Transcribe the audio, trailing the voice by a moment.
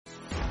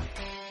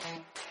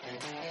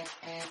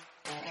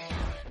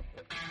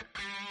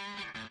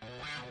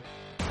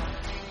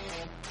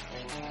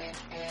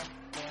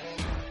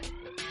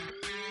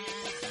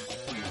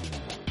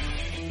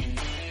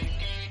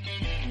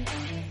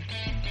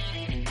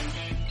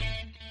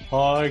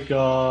Hi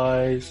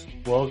guys,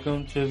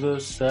 welcome to the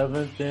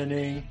 7th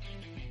inning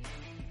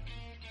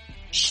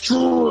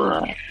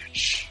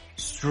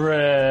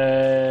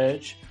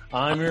stretch.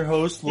 I'm your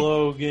host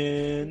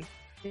Logan,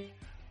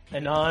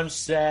 and I'm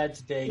sad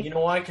today. You know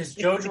why? Because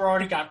Joe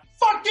Girardi got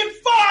fucking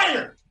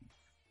fired.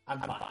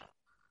 I'm fine.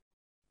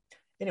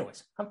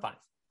 Anyways, I'm fine.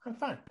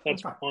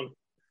 That's fun.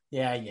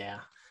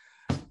 Yeah.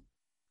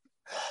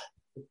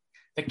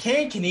 The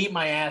can eat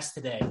my ass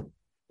today.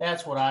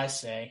 That's what I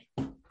say.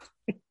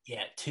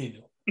 Yeah,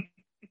 too.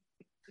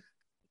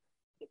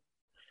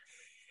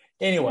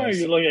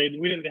 Anyways.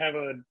 We didn't have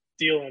a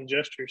deal on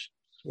gestures.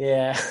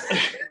 Yeah.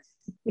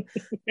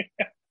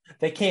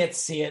 They can't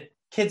see it.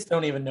 Kids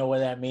don't even know what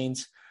that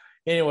means.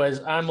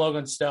 Anyways, I'm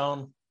Logan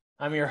Stone.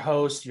 I'm your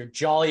host, your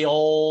jolly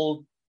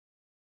old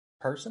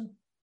person.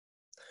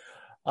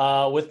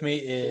 With me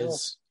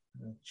is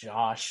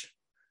Josh.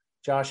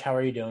 Josh, how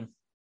are you doing?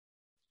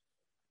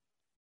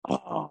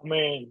 Oh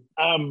man,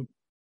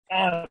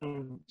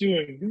 I'm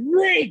doing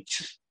great.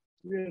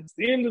 It's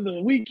the end of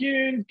the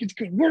weekend. Get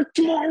to go work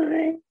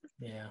tomorrow.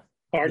 Yeah.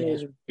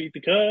 Cardinals beat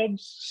the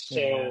Cubs,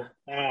 so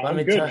I'm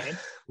good, man.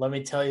 Let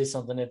me tell you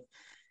something. If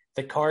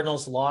the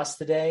Cardinals lost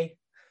today,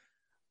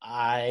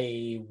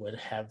 I would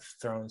have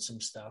thrown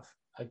some stuff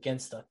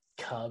against the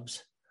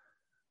Cubs.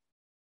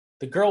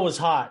 The girl was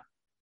hot,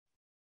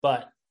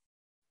 but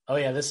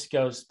this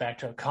goes back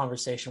to a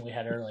conversation we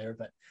had earlier,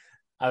 but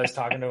I was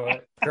talking to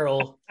a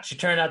girl. She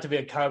turned out to be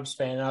a Cubs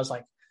fan, and I was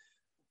like,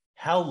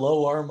 how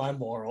low are my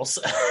morals?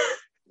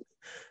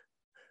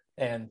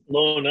 And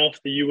low enough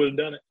that you would have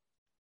done it.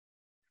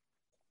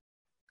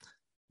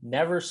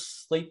 Never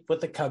sleep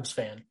with a Cubs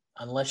fan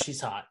unless she's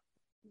hot.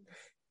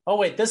 Oh,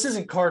 wait, this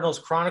isn't Cardinals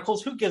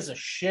Chronicles. Who gives a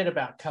shit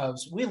about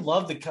Cubs? We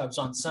love the Cubs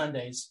on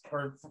Sundays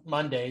or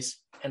Mondays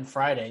and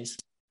Fridays.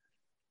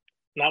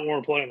 Not when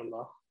we're playing them,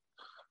 though.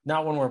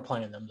 Not when we're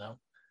playing them, though.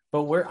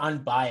 But we're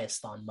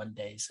unbiased on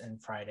Mondays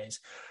and Fridays.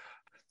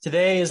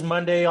 Today is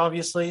Monday,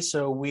 obviously,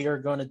 so we are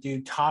going to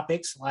do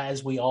topics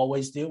as we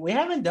always do. We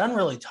haven't done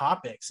really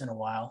topics in a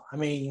while. I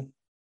mean,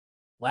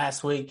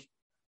 last week,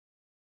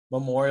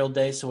 Memorial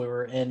Day, so we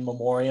were in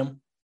memoriam.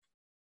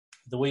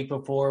 The week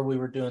before, we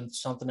were doing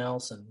something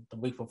else, and the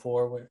week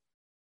before,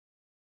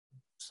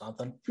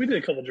 something. We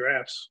did a couple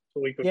drafts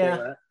the week before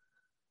that.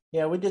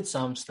 Yeah, we did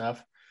some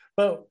stuff.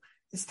 But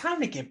it's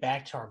time to get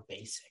back to our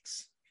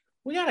basics.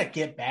 We got to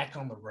get back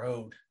on the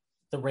road,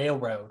 the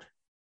railroad,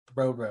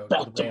 the road.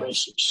 Back to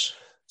basics.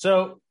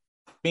 So,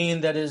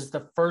 being that is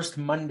the first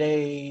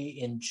Monday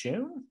in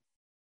June?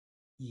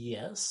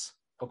 Yes.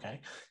 Okay.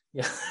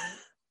 Yeah.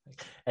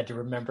 Had to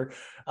remember.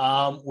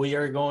 We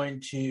are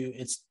going to,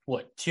 it's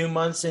 2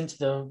 months into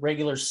the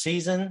regular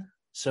season,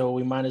 so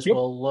we might as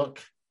well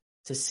look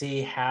to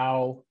see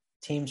how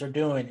teams are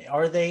doing.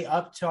 Are they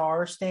up to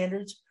our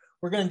standards?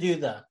 We're going to do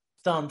the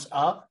thumbs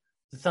up,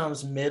 the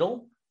thumbs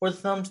middle, or the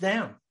thumbs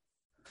down,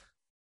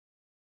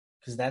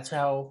 because that's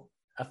how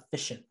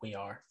efficient we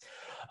are.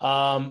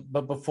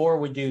 But before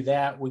we do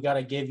that, we got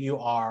to give you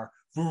our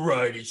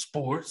Variety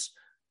Sports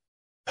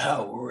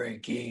Power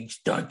Rankings.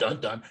 Dun,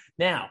 dun, dun.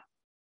 Now,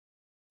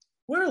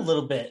 we're a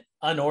little bit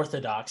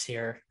unorthodox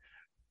here.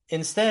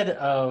 Instead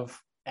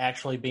of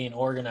actually being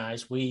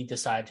organized, we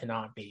decide to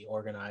not be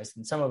organized.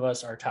 And some of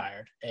us are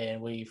tired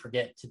and we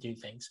forget to do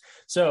things.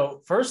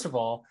 So first of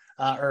all,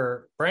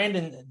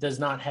 Brandon does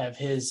not have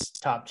his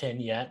top 10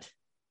 yet.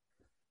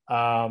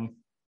 But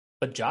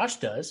Josh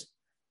does.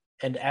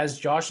 And as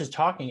Josh is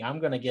talking, I'm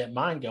going to get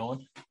mine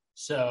going.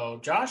 So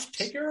Josh,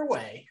 take her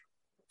away.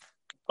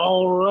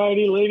 All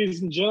righty,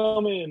 ladies and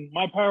gentlemen,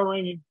 my power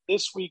ranking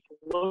this week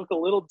look a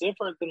little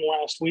different than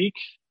last week.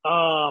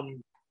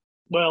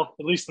 Well,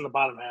 at least in the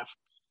bottom half.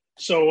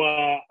 So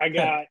I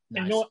got,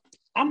 nice. You know what?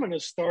 I'm going to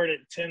start at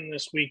 10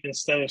 this week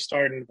instead of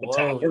starting at the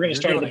top. We're going to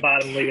start at the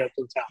bottom, lead up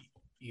to the top.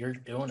 You're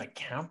doing a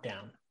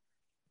countdown.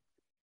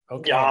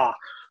 Okay. Yeah.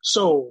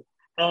 So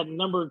at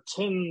number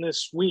 10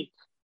 this week,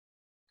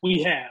 I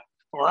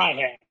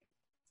have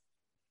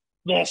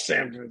the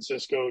San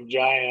Francisco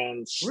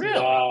Giants.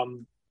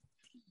 Really?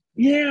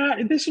 Yeah,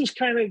 this was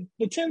the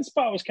 10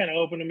 spot was kind of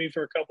open to me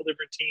for a couple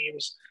different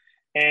teams.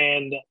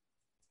 And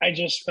I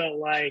just felt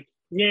like,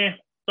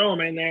 throw them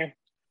in there.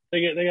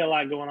 They got a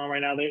lot going on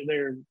right now.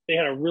 They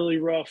had a really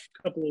rough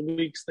couple of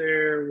weeks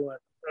there.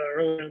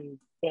 Early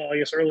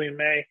in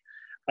May.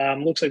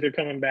 Looks like they're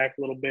coming back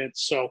a little bit.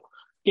 So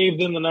gave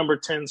them the number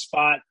 10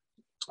 spot.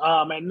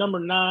 At number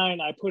 9,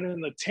 I put in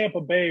the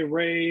Tampa Bay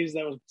Rays.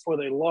 That was before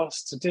they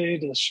lost today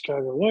to the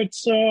Chicago White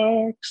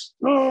Sox.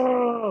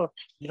 Oh!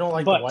 You don't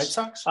like the White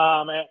Sox? No,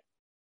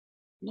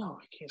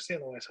 I can't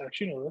stand the White Sox.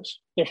 You know this.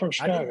 They're from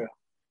Chicago.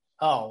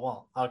 Oh,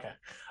 well, okay.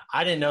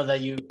 I didn't know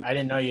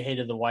you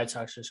hated the White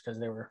Sox just because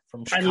they were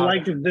from Chicago. I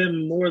liked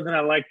them more than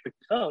I liked the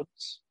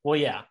Cubs. Well,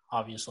 yeah,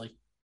 obviously.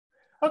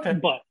 Okay.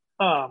 But,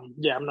 I'm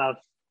not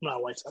a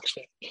White Sox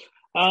fan.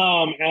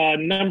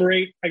 Number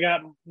 8, I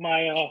got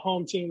my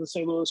home team, the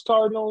St. Louis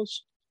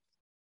Cardinals.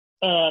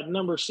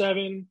 Number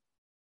 7,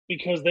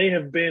 because they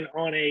have been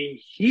on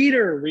a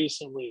heater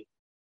recently,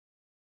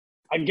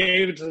 I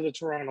gave it to the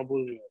Toronto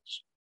Blue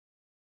Jays.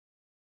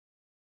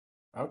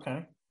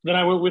 Okay. Then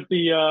I went with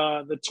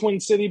the Twin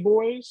City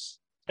Boys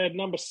at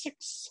number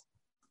 6.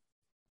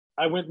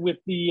 I went with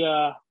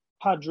the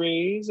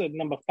Padres at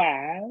number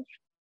 5.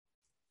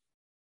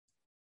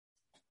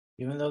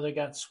 Even though they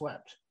got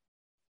swept.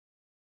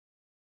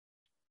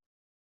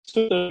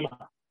 So the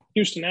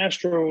Houston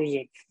Astros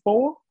at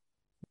 4.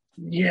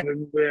 Yeah,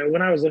 but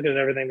when I was looking at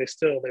everything,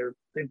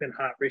 they've been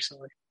hot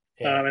recently,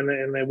 Yeah.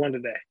 and they won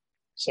today,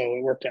 so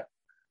it worked out.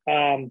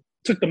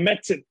 Took the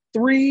Mets at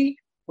 3,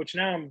 which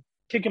now I'm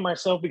kicking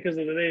myself because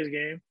of today's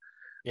game.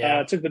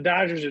 Yeah. Took the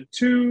Dodgers at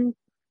 2,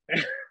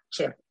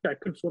 so I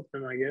could flip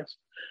them, I guess,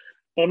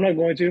 but I'm not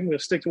going to. I'm going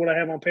to stick to what I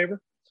have on paper,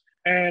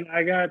 and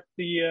I got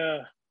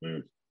the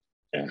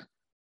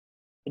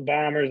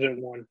Bombers at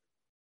 1.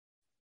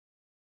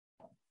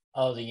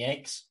 Oh, the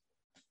Yanks.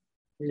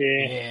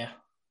 Yeah, Yeah.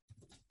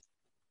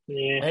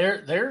 yeah.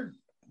 They're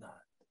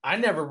I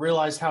never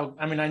realized how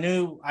I mean, I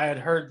had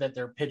heard that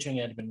their pitching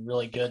had been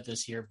really good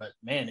this year, but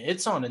man,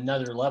 it's on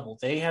another level.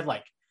 They had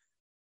like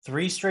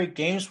 3 straight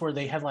games where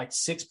they had like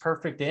 6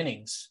 perfect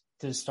innings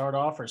to start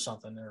off or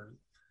something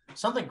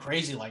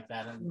crazy like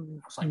that.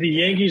 And I was like, The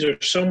damn. Yankees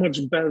are so much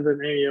better than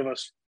any of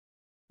us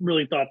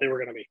really thought they were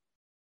going to be.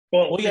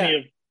 Well, Well, yeah, any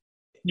of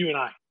you and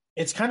I.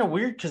 it's kind of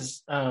weird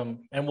because and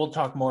we'll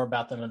talk more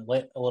about them a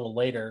little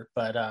later,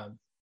 but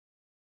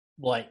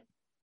like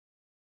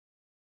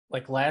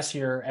last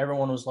year,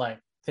 everyone was like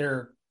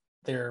their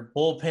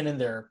bullpen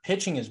and their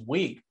pitching is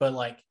weak,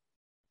 but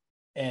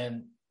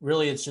and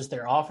really it's just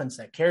their offense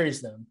that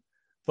carries them.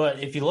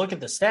 But if you look at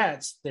the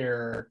stats,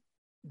 their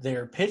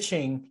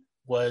pitching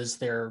was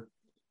their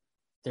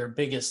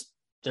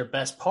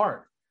best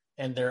part,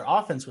 and their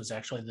offense was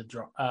actually the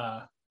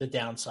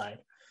downside.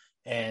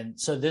 And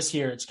so this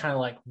year, it's kind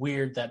of like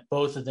weird that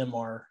both of them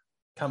are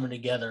coming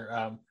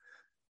together.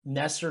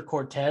 Nestor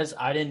Cortez,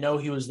 I didn't know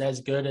he was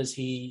as good as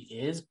he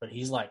is, but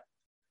he's got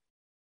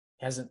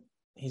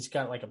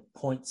like a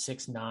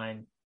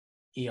 .69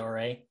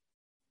 ERA.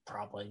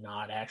 Probably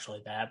not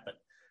actually that, but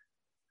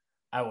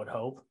I would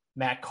hope.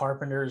 Matt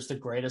Carpenter is the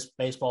greatest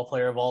baseball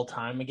player of all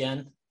time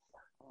again.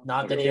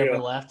 Not that he ever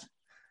left.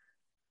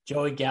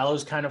 Joey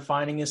Gallo's kind of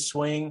finding his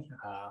swing.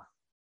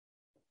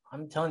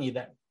 I'm telling you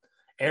that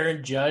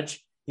Aaron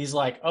Judge, he's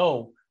like,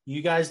 oh,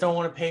 you guys don't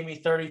want to pay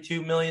me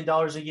 $32 million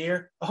a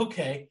year?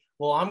 Okay,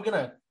 well, I'm going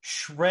to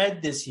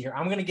shred this year.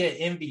 I'm going to get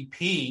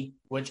MVP,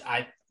 which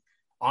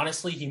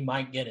honestly, he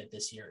might get it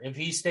this year. If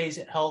he stays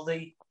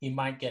healthy, he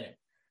might get it.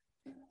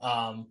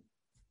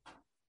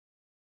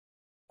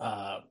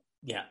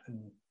 Yeah.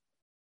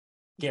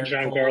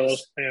 Giancarlo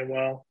playing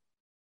well.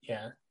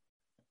 Yeah.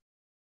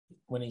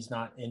 When he's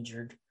not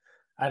injured.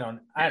 I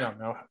don't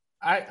know.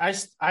 I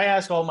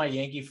ask all my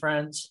Yankee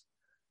friends,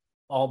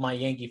 all my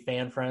Yankee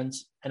fan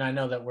friends, and I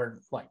know that we're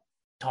like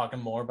talking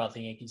more about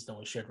the Yankees than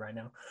we should right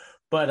now.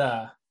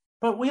 But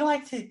we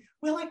like to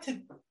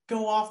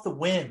go off the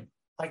whim.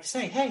 Like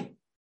say, hey,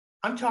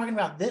 I'm talking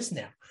about this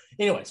now.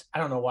 Anyways, I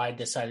don't know why I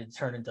decided to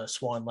turn into a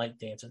Swan Lake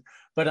dancer.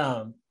 But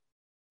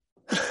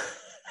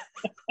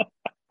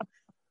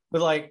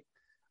but like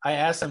I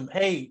asked him,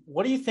 hey,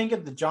 what do you think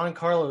of the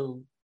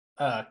Giancarlo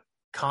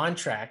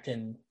contract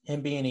and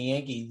him being a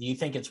Yankee? Do you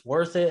think it's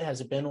worth it?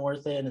 Has it been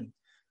worth it? And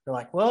they're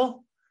like,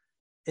 well,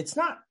 it's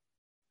not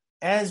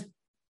as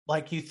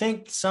like you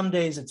think some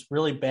days it's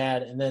really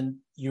bad. And then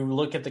you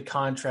look at the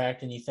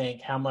contract and you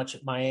think how much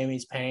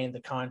Miami's paying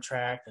the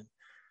contract and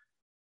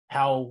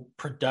how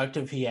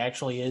productive he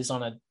actually is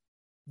on a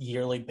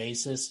yearly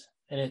basis.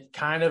 And it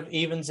kind of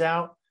evens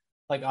out.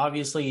 Like,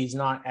 obviously, he's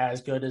not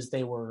as good as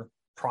they were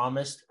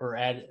promised or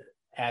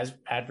as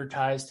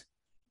advertised.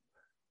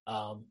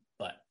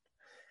 But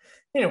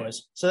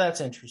anyways, so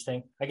that's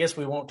interesting. I guess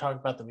we won't talk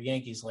about the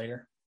Yankees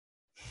later.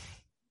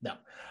 No.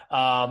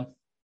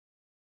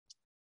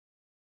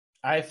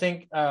 I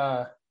think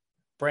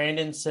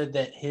Brandon said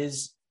that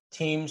his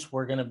teams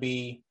were going to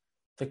be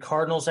the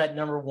Cardinals at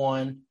number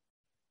 1,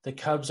 the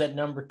Cubs at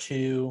number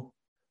 2,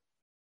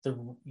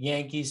 the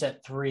Yankees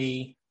at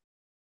 3,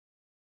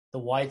 the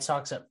White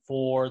Sox at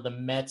 4, the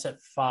Mets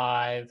at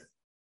 5.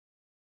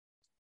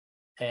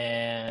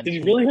 And did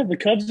you really have the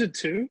Cubs at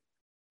 2?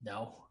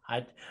 No,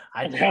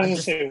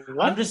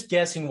 I'm just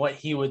guessing what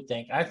he would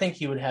think. I think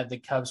he would have the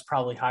Cubs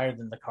probably higher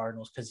than the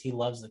Cardinals because he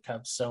loves the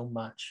Cubs so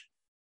much.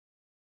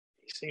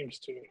 He seems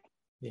to.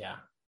 Yeah,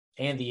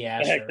 and the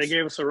Astros. Heck, they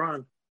gave us a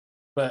run.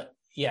 But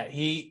yeah,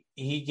 he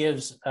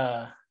gives.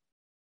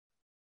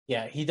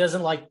 Yeah, he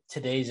doesn't like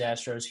today's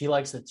Astros. He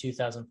likes the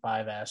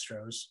 2005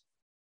 Astros.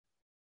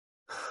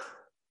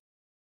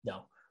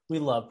 No, we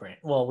love Brandon.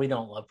 Well, we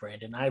don't love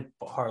Brandon. I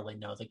hardly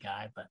know the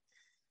guy, but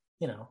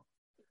you know.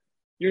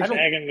 You're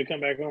tagging him to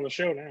come back on the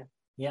show now.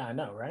 Yeah, I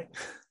know, right?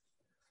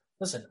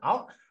 Listen,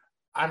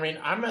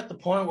 I'm at the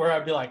point where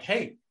I'd be like,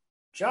 hey,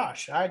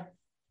 Josh, I'd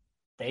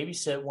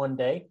babysit one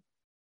day,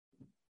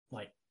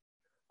 like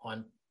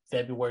on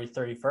February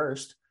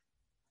 31st.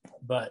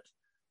 But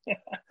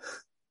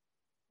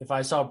if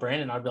I saw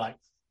Brandon, I'd be like,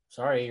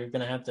 sorry, you're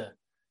going to have to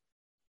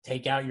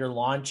take out your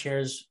lawn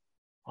chairs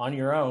on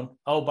your own.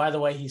 Oh, by the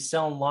way, he's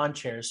selling lawn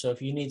chairs. So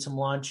if you need some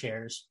lawn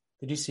chairs,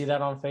 Did you see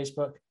that on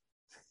Facebook?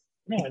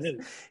 No, I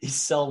didn't. He's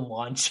selling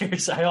lawn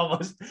chairs.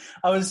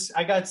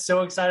 I got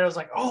so excited. I was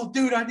like, oh,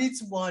 dude, I need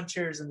some lawn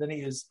chairs. And then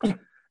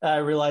I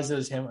realized it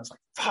was him. I was like,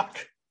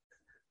 fuck.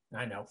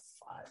 I know,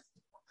 5.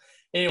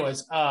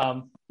 Anyways,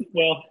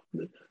 well,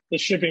 the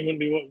shipping wouldn't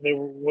be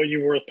what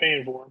you were worth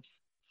paying for them.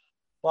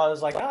 Well, I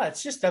was like,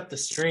 it's just up the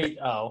street.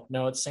 Oh,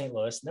 no, it's St.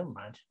 Louis. Never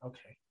mind.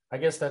 Okay. I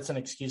guess that's an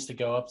excuse to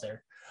go up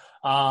there.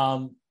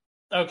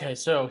 Okay,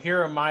 so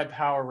here are my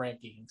power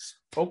rankings.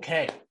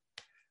 Okay.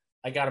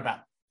 I got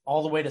about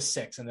all the way to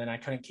 6, and then I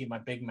couldn't keep my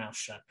big mouth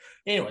shut.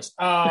 Anyways,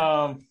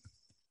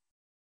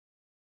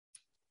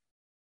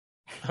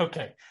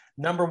 okay.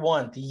 Number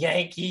 1, the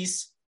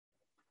Yankees.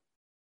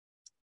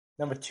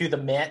 Number 2, the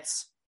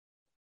Mets.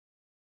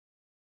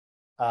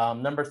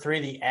 Number 3,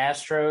 the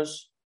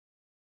Astros.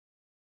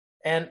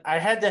 And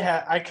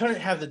I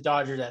couldn't have the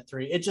Dodgers at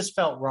 3. It just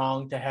felt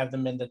wrong to have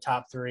them in the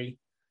top 3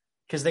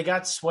 because they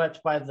got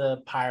swept by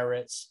the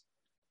Pirates,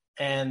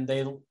 and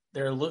they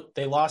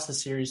lost the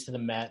series to the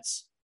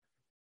Mets.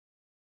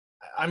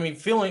 I mean,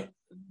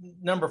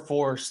 number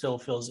 4 still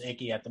feels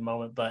icky at the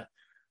moment, but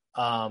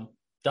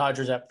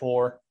Dodgers at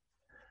 4,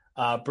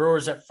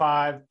 Brewers at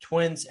 5,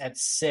 Twins at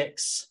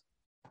 6,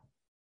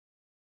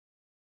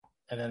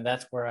 and then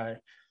that's where I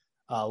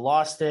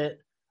lost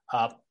it.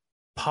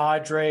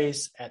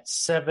 Padres at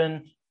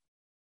 7.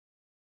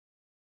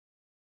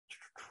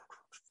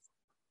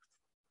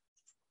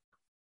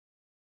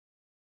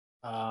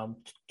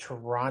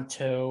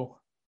 Toronto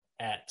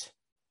at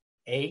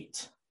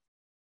 8.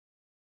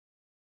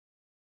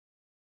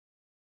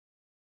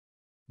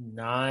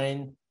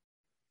 9.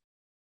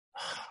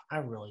 I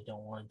really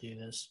don't want to do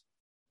this.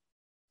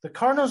 The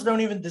Cardinals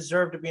don't even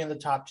deserve to be in the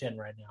top 10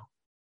 right now,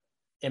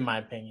 in my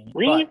opinion.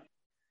 Really? But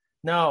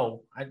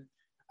no.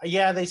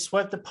 They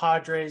swept the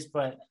Padres,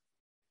 but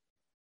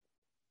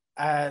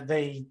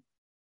they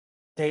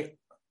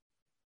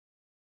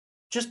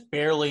just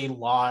barely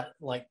won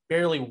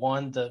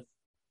the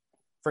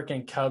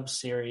freaking Cubs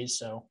series.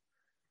 So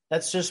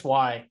that's just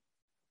why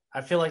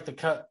I feel like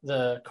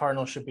the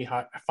Cardinals should be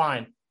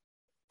fine.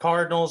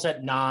 Cardinals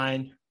at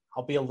 9.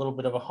 I'll be a little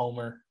bit of a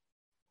homer.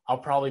 I'll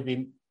probably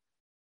be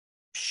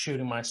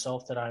shooting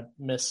myself that I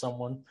missed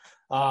someone.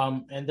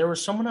 And there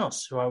was someone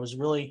else who I was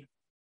really.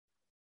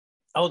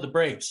 Oh, the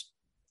Braves.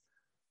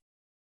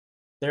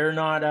 They're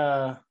not.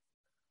 I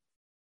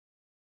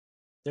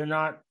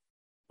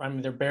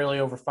mean, they're barely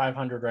over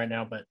 500 right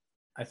now, but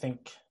I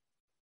think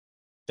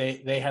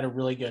they had a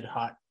really good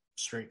hot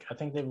streak. I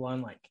think they've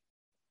won like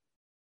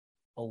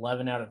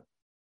 11 out of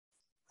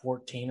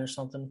 14 or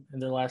something in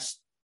their last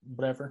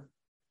whatever.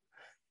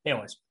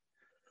 Anyways,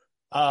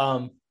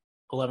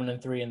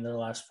 11-3 in their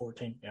last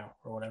 14,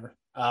 or whatever.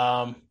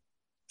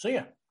 So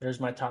yeah, there's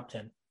my top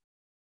 10.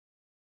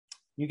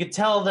 You could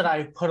tell that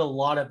I put a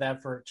lot of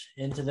effort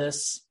into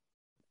this.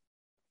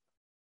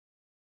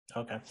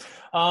 Okay.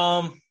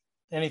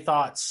 Any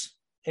thoughts?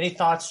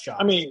 Josh?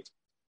 I mean,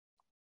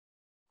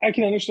 I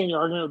can understand your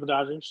argument with the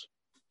Dodgers.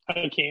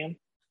 I can.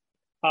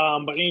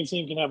 But any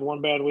team can have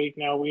one bad week.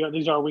 Now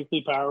these are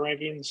weekly power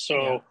rankings,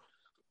 so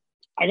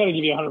I got to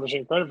give you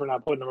 100% credit for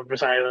not putting them up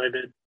as high as I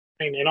did.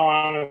 And in all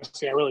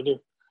honesty, I really do.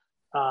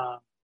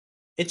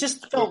 It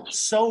just felt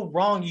so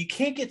wrong. You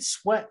can't get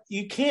swept.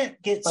 You can't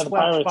get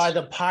swept by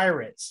the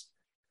Pirates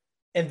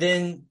and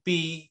then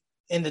be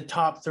in the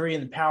top 3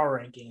 in the power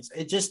rankings.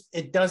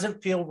 It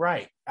doesn't feel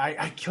right.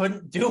 I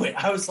couldn't do it.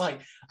 I was like,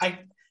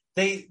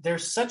 they're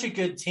such a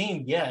good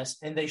team, yes,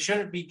 and they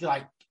shouldn't be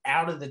like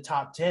out of the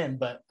top 10,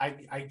 but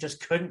I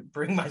just couldn't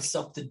bring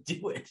myself to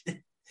do it.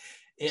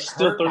 It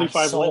still hurt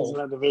 35 wins in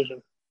that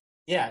division.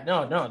 Yeah,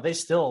 no, they're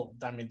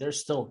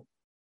still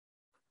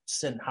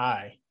sitting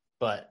high,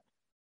 but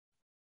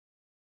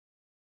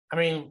I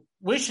mean,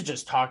 we should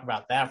just talk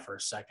about that for a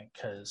second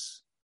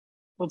because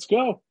let's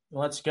go.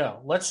 Let's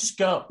just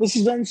go. This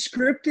is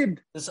unscripted.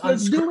 This is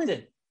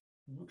unscripted.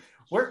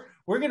 We're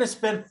going to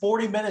spend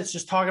 40 minutes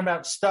just talking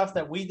about stuff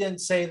that we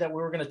didn't say that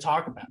we were going to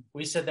talk about.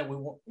 We said that we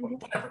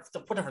whatever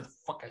the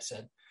fuck I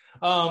said.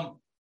 Sorry,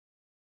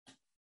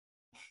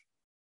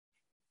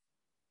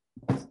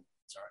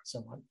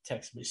 someone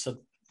texted me so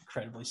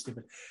incredibly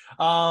stupid.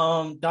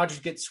 Dodgers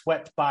get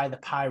swept by the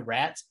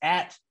Pirates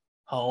at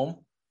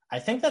home. I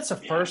think that's the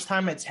first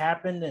time it's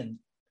happened, and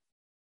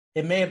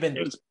it may have been.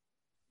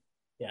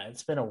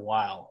 It's been a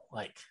while.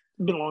 Like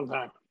it's been a long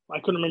time. I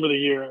couldn't remember the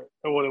year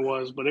or what it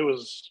was, but it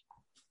was.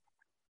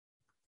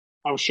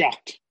 I was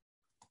shocked.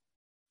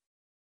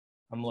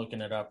 I'm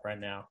looking it up right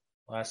now.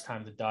 Last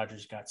time the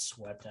Dodgers got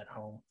swept at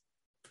home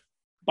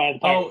by the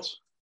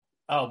Pirates.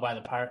 Oh, by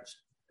the Pirates.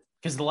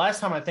 Because the last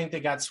time I think they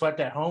got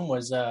swept at home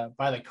was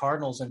by the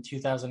Cardinals in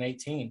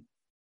 2018,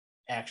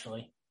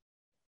 actually.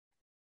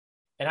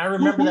 And I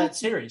remember that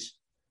series.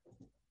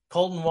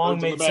 Colton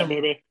Wong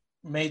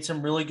made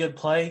some really good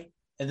play,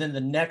 and then the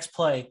next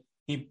play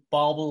he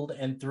bobbled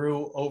and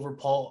threw over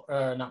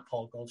not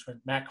Paul Goldschmidt,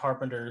 Matt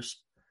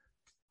Carpenter's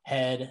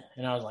head,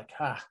 and I was like,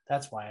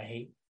 that's why I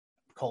hate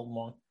Colton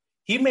Wong.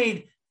 He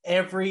made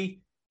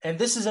and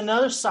this is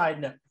another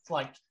side note,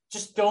 like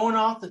just going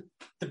off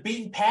the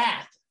beaten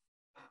path.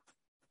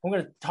 I'm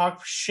going to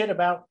talk shit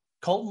about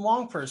Colton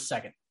Wong for a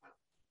second.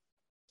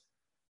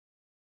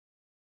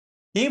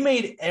 He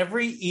made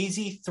every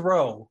easy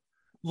throw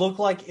look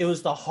like it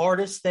was the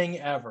hardest thing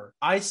ever.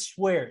 I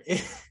swear.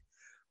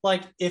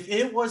 Like, if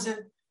it wasn't,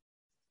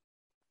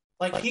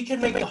 like, he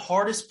could make the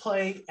hardest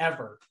play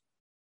ever.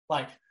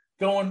 Like,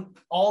 going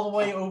all the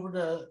way over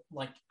to,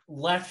 like,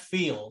 left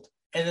field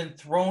and then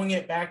throwing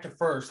it back to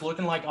first,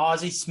 looking like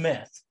Ozzie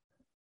Smith.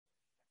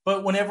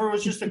 But whenever it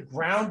was just a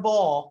ground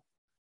ball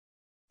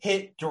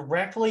hit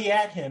directly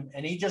at him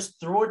and he just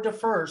threw it to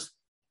first,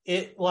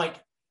 it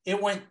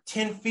went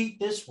 10 feet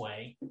this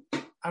way.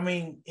 I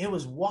mean, it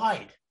was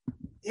wide.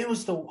 It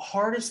was the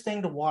hardest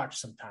thing to watch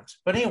sometimes.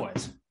 But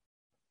anyways,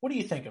 what do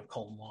you think of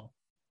Colton Wong?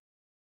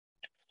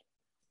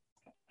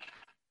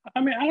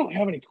 I mean, I don't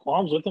have any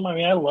qualms with him. I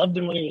mean, I loved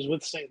him when he was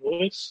with St.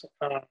 Louis.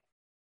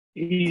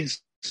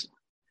 He's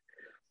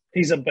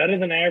a better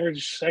than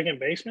average second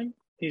baseman.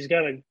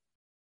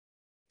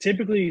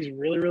 Typically he's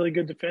really, really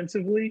good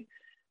defensively.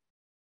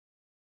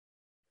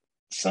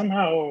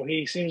 Somehow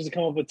he seems to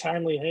come up with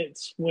timely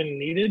hits when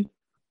needed.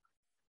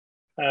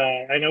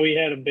 I know he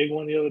had a big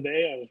one the other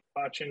day. I was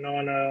watching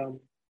on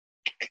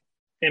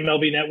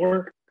MLB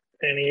Network,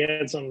 and he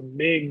had some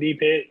big deep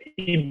hit.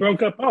 He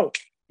broke up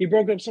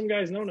some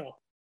guy's no.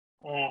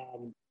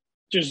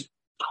 Just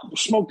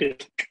smoked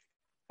it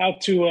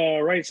out to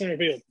right center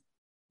field,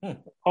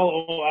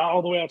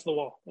 all the way out to the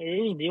wall. I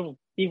mean, it was a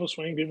beautiful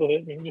swing, beautiful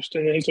hit. And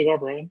then he took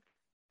off running,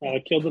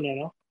 killed the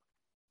no.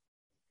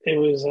 It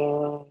was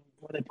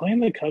were they playing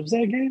the Cubs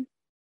that game?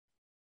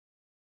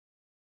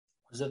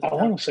 I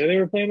want to say they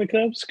were playing the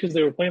Cubs because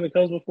they were playing the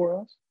Cubs before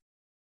us.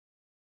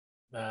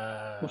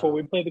 Before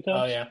we played the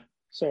Cubs. Oh yeah.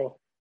 So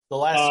the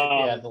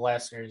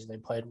last series they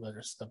played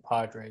was the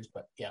Padres,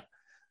 but yeah,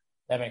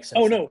 that makes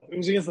sense. Oh no, it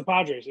was against the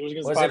Padres. It was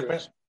against the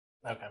Padres.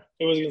 Okay.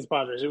 It was against the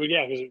Padres. It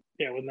wasn't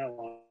that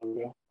long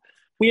ago.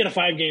 We had a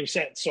 5-game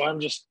set, so I'm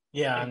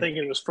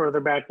thinking it was further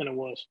back than it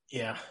was.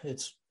 Yeah,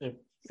 it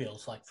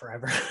feels like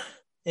forever.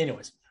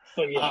 Anyways.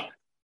 But yeah.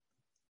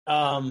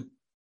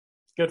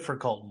 Good for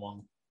Colton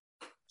Wong.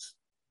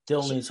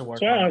 Still needs to work.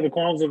 So I don't have the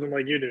qualms with him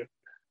like you do.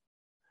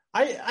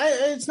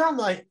 It's not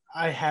like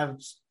I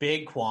have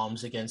big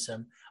qualms against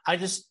him. I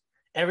just,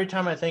 every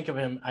time I think of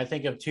him, I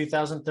think of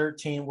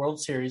 2013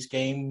 World Series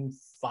Game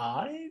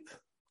 5.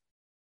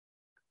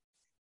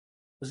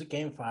 Was it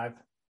Game 5?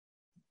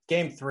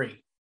 Game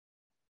 3.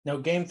 No,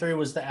 Game 3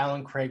 was the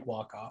Alan Craig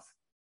walk-off.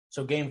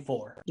 So Game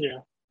 4. Yeah.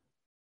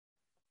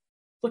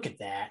 Look at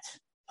that.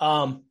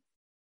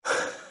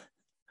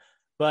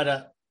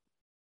 But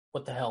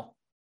what the hell?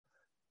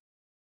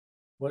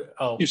 What?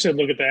 Oh, you said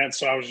look at that,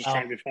 so I was just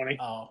trying to be funny.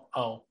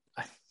 I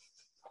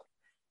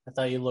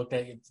thought you looked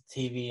at the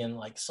TV and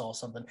like saw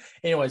something.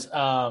 Anyways,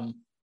 so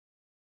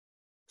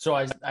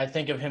I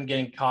think of him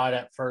getting caught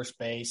at first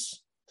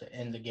base to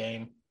end the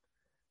game.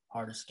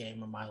 Hardest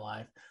game of my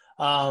life.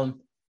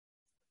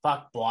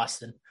 Fuck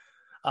Boston.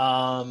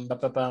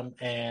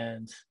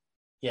 And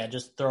yeah,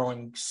 just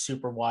throwing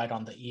super wide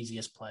on the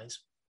easiest plays.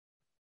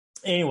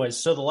 Anyways,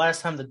 so the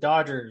last time the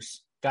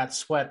Dodgers got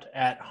swept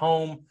at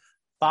home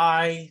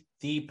by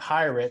the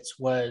Pirates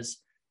was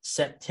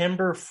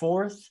September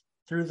 4th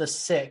through the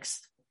 6th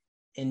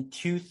in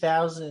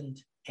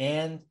 2000.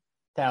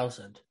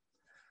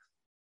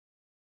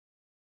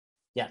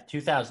 Yeah,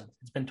 2000.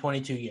 It's been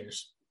 22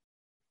 years.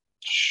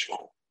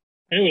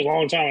 It was a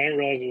long time. I didn't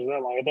realize it was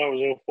that long. I thought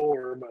it was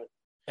 04, but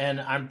and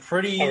I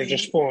was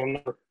just pulling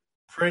up.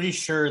 Pretty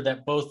sure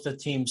that both the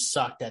teams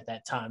sucked at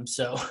that time.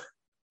 So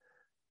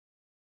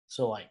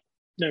like,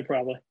 no,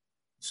 probably.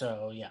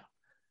 So yeah.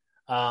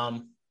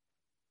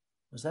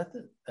 Was that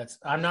that's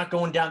I'm not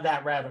going down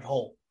that rabbit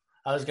hole.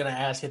 I was going to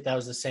ask if that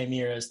was the same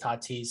year as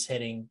Tatis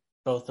hitting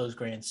both those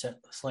grand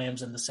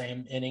slams in the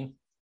same inning.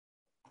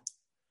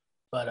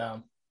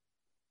 But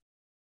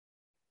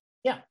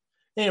yeah.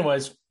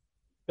 Anyways,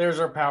 there's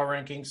our power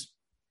rankings.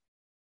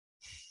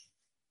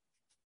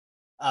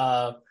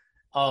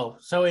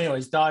 So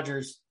anyways,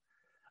 Dodgers.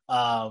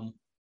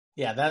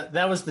 Yeah,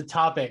 that was the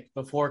topic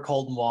before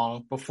Colton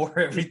Wong, before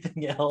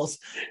everything else.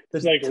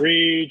 It's like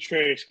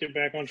retrace, get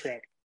back on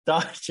track.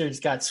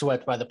 Dodgers got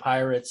swept by the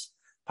Pirates.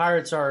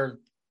 Pirates are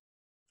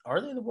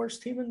they the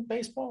worst team in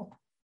baseball?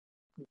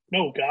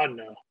 No, God,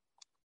 no.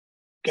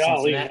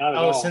 Golly, not at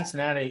all.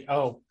 Cincinnati.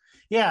 Oh,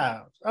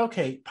 yeah.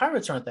 Okay,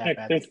 Pirates aren't that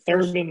bad. They're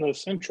third in the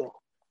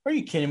Central. Are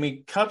you kidding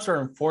me? Cubs are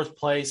in 4th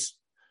place.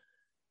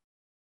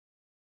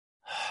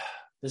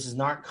 This is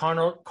not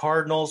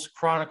Cardinals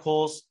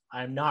Chronicles.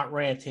 I'm not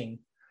ranting.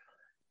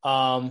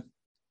 Yeah,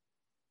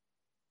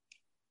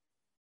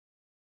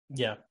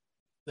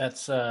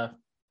 that's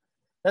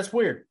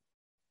weird.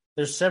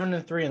 They're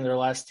 7-3 in their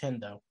last 10,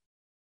 though.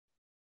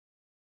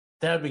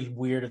 That would be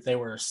weird if they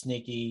were a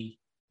sneaky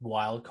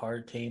wild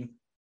card team.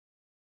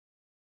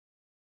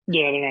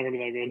 Yeah, they're not going to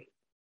be that good.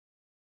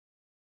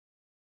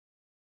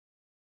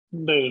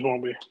 They just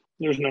won't be.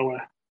 There's no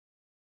way.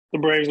 The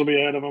Braves will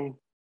be ahead of them.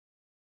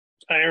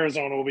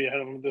 Arizona will be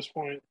ahead of them at this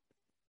point.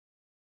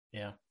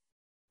 Yeah.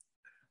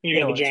 You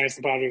got the Giants,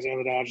 the Padres, and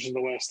the Dodgers in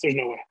the West. There's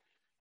no way.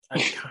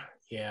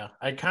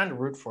 I kind of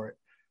root for it.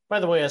 By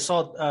the way, I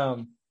saw.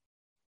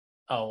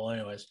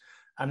 Anyways,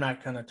 I'm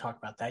not going to talk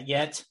about that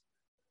yet.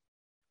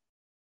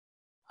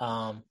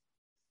 Yeah,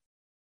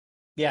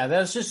 that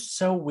was just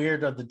so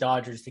weird of the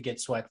Dodgers to get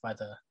swept by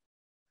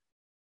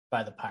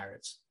the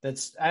Pirates.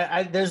 That's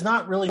there's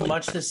not really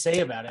much to say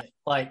about it.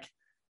 Like,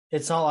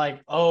 it's not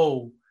like,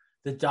 oh,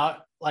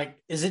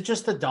 is it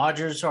just the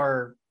Dodgers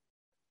were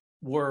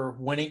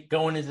winning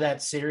going into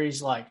that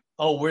series like,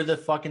 oh, we're the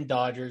fucking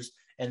Dodgers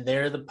and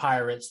they're the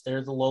Pirates,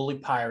 they're the lowly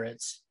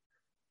Pirates.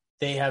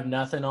 They have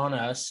nothing on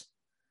us.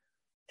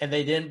 And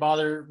they didn't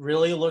bother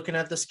really looking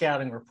at the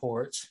scouting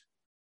reports.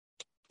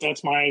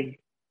 That's my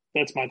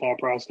thought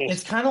process.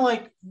 It's kind of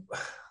like,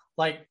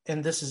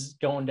 and this is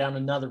going down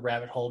another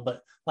rabbit hole,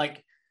 but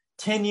like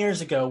 10 years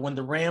ago when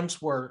the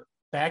Rams were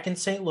back in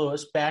St.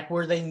 Louis, back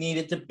where they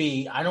needed to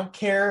be, I don't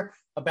care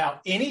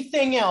about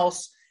anything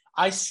else.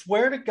 I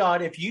swear to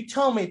God, if you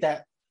tell me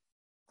that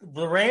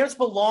the Rams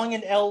belong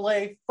in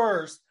LA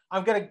first,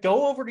 I'm going to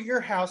go over to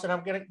your house and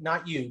I'm going to,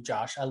 not you,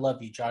 Josh. I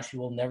love you, Josh. You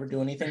will never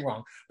do anything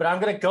wrong. But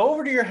I'm going to go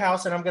over to your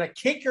house and I'm going to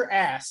kick your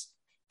ass.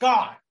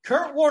 God,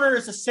 Kurt Warner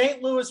is a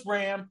St. Louis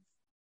Ram.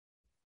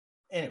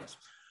 Anyways.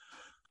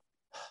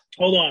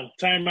 Hold on.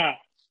 Time out.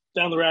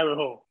 Down the rabbit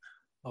hole.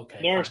 Okay.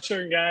 There are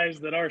certain guys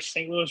that are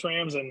St. Louis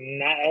Rams and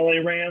not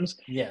LA Rams.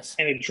 Yes.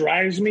 And it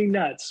drives me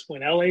nuts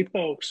when LA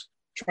folks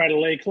try to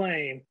lay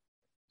claim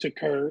to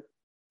Kurt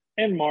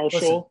and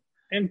Marshall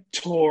and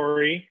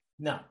Torrey.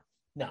 No.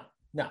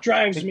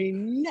 Drives me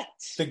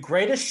nuts. The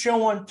greatest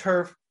show on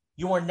turf.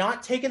 You are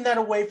not taking that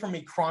away from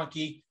me,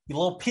 Kroenke. You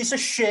little piece of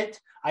shit.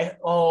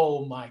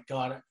 Oh my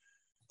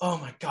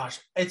gosh.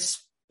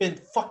 It's been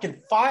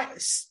fucking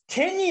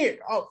 10 years.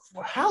 Oh,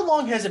 how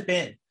long has it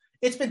been?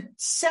 It's been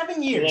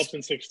 7 years. Less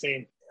than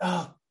 16.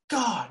 Oh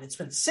God, it's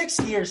been 6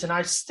 years and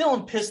I still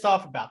am pissed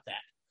off about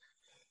that.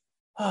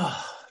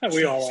 Oh,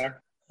 we all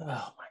are. Oh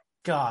my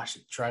gosh,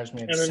 it drives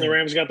me insane. And then the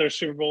Rams got their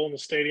Super Bowl in the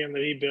stadium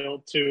that he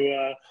built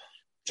to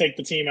take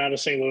the team out of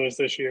St. Louis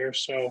this year.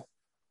 So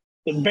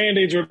the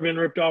Band-Aids have been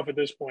ripped off at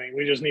this point.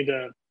 We just need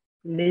to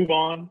move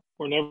on.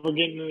 We're never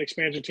getting an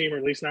expansion team, or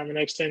at least not in the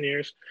next 10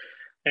 years.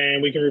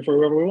 And we can root for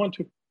whoever we want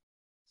to.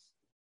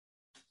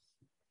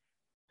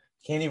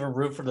 Can't even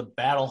root for the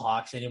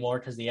Battlehawks anymore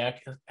because the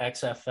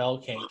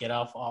XFL can't get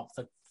off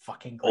the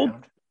fucking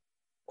ground.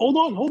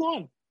 Hold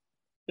on.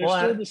 They're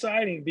still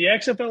deciding. The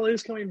XFL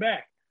is coming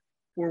back.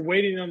 We're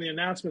waiting on the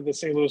announcement that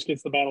St. Louis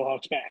gets the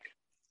Battlehawks back.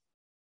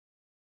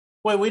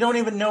 Wait, we don't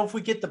even know if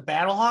we get the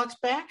Battlehawks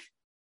back?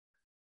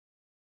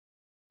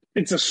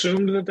 It's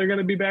assumed that they're going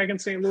to be back in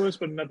St. Louis,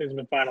 but nothing's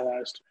been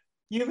finalized.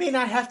 You mean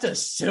I have to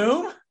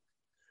assume?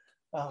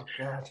 Oh,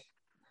 God.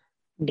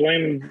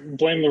 Blame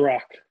The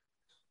Rock.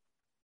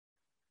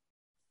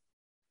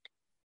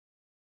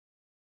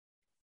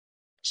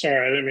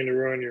 Sorry, I didn't mean to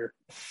ruin your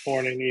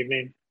morning,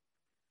 evening.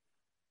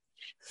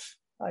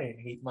 I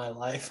hate my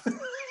life.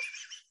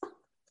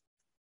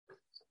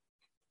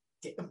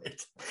 Damn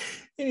it.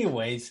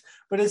 Anyways,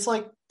 but it's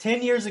like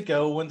 10 years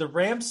ago when the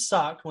Rams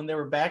sucked, when they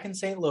were back in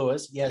St.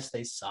 Louis. Yes,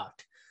 they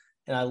sucked.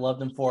 And I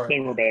loved them for it. They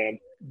were bad.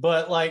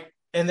 But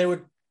and they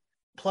would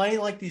play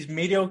like these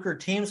mediocre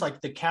teams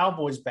like the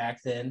Cowboys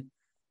back then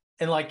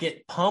and like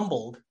get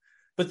pummeled.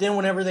 But then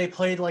whenever they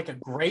played like a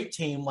great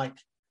team, like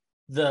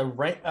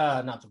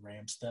not the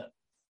Rams,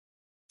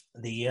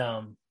 the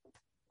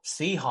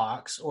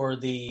Seahawks or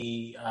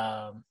the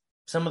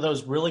some of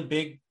those really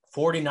big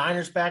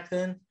 49ers back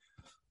then,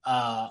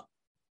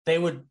 they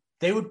would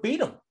beat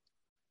them.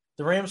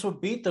 The Rams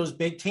would beat those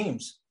big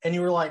teams. And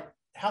you were like,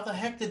 how the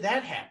heck did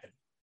that happen?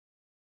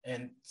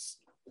 And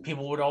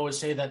people would always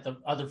say that the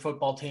other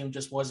football team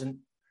just wasn't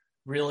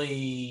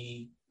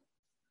really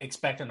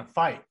expecting a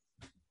fight.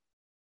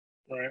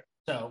 Right.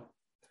 So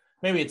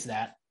maybe it's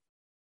that.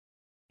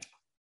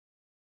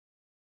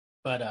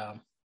 But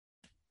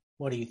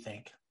what do you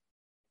think?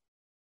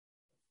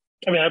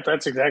 I mean,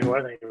 that's exactly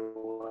what I think it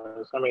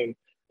was.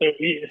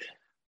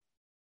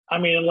 I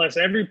mean, unless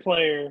every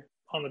player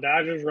on the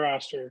Dodgers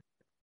roster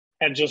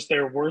had just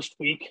their worst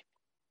week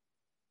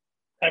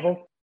ever.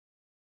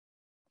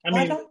 I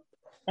mean,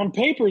 on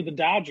paper, the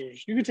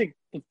Dodgers, you could take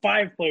the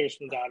 5 players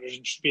from the Dodgers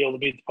and should be able to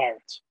beat the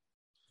Pirates.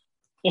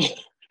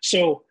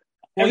 So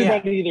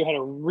everybody either had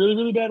a really,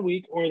 really bad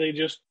week or they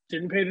just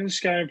didn't pay attention to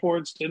sky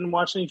reports, didn't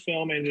watch any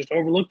film, and just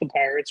overlooked the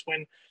Pirates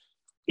when,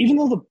 even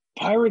though the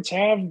Pirates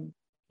have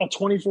a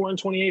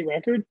 24-28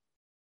 record,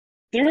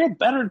 they're a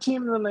better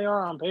team than they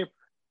are on paper.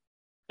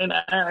 And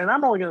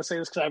I'm only going to say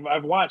this because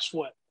I've watched,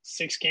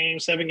 7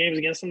 games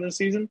against them this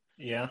season?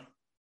 Yeah.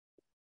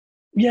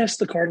 Yes,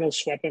 the Cardinals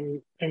swept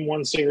them in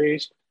one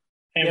series,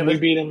 and we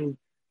beat them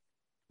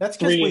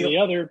 3 in the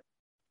other.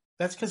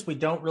 That's because we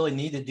don't really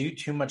need to do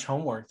too much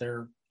homework.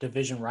 They're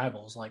division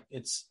rivals. Like,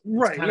 it's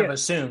kind of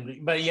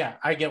assumed. But, yeah,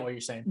 I get what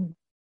you're saying.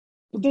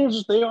 But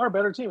they are a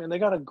better team, and they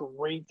got a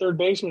great third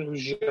baseman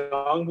who's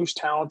young, who's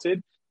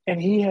talented,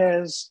 and he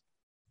has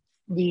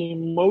the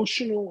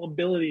emotional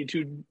ability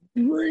to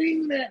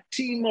bring that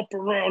team up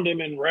around him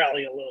and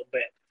rally a little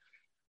bit.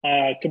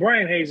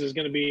 Cabrian Hayes is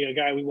going to be a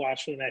guy we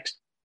watch for the next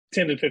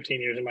 10 to 15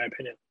 years, in my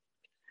opinion,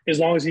 as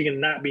long as he can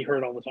not be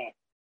hurt all the time.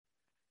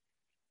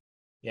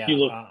 Yeah. You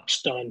look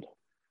stunned.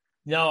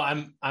 No,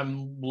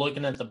 I'm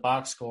looking at the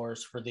box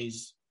scores for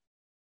these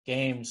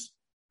games.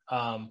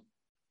 LA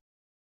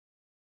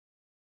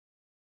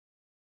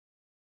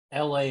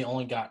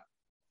only got.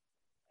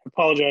 I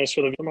apologize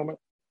for the moment.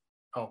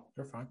 Oh,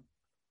 they're fine.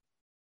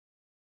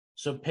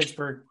 So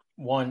Pittsburgh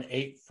won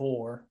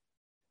 8-4.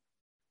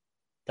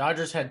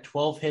 Dodgers had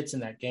 12 hits in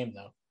that game,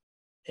 though.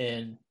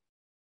 And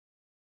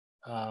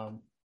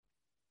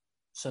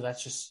so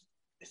it's just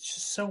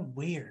so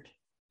weird.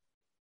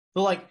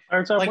 But like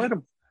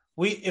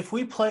if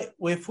we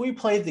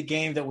played the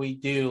game that we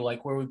do,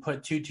 like where we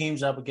put two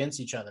teams up against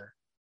each other,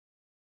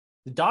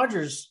 the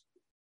Dodgers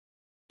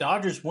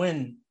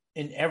win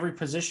in every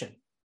position.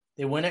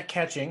 They win at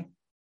catching.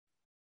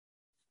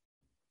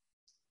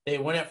 They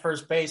win at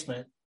first base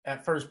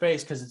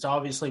because it's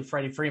obviously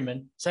Freddie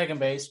Freeman. Second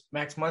base,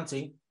 Max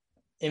Muncy,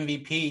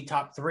 MVP,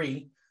 top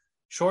 3.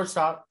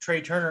 Shortstop, Trey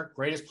Turner,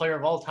 greatest player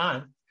of all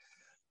time.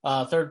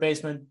 Third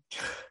baseman.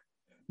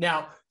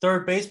 Now,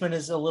 third baseman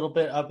is a little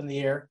bit up in the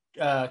air.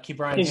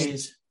 Ke'Bryan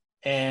Hayes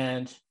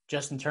and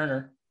Justin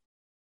Turner.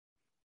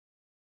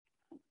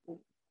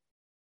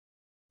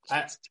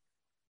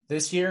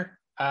 This year,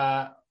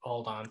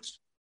 hold on.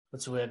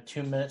 Let's see, we have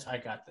 2 minutes. I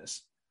got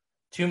this.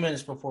 2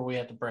 minutes before we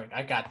have to break.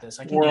 I got this.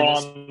 We're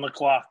on the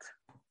clock.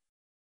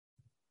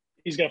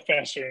 He's got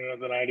faster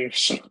than I do,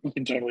 so we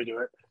can totally do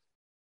it.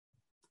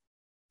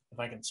 If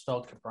I can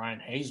spell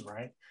Ke'Bryan Hayes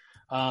right.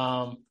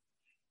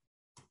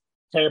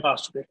 K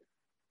apostrophe.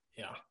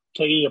 Yeah.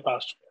 K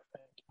apostrophe.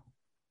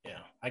 Yeah,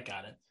 I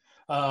got it.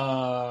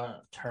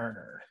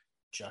 Turner.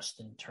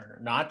 Justin Turner.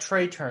 Not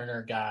Trey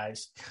Turner,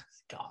 guys.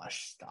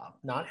 Gosh, stop.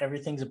 Not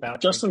everything's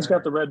about Justin's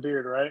got the red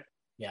beard, right?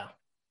 Yeah.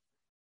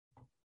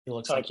 He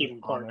looks like he's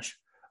Amish.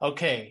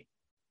 Okay.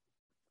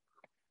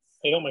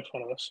 Hey, don't make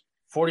fun of us.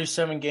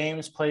 47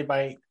 games played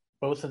by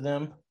both of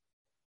them.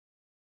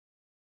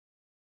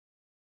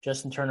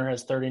 Justin Turner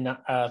has 31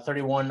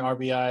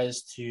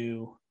 RBIs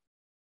to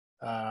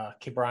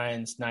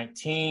Ke'Bryan's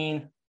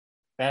 19.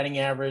 Batting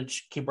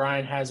average,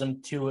 Ke'Bryan has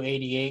him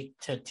 288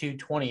 to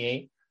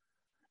 228.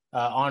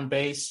 On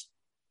base,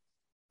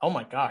 oh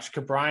my gosh,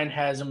 Ke'Bryan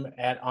has him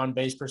at on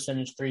base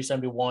percentage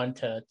 371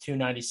 to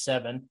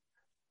 297.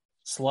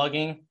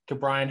 Slugging,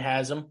 Ke'Bryan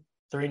has him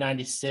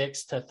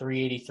 396 to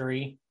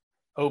 383.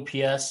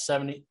 OPS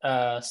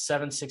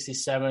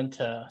 767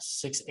 to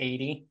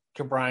 680.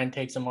 Ke'Bryan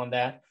takes him on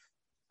that.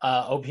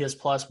 OPS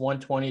plus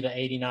 120 to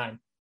 89.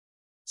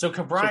 So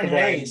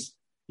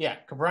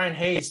Ke'Bryan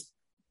Hayes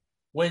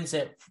wins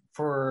it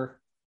for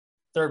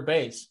third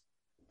base.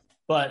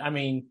 But, I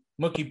mean,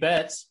 Mookie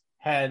Betts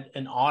had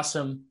an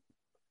awesome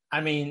 – I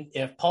mean,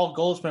 if Paul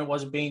Goldschmidt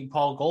wasn't being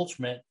Paul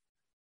Goldschmidt,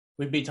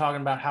 we'd be talking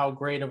about how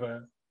great of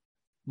a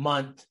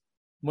month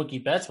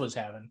Mookie Betts was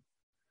having.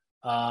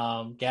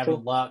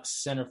 Gavin Lux,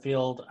 center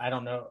field. I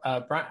don't know.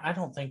 I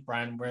don't think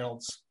Brian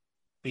Reynolds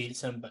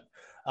beats him,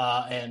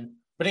 but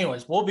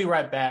anyways, we'll be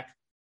right back.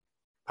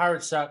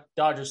 Pirates suck.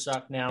 Dodgers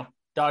suck now.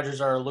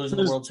 Dodgers are losing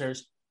the World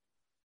Series.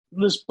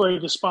 This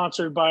break is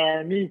sponsored by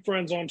our new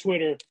friends on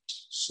Twitter,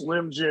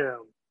 Slim Jim.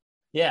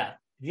 Yeah,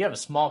 if you have a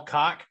small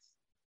cock,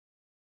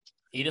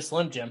 eat a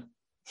Slim Jim,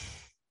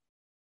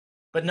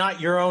 but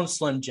not your own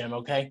Slim Jim.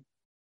 Okay,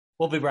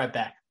 we'll be right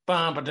back.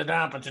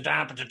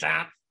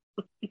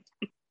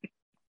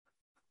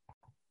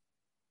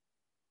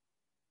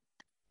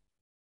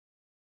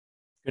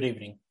 Good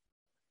evening.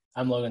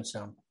 I'm Logan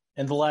Stone.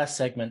 In the last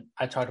segment,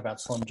 I talked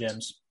about Slim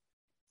Jims.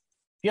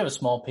 If you have a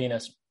small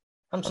penis,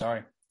 I'm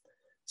sorry.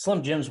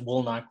 Slim Jims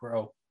will not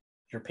grow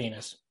your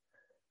penis.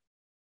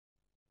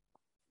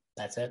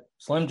 That's it.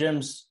 Slim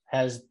Jims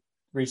has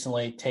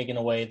recently taken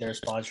away their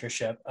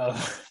sponsorship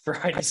of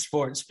Variety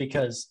Sports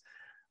because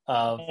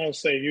of I'll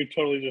say you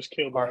totally just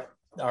killed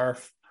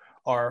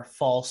our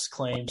false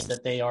claims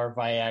that they are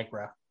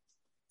Viagra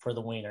for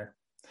the wiener.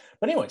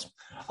 But anyways,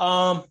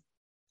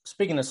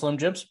 speaking of Slim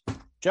Jims,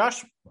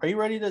 Josh, are you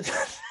ready to?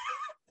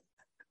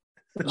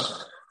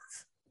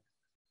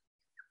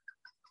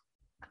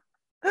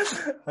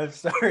 I'm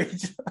sorry,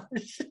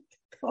 Josh.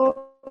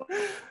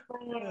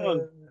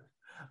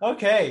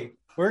 Okay,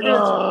 we're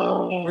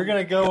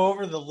gonna go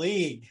over the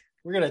league.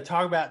 We're gonna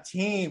talk about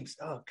teams.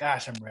 Oh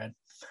gosh, I'm red.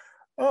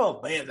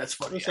 Oh man, that's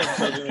funny. This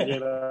episode's gonna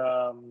get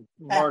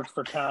marked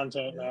for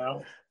content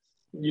now.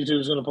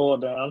 YouTube's gonna pull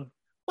it down.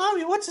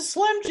 Mommy, what's a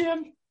Slim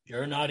Jim?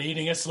 You're not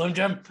eating a Slim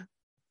Jim.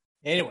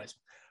 Anyways,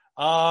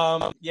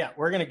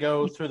 we're gonna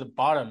go through the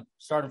bottom,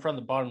 starting from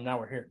the bottom. Now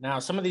we're here. Now,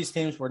 some of these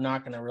teams we're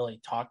not gonna really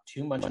talk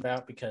too much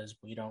about because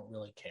we don't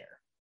really care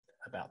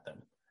about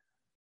them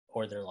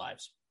or their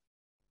lives.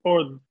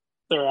 Or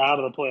they're out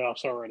of the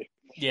playoffs already.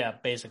 Yeah,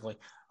 basically.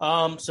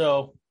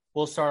 So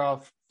we'll start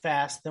off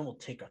fast, then we'll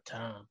take our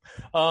time.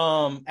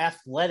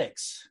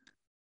 Athletics,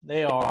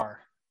 they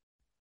are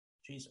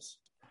Jesus.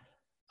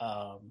 They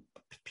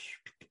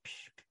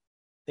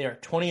are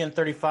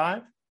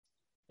 20-35.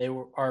 They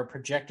are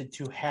projected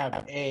to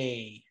have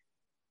a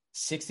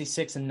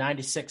 66 and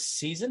 96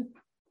 season.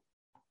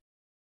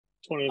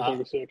 20 and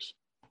 36.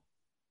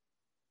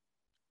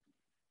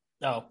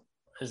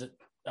 Is it?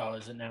 Oh,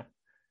 is it now?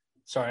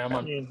 Sorry, I'm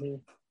on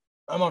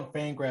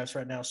Fangraphs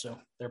right now, so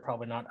they're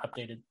probably not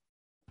updated.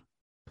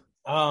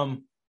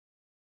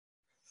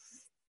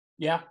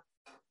 Yeah,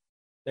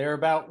 they're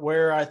about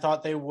where I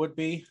thought they would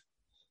be.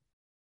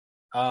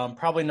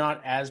 Probably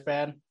not as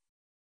bad,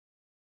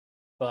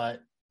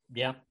 but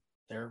yeah,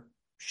 they're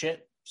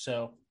shit.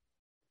 So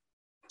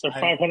they're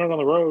 500 on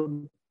the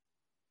road.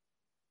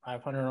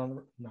 500 on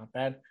the not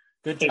bad.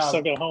 Good job. They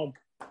suck at home.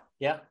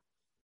 Yeah.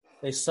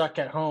 They suck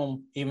at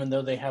home, even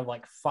though they have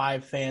like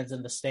 5 fans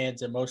in the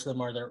stands, and most of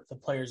them are the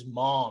players'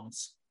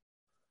 moms.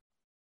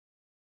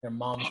 Their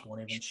moms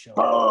won't even show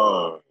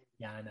up.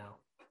 Yeah, I know.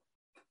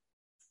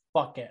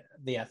 Fuck it,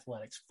 the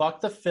Athletics.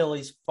 Fuck the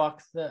Phillies.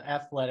 Fuck the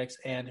Athletics.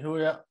 And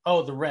who?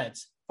 Oh, the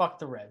Reds. Fuck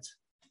the Reds.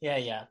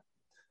 Yeah.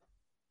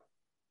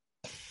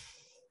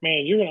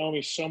 Man, you're gonna owe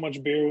me so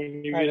much beer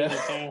when you get into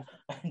town.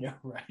 I know,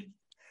 right?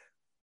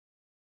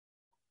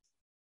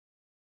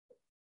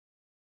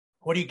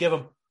 What do you give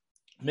them?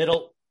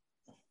 Middle.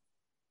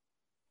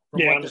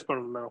 Yeah, I'm just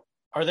putting them middle.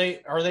 Are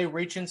they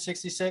reaching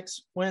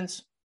 66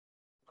 wins?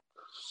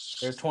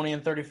 They're 20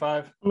 and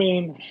 35. I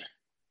mean,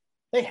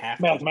 they have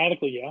to.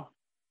 Mathematically, yeah.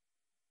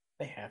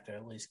 They have to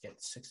at least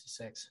get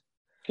 66.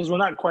 Because we're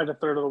not quite a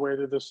third of the way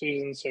through the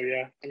season, so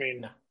yeah. I mean,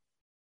 no.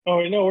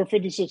 Oh no, we're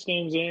 56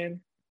 games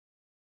in.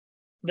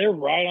 They're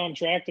right on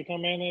track to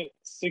come in at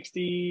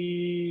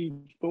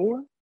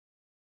 64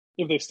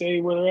 if they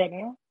stay where they're at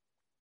now.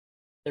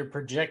 They're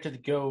projected to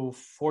go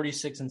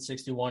 46 and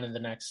 61 in the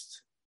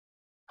next,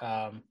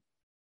 in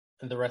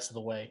the rest of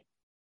the way.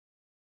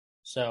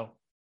 So,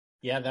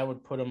 yeah, that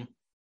would put them.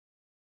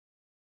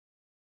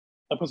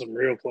 That puts them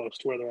real close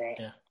to where they're at.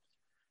 Yeah.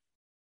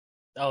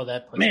 Oh,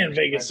 that puts man,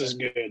 Vegas is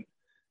good.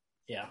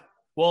 Yeah.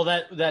 Well,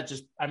 that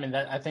just, I mean,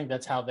 that I think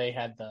that's how they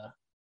had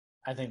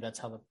I think that's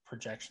how the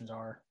projections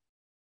are.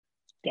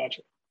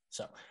 Gotcha.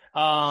 So,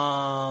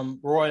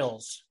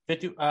 Royals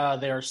 50.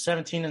 They are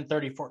 17 and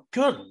 34.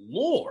 Good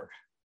Lord.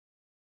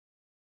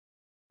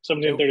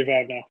 17 and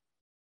 35 now.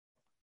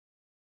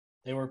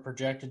 They were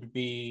projected to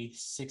be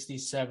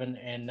 67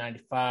 and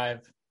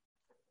 95.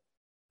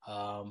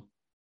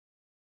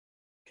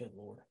 Good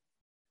Lord.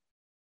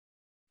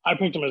 I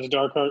picked them as a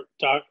dark horse.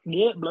 Yeah,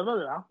 blah, blah,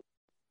 blah.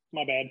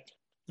 My bad.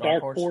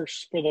 Dark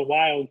horse for the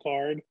wild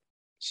card.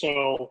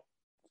 So,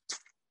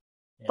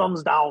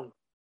 thumbs down.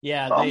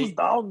 Yeah, thumbs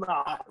down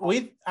now.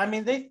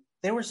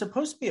 They were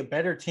supposed to be a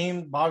better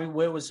team. Bobby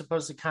Witt was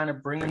supposed to kind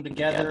of bring them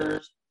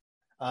together.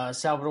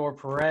 Salvador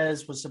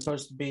Perez was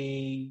supposed to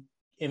be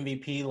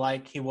MVP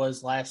like he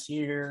was last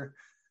year.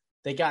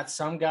 They got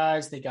some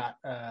guys. They got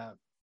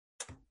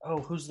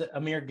who's the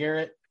Amir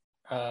Garrett?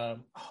 I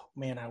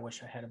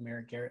wish I had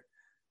Amir Garrett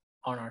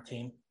on our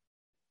team.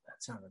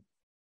 That sounded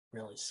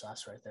really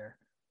sus right there.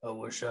 I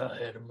wish I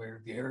had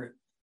Amir Garrett.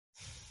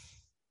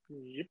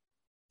 Yep.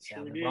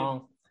 Sounded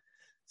wrong.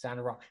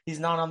 He's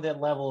not on the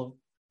level of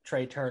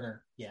Trey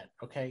Turner yet.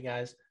 Okay,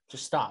 guys?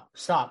 Just stop.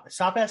 Stop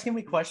asking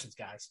me questions,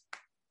 guys.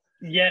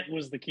 Yet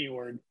was the key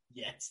word.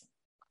 Yes.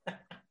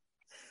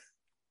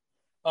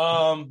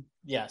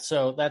 Yeah,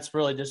 so that's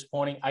really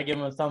disappointing. I give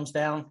him a thumbs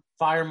down.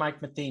 Fire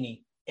Mike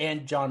Matheny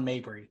and John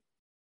Mabry.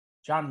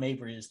 John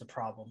Mabry is the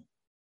problem.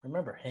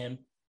 Remember him?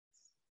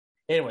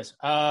 Anyways,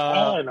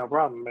 no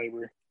problem,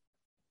 Mabry.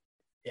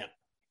 Yeah.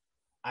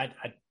 I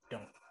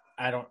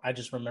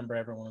just remember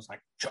everyone was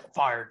like,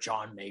 fire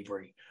John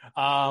Mabry.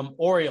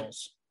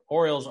 Orioles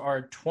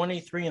are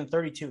 23 and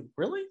 32.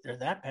 Really? They're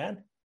that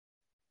bad?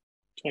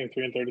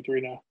 23 and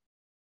 33 now.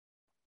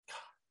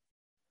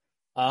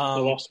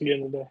 They lost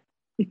again today.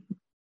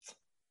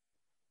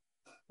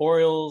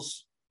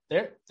 Orioles,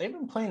 they've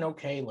been playing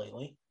okay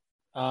lately.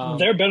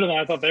 They're better than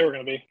I thought they were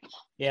going to be.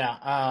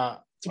 Yeah.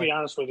 To be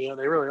honest with you,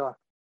 they really are.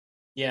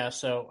 Yeah,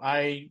 so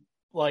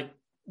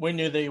we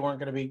knew they weren't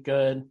going to be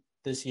good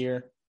this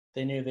year.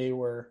 They knew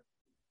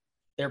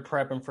they're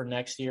prepping for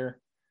next year.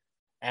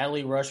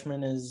 Adley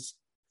Rutschman is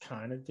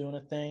kind of doing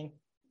a thing,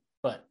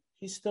 but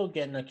he's still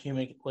getting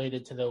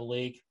accumulated to the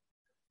league.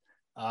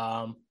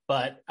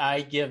 But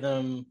I give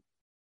them,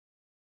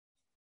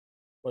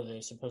 what are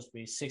they supposed to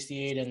be,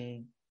 68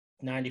 and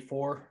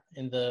 94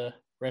 in the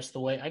rest of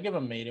the way. I give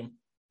them medium.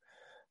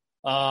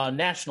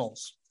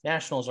 Nationals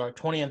are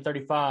 20 and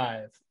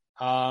 35.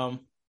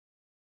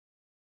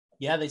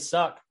 Yeah, they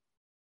suck.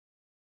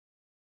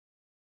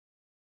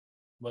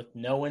 With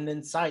no end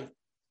in sight.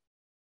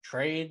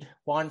 Trade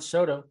Juan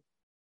Soto.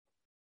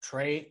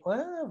 Okay,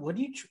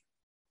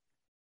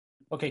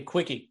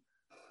 quickie.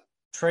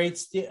 Trade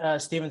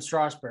Steven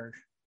Strasburg.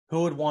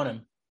 Who would want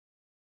him?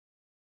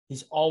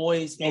 He's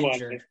always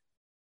injured.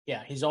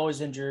 Yeah, he's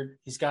always injured.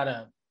 He's got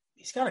a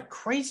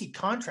crazy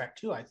contract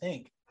too, I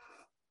think.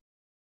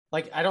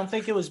 Like, I don't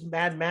think it was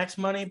Mad Max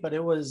money, but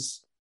it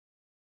was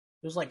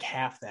like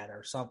half that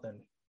or something.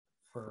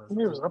 It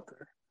was up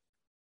there.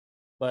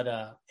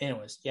 But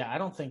anyways, yeah, I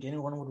don't think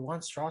anyone would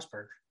want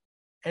Strasburg.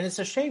 And it's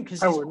a shame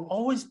because he's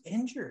always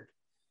injured.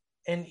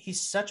 And he's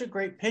such a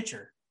great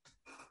pitcher.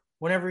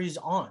 whenever he's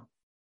on.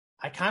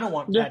 I kind of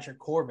want Patrick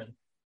Corbin.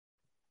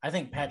 I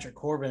think Patrick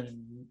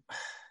Corbin,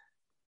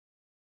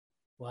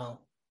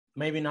 well,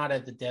 maybe not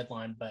at the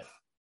deadline, but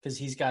because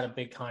he's got a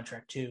big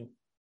contract too.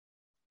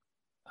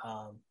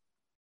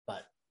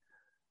 But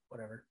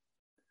whatever.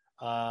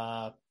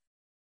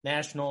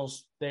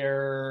 Nationals,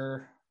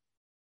 they're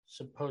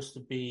supposed to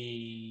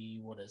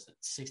be,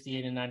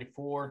 68 and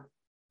 94.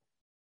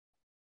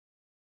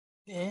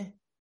 Yeah,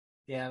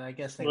 I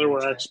guess they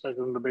were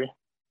expecting them to be.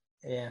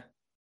 Yeah.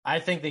 I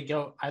think they're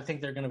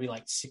going to be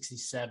like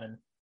 67.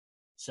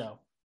 So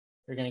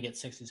they're going to get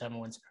 67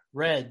 wins.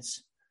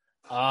 Reds,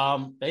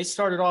 they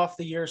started off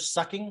the year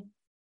sucking.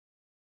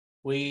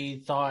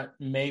 We thought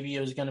maybe it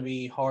was going to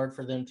be hard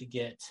for them to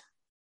get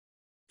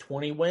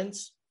 20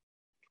 wins.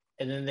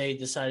 And then they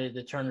decided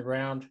to turn it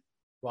around.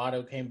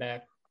 Votto came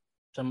back.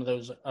 Some of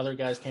those other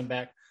guys came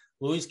back.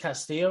 Luis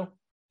Castillo,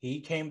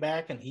 he came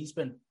back, and he's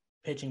been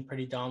pitching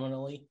pretty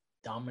dominantly.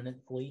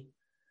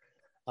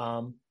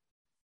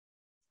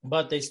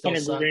 But they still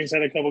Hunter Green's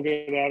had a couple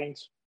good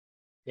outings.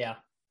 Yeah.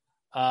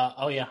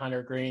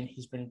 Hunter Green.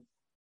 He's been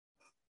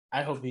 –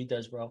 I hope he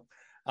does well.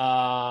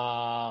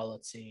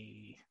 Let's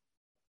see.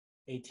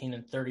 18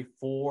 and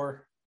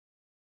 34.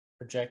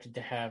 Projected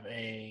to have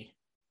a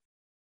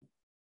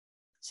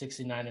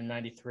 69 and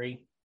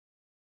 93.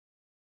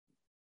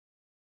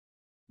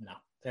 No,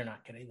 they're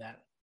not getting that.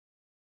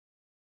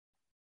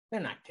 They're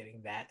not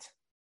getting that.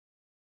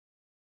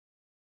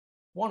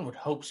 One would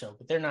hope so,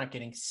 but they're not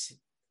getting that.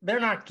 They're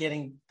not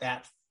getting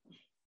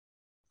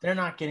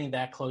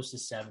that close to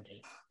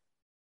 70.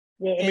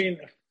 Well, I mean,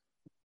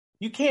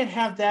 you can't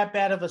have that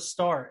bad of a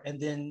start, and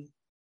then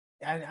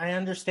I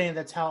understand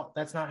that's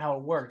not how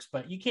it works,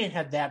 but you can't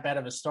have that bad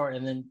of a start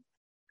and then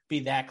be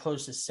that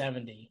close to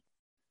 70.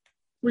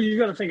 Well, you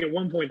got to think at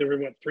one point they were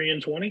 3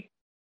 and 20.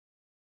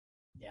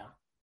 Yeah.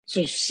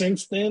 So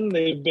since then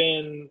they've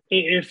been,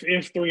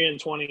 if 3 and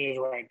 20 is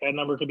right, that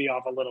number could be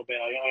off a little bit.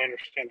 I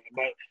understand that,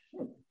 but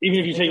even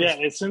if you take that,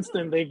 since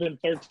then they've been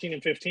 13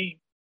 and 15.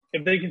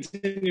 If they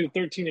continue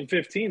 13 and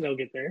 15, they'll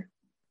get there.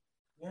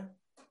 Yeah.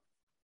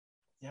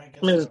 Yeah, I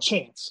guess. There's a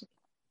chance.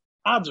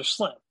 Odds are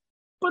slim,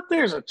 but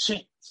there's a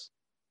chance.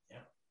 Yeah.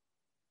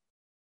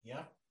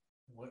 Yeah.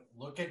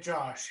 Look at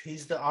Josh.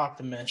 He's the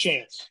optimist.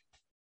 Chance.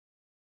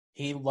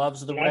 He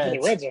loves the not Reds. For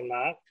the Reds, I'm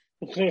not.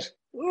 The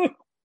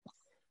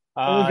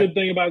only good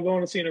thing about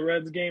going to see a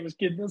Reds game is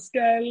getting the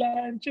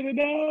Skyline Chili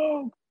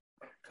Dog.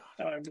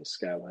 I have the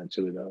Skyline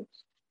Chili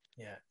Dogs.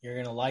 Yeah, you're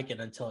going to like it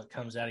until it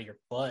comes out of your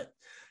butt.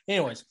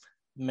 Anyways,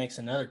 makes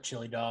another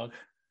chili dog.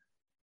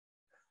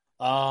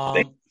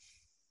 I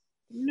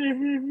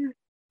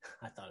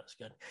thought it was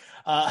good.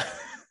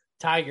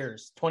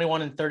 Tigers,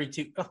 21 and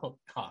 32. Oh,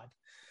 God.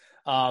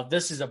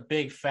 This is a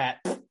big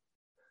fat.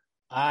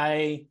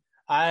 I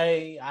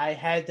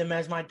had them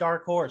as my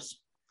dark horse.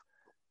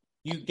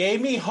 You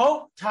gave me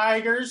hope,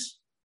 Tigers.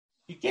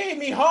 You gave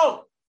me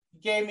hope.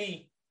 You gave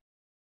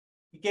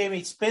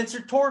me Spencer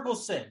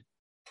Torkelson.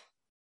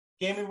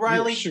 You gave me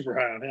Riley. You're super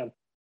high on him.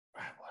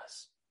 I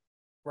was.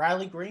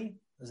 Riley Green?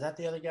 Is that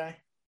the other guy?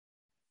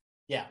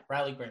 Yeah,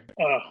 Riley Green.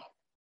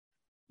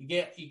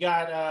 You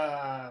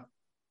got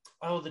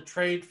the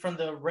trade from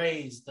the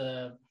Rays,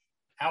 the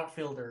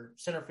outfielder,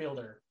 center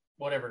fielder,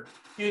 whatever.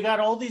 You got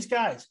all these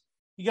guys.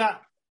 You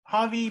got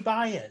Javi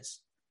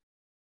Baez.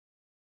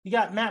 You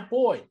got Matt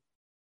Boyd.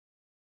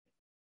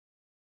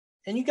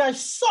 And you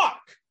guys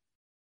suck.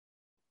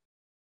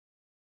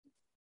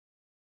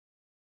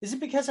 Is it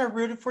because I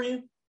rooted for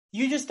you?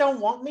 You just don't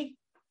want me?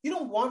 You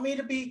don't want me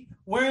to be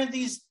wearing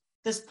this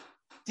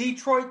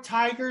Detroit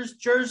Tigers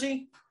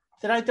jersey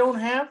that I don't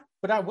have?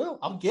 But I will.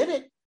 I'll get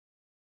it.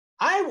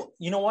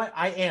 You know what?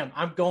 I am.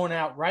 I'm going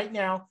out right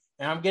now,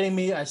 and I'm getting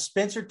me a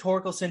Spencer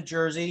Torkelson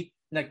jersey,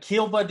 an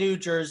Akil Baddoo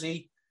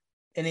jersey,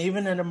 and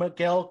even a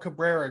Miguel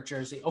Cabrera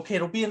jersey. Okay,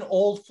 it'll be an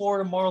old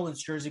Florida Marlins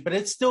jersey, but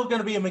it's still going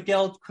to be a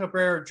Miguel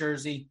Cabrera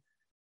jersey.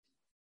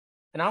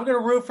 And I'm going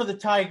to root for the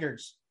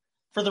Tigers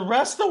for the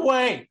rest of the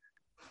way.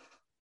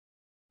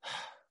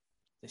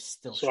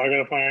 So I got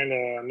to find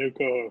a new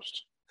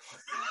co-host.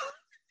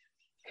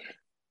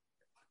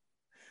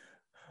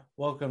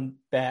 Welcome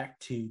back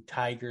to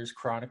Tigers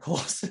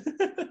Chronicles.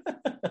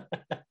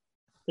 That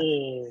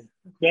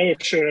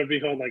would sure be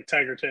called like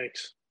Tiger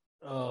Takes.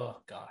 Oh,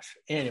 gosh.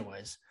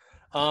 Anyways.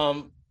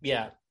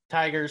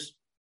 Tigers.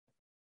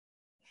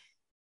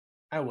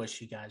 I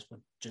wish you guys would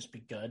just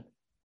be good.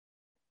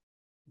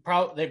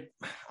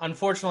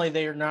 Unfortunately,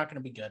 they are not going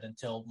to be good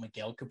until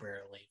Miguel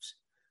Cabrera leaves.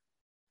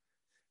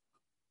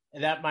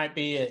 And that might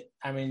be it.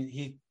 I mean,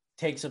 he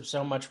takes up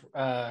so much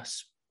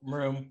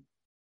room.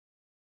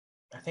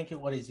 I think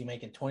what is he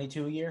making?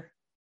 22 a year?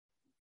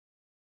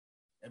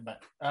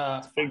 But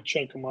it's a big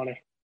chunk of money.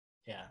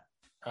 Yeah.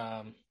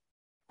 It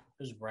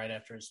was right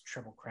after his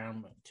Triple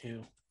Crown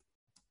too.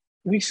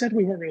 We said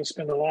we weren't going to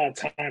spend a lot of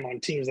time on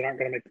teams that aren't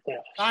going to make the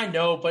playoffs. I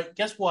know, but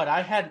guess what?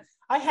 I had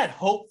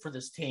hope for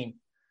this team.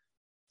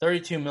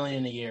 $32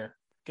 million a year.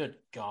 Good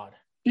God.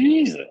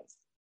 Jesus.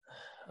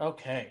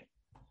 Okay.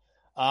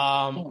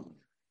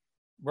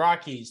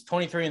 Rockies,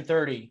 23 and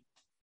 30.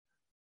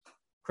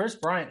 Chris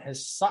Bryant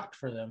has sucked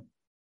for them.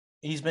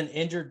 He's been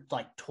injured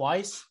like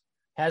twice,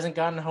 hasn't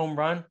gotten a home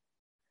run.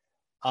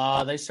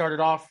 They started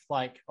off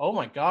like, oh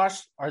my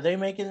gosh, are they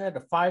making it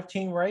a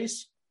 5-team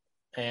race?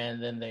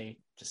 And then they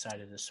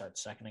decided to start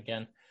second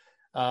again.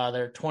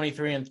 They're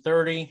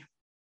 23-30.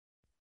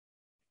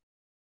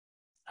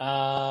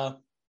 I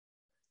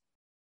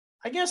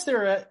guess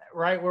they're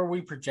right where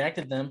we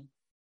projected them.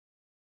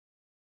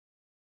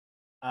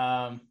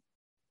 I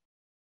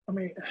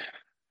mean,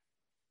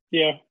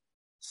 yeah.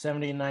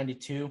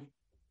 70-92.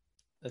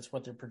 That's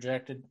what they're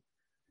projected.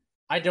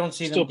 I don't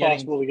see still them getting.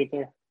 Possible to get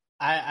there.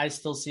 I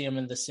still see them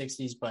in the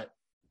 60s, but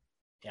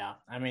yeah,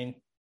 I mean,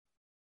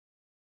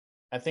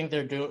 I think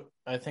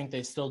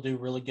they still do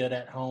really good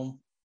at home.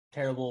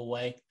 Terrible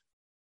away.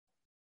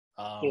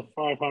 They're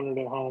 500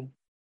 at home.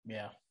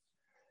 Yeah.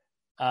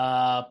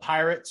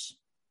 Pirates,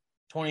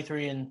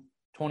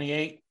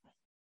 23-28.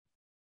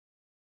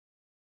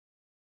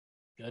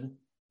 Good.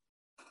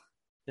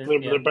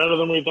 They're better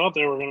than we thought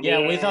they were going to be.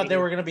 Yeah, we thought they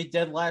were going to be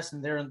dead last,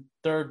 and they're in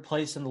third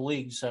place in the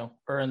league,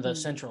 or in the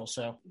Central.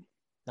 So,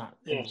 not.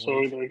 Yeah,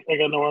 so I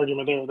got no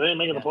argument there. They ain't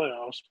making the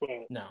playoffs. But...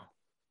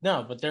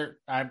 No, but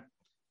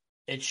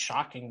it's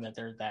shocking that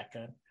they're that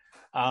good.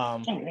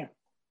 Yeah.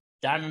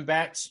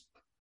 Diamondbacks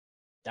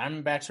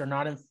are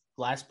not in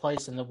last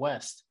place in the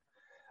West.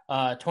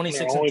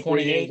 26-28.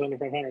 3 games under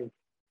 500.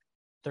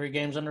 3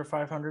 games under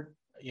 500.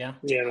 Yeah.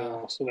 Yeah,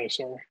 no, so they're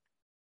sorry.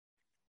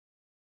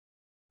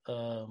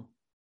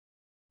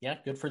 Yeah,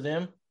 good for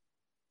them.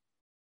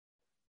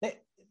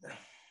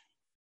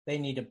 They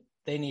need a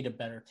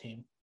better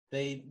team.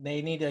 They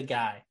need a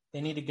guy. They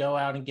need to go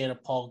out and get a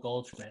Paul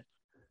Goldschmidt.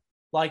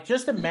 Like,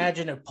 just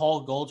imagine if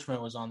Paul Goldschmidt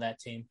was on that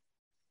team.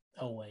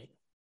 Oh wait,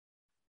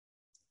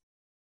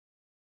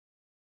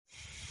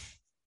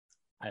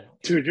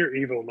 Dude, you're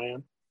evil,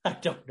 man. I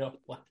don't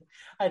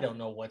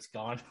know what's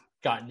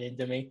gotten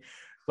into me,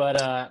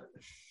 but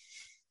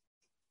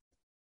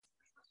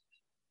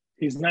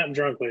he's not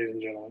drunk, ladies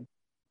and gentlemen.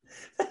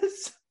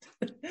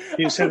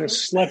 He hasn't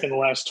slept in the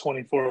last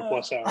 24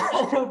 plus hours.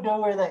 I don't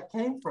know where that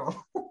came from.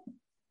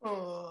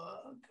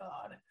 Oh,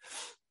 God.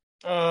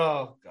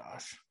 Oh,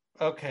 gosh.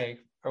 Okay.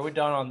 Are we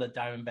done on the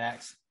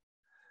Diamondbacks?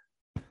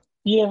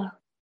 Yeah.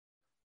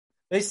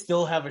 They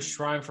still have a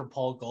shrine for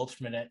Paul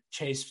Goldschmidt at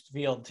Chase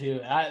Field,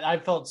 too. I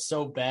felt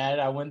so bad.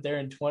 I went there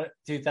in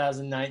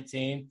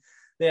 2019.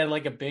 They had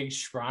like a big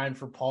shrine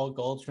for Paul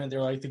Goldschmidt.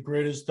 They're like the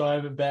greatest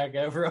Diamondback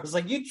ever. I was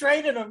like, you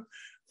traded him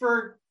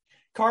for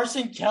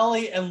Carson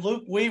Kelly and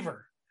Luke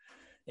Weaver.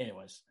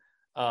 Anyways,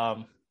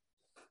 I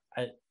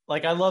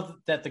love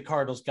that the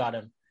Cardinals got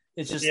him.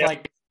 It's just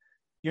like,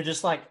 you're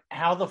just like,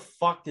 how the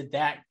fuck did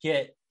that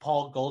get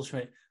Paul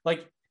Goldschmidt?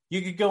 Like,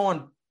 you could go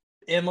on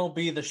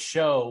MLB The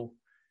Show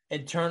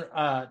and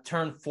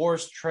turn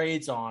forced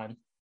trades on,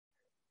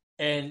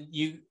 and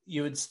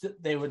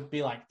they would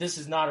be like, this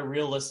is not a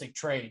realistic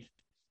trade.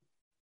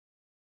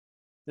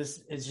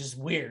 This is just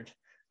weird.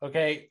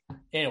 Okay.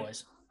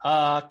 Anyways,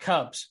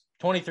 Cubs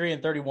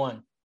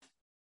 23-31.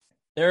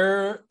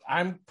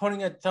 I'm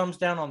putting a thumbs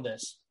down on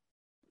this.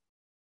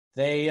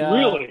 They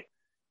really.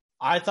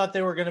 I thought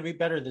they were going to be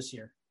better this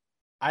year.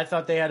 I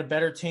thought they had a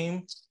better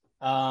team.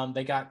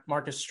 They got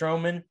Marcus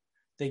Stroman.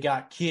 They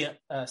got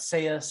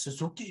Seiya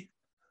Suzuki.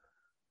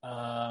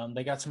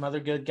 They got some other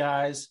good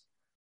guys.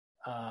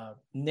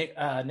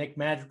 Nick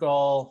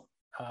Madrigal,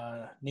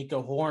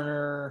 Nico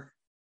Horner.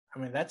 I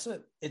mean,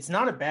 it's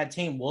not a bad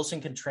team.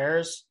 Wilson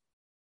Contreras,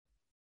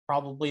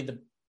 probably the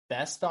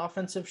best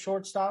offensive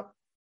shortstop,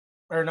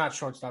 or not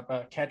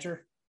shortstop,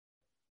 catcher.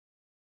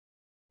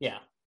 Yeah.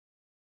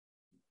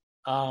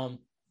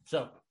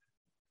 So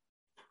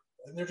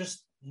they're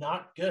just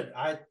not good.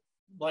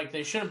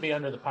 They shouldn't be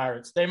under the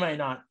Pirates. They might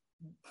not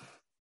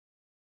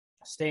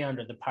stay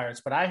under the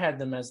Pirates, but I had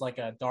them as like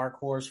a dark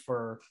horse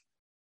for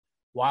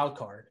wild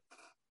card.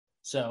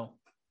 So,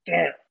 all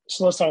right.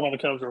 So let's talk about the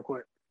Cubs real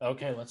quick.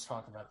 Okay, let's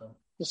talk about them.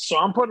 So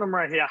I'm putting them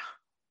right here.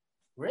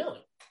 Really?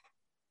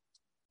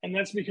 And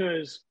that's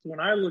because when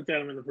I looked at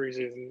them in the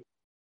preseason,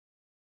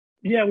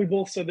 yeah, we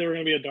both said they were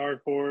going to be a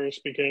dark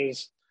horse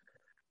because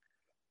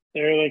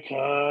they're the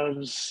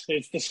Cubs.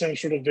 It's the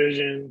Central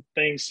Division.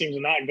 Things seem to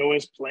not go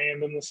as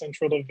planned in the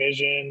Central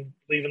Division,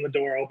 leaving the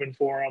door open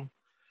for them.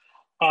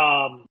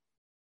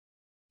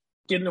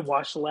 Getting to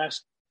watch the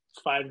last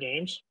 5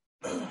 games,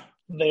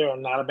 they are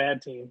not a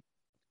bad team.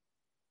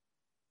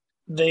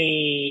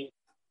 They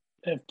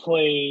have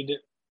played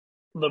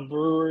the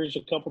Brewers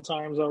a couple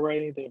times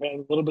already. They've had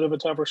a little bit of a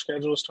tougher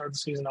schedule to start the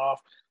season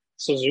off.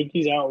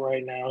 Suzuki's out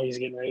right now. He's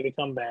getting ready to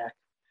come back.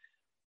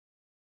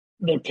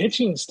 Their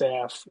pitching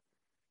staff,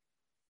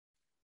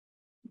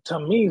 to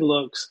me,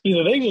 looks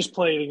either they just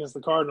played against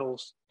the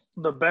Cardinals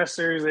the best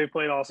series they've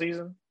played all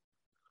season,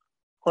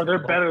 or they're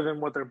better than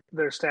what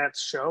their stats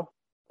show.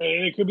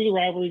 And it could be the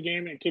rivalry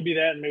game. It could be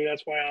that, and maybe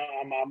that's why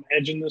I'm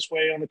edging this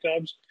way on the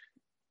Cubs.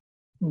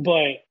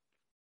 But,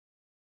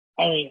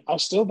 I mean, I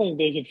still think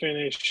they could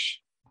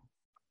finish.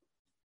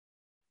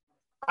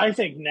 I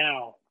think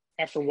now,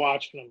 after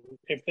watching them,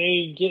 if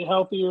they get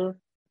healthier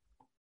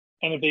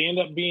And if they end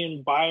up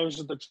being buyers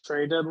at the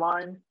trade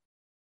deadline,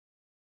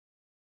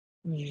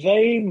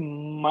 they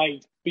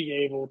might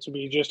be able to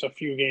be just a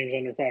few games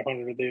under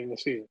 500 at the end of the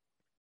season.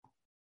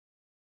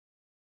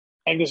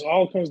 And this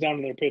all comes down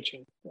to their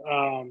pitching.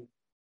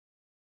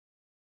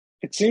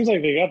 It seems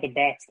like they got the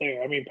bats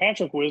there. I mean,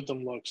 Patrick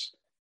Wisdom looks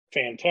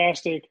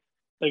fantastic.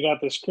 They got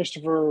this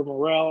Christopher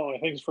Morel. I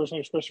think his first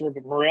name is Christopher,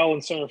 but Morel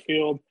in center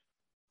field.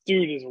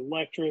 Dude is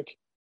electric.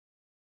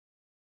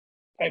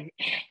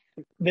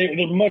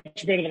 They're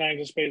much better than I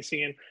anticipated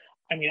seeing.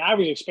 I mean, I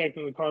was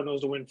expecting the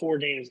Cardinals to win 4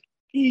 games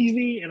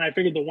easy, and I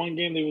figured the one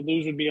game they would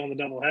lose would be on the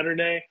doubleheader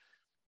day.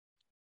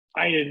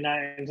 I did not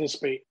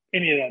anticipate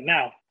any of that.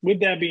 Now, with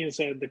that being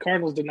said, the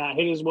Cardinals did not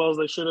hit as well as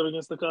they should have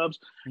against the Cubs.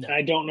 No. And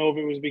I don't know if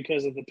it was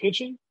because of the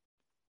pitching,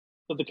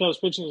 but the Cubs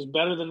pitching is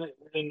better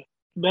in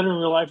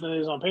real life than it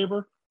is on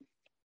paper,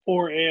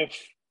 or if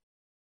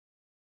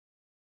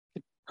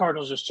the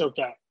Cardinals just choked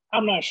out.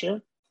 I'm not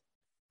sure.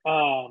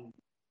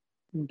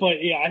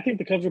 But yeah, I think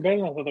the Cubs are better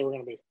than I thought they were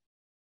going to be.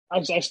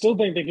 I still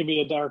think they could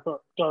be a dark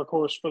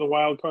horse for the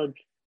wild card,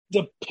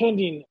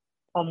 depending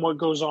on what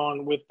goes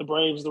on with the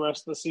Braves the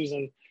rest of the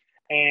season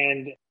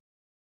and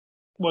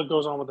what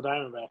goes on with the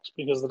Diamondbacks,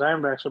 because the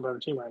Diamondbacks are a better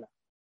team right now.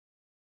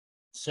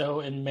 So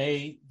in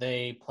May,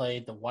 they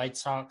played the White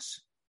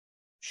Sox,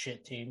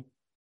 shit team,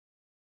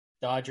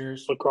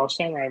 Dodgers. The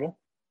crosstown rival.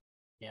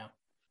 Yeah.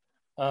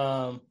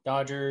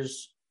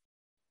 Dodgers,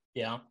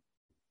 yeah.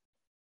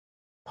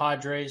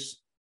 Padres.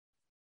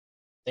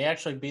 They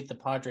actually beat the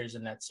Padres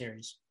in that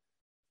series.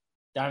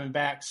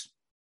 Diamondbacks,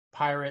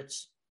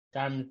 Pirates,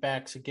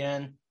 Diamondbacks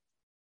again,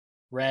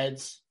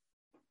 Reds,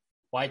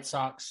 White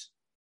Sox,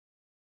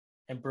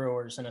 and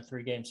Brewers in a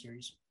 3-game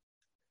series.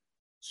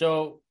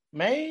 So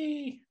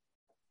May.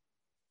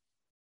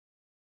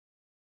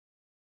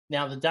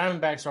 Now the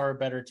Diamondbacks are a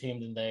better team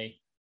than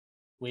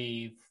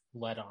we've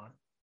let on.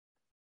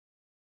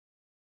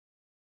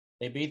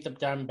 They beat the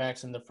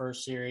Diamondbacks in the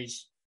first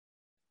series.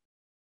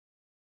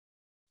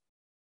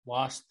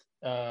 Lost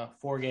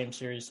 4-game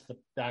series to the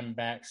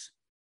Diamondbacks.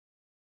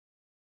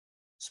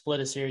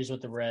 Split a series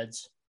with the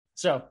Reds.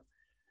 So,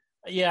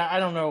 yeah, I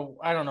don't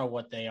know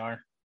what they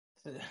are.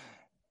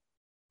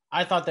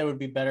 I thought they would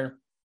be better.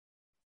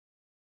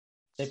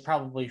 They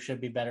probably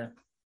should be better.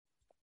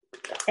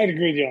 I'd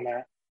agree with you on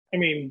that.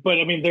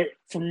 They're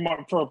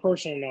for a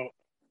personal note,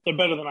 they're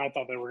better than I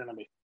thought they were going to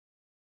be.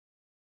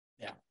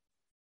 Yeah.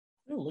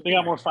 Ooh, they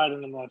got more fight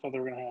in them than I thought they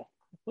were going to have.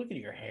 Look at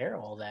your hair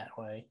all that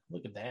way.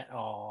 Look at that.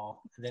 Oh,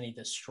 and then he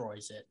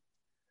destroys it.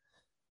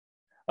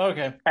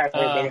 Okay.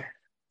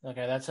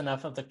 Okay, that's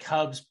enough of the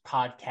Cubs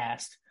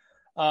podcast.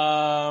 Who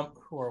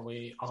are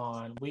we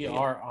on? We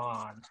are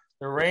on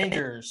the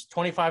Rangers,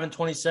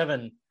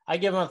 25-27. I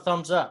give them a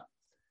thumbs up.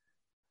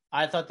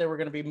 I thought they were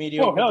going to be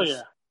mediocre. Oh, hell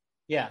yeah.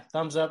 Yeah,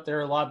 thumbs up.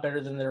 They're a lot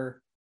better than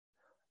their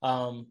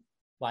I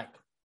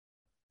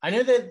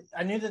knew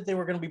that they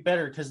were going to be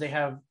better because they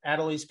have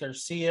Adolis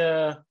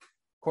Garcia,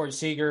 Corey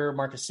Seager,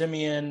 Marcus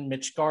Semien,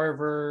 Mitch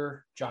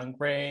Garver, John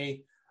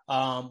Gray.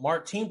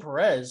 Martin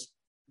Perez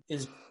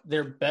is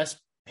their best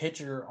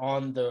pitcher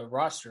on the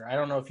roster. I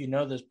don't know if you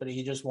know this, but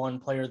he just won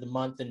Player of the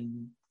Month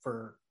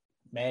for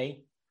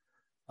May.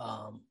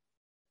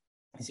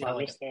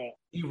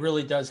 He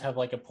really does have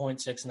like a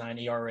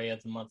 .69 ERA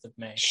of the month of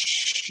May.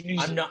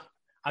 Jesus.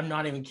 I'm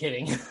not even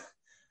kidding.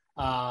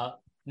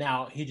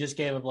 Now he just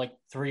gave up like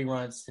 3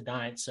 runs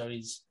tonight, so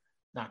he's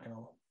not going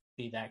to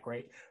be that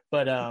great.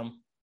 But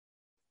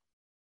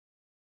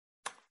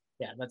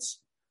yeah,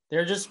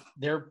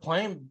 they're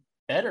playing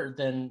better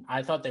than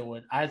I thought they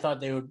would. I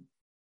thought they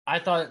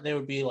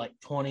would be like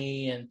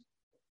 20-35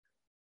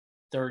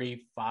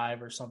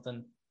 or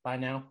something by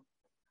now.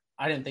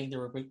 I didn't think they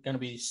were going to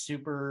be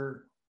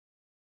super,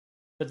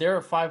 but they're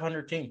a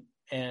 500 team,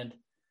 and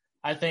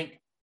I think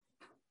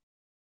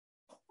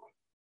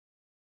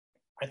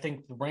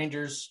the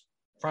Rangers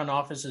front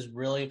office is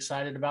really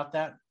excited about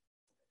that,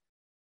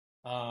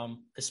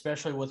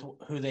 especially with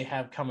who they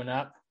have coming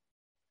up.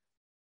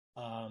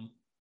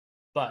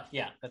 But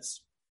yeah,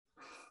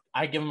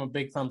 I give them a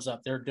big thumbs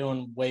up. They're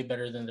doing way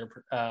better than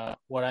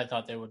what I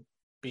thought they would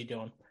be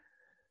doing.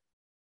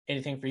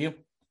 Anything for you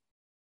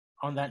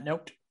on that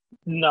note?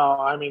 No,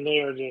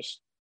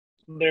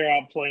 they're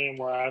outplaying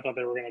where I thought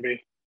they were going to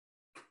be.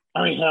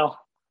 Hell,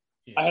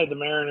 yeah. I had the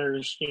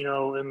Mariners,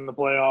 in the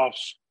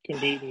playoffs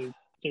competing,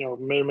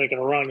 maybe making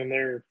a run, and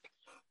they're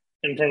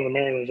in front of the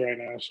Mariners right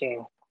now.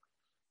 So,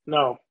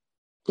 no,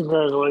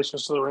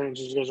 congratulations to the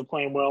Rangers. You guys are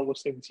playing well.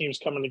 Looks like the team's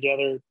coming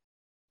together.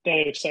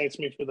 That excites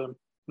me for them,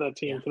 that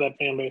team, for that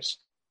fan base.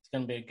 It's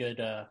going to be a good,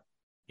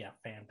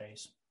 fan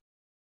base.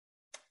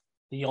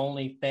 The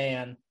only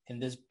fan in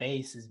this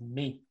base is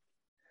me.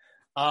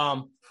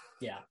 I'm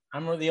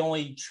the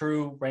only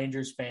true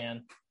Rangers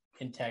fan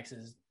in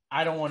Texas.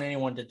 I don't want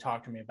anyone to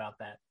talk to me about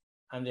that.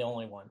 I'm the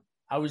only one.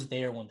 I was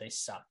there when they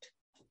sucked.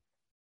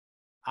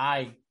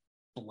 I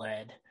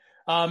bled.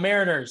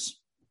 Mariners.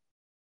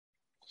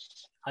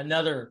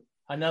 Another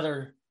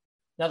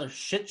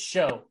shit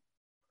show.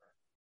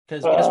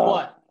 Because guess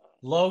what?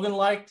 Logan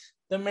liked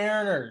the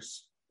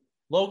Mariners.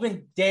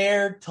 Logan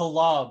dared to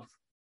love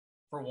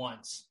for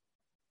once.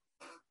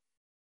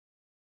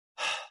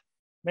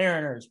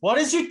 Mariners, what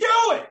is he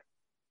doing?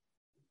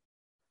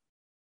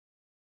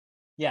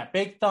 Yeah,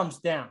 big thumbs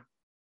down.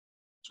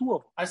 2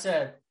 of them. I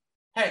said,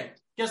 hey,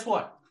 guess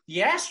what? The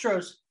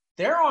Astros,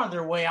 they're on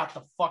their way out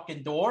the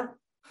fucking door.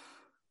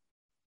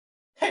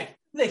 Hey,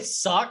 they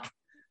suck.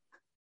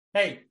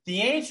 Hey,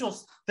 the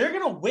Angels, they're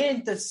going to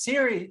win the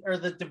series or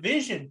the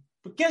division.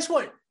 But guess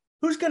what?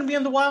 Who's going to be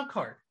on the wild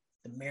card?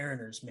 The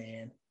Mariners,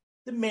 man.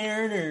 The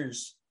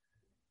Mariners.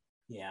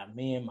 Yeah,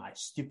 me and my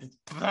stupid,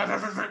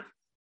 my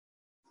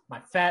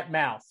fat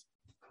mouth.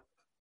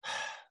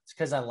 It's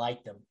because I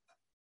like them.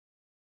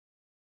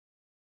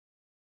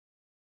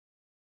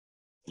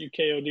 You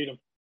KO'd them.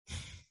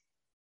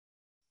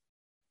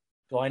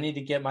 Do I need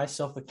to get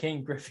myself a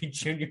King Griffey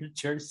Jr.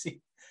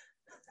 jersey?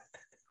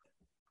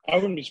 I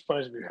wouldn't be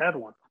surprised if you had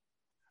one.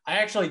 I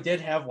actually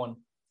did have one.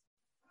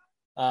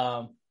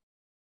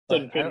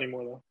 Doesn't fit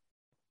anymore, though.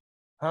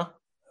 Huh?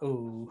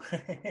 Ooh.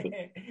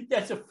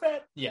 That's a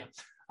fat. Yeah.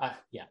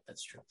 Yeah,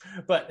 that's true.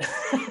 But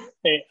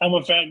hey, I'm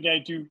a fat guy,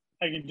 too.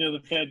 I can do the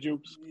fat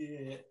jokes.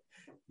 Yeah.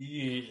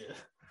 Yeah.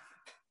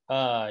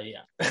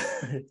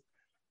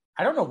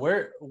 I don't know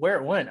where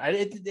it went.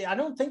 I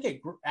don't think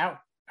it grew out.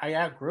 I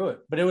outgrew it,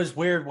 but it was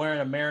weird wearing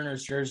a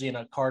Mariners jersey and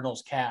a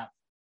Cardinals cap.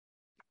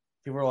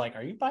 People were like,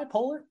 "Are you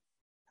bipolar?"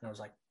 And I was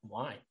like,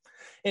 "Why?"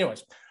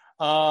 Anyways,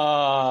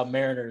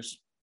 Mariners.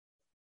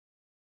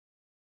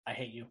 I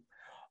hate you.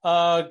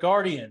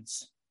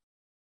 Guardians.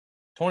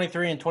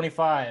 23 and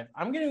 25.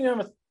 I'm giving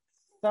them a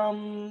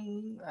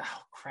thumb.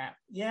 Oh crap!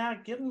 Yeah,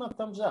 give them a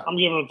thumbs up. I'm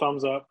giving them a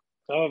thumbs up.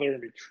 Oh, they're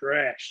gonna be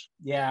trash.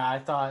 Yeah, I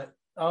thought,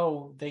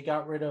 oh, they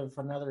got rid of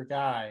another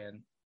guy,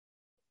 and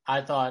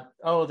I thought,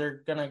 oh,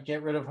 they're gonna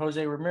get rid of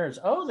Jose Ramirez.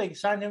 Oh, they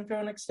signed him to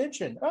an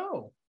extension.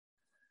 Oh,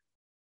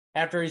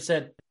 after he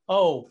said,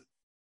 oh,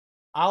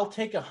 I'll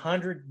take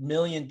 $100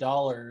 million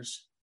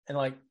and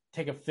like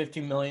take a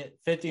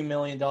 $50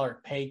 million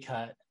pay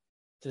cut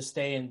to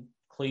stay in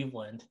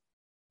Cleveland.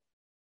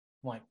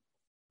 I'm like,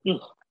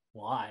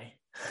 why?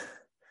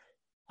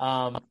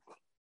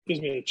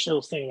 Gives me the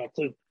chills thinking about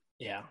Cleveland.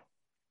 Yeah.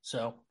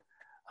 So,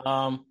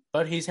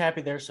 but he's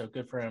happy there, so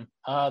good for him.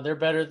 They're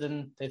better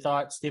than they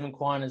thought. Stephen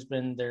Kwan has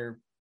been their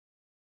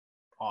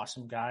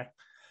awesome guy.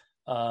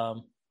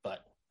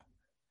 But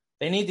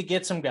they need to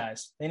get some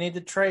guys. They need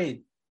to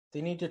trade.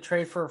 They need to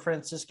trade for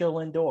Francisco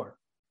Lindor.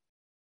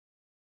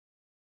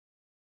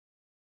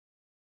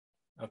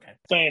 Okay.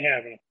 That ain't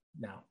happening.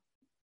 No.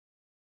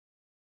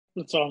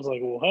 It sounds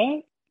like, well,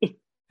 huh?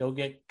 Go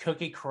get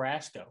Cookie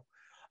Carrasco.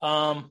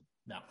 No.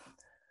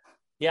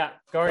 Yeah,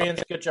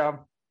 Guardians, good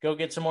job. Go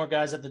get some more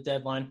guys at the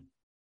deadline.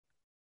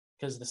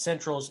 Because the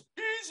Central's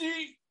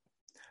easy.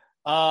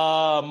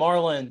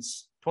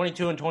 Marlins,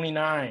 22 and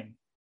 29.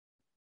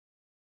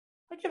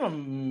 I give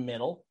them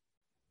middle.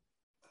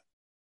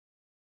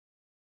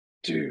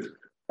 Dude.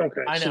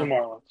 Okay, I so know. the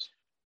Marlins.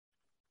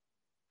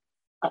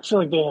 I feel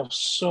like they have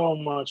so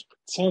much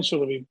potential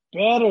to be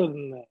better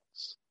than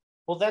this.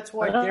 Well, that's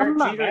why Derek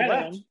Jeter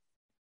left.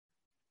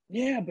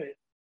 Yeah, but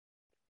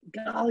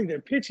golly, their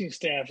pitching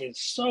staff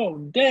is so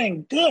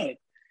dang good.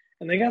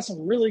 And they got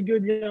some really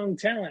good young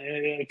talent.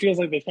 And it feels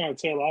like they kind of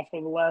tailed off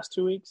over the last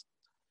 2 weeks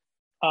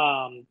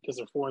because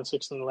they're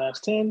 4-6 in the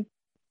last 10.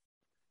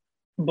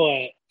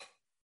 But,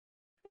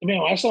 man,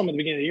 when I saw them at the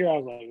beginning of the year, I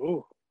was like,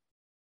 ooh,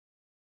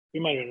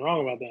 we might have been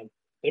wrong about them.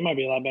 They might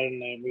be a lot better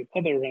than we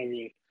thought they were going to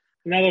be.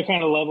 Now they're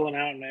kind of leveling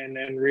out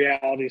and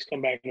realities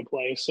come back into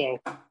play. So,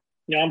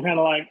 yeah, I'm kind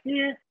of like,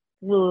 yeah,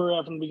 we were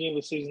at from the beginning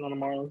of the season on the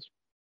Marlins.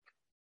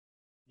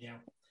 Yeah.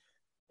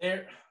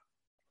 They're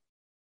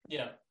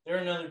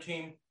another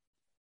team.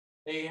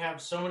 They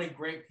have so many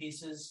great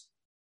pieces.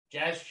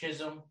 Jazz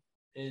Chisholm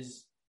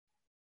is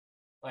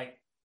like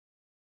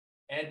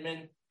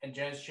Edman and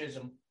Jazz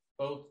Chisholm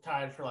both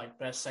tied for like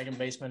best second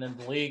baseman in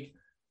the league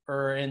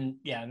or in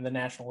the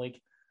National League.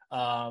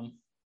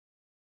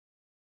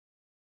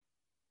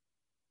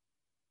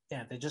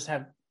 They just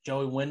have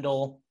Joey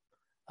Wendell,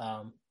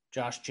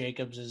 Josh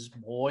Jacobs'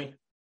 boy.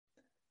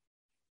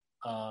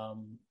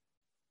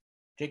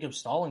 Jacob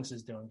Stallings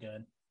is doing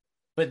good.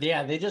 But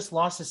yeah, they just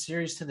lost a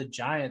series to the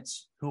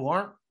Giants who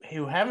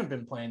haven't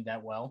been playing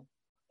that well.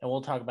 And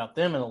we'll talk about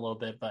them in a little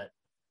bit, but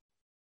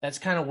that's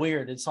kind of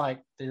weird. It's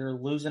like they're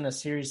losing a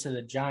series to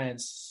the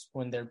Giants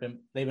when they've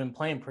been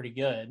playing pretty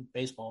good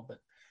baseball. But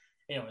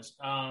anyways,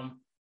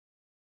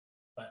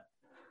 but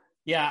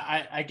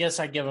yeah, I guess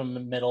I give them a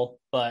middle,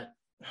 but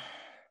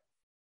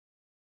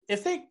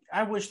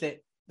I wish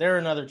they're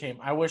another team.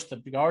 I wish the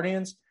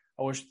Guardians,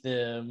 I wish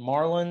the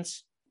Marlins.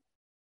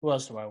 Who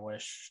else do I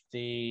wish?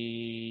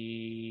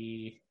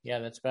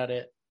 That's about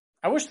it.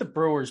 I wish the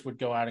Brewers would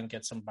go out and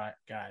get some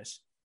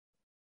guys.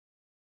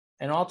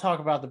 And I'll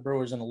talk about the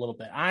Brewers in a little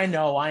bit. I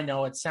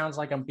know. It sounds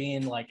like I'm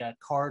being like a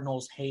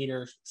Cardinals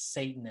hater,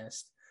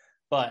 Satanist.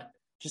 But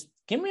just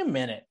give me a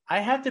minute.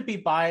 I have to be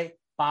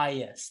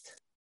biased.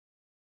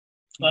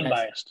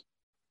 Unbiased.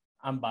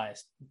 I'm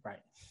biased.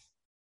 Right.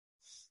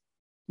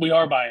 We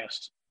are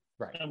biased.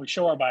 Right. And we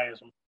show our bias.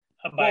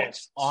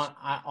 bias. On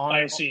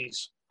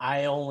biases.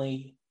 I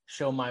only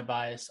show my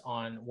bias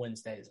on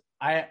Wednesdays.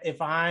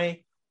 If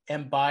I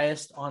am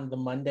biased on the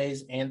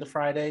Mondays and the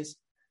Fridays,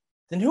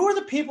 then who are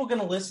the people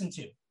going to listen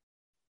to?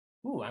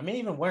 Ooh, I'm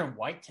even wearing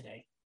white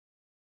today.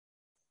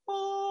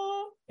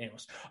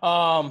 Anyways,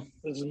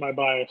 this is my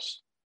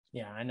bias.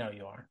 Yeah, I know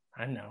you are.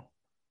 I know.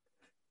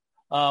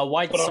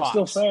 White but Sox.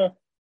 I'm still fair.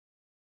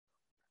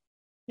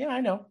 Yeah,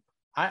 I know.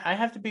 I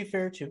have to be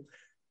fair too.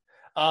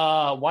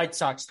 White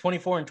Sox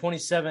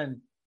 24-27.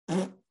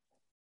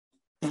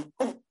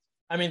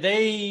 I mean,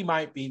 they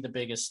might be the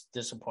biggest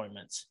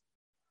disappointments.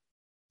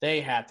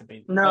 They have to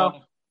be.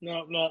 No. I'm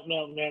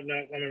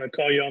going to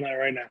call you on that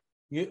right now.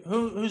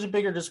 Who's a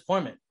bigger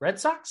disappointment? Red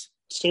Sox?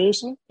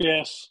 Seriously?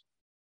 Yes.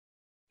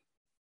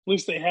 At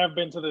least they have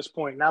been to this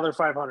point. Now they're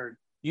 500.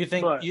 You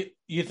think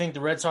you think the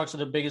Red Sox are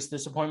the biggest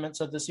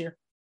disappointments of this year?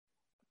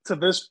 To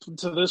this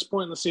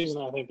point in the season,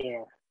 I think they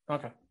are.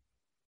 Okay.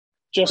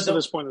 Just to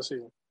this point in the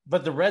season.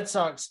 But the Red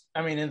Sox,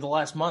 I mean, in the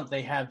last month,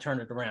 they have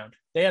turned it around.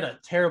 They had a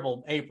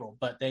terrible April,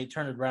 but they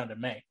turned it around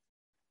in May,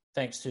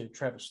 thanks to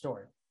Trevor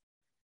Story.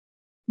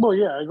 Well,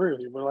 yeah, I agree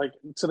with you. But, like,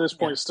 to this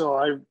point still,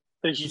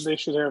 they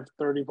should have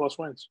 30-plus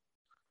wins.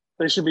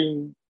 They should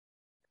be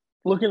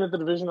 – looking at the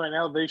division right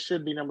now, they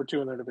should be number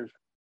 2 in their division.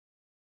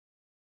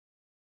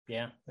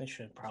 Yeah, they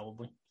should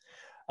probably.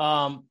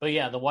 But,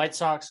 yeah, the White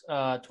Sox,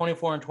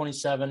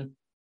 24-27.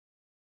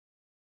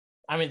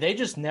 I mean, they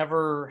just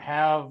never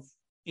have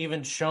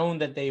even shown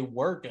that they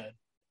were good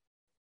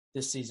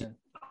this season.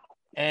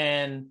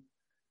 And,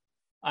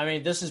 I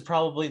mean, this is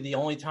probably the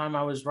only time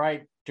I was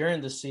right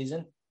during this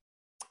season.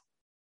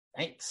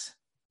 Thanks.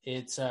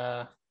 It's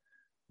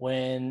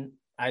when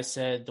I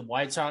said the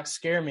White Sox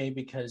scare me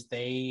because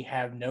they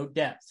have no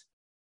depth.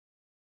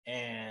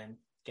 And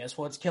guess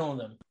what's killing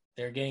them?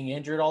 They're getting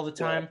injured all the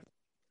time,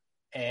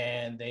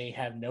 and they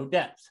have no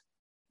depth.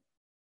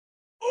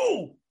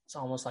 Ooh! It's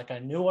almost like I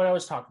knew what I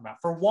was talking about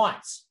for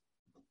once.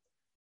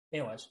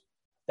 Anyways,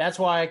 that's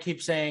why I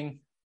keep saying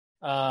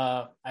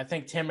I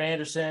think Tim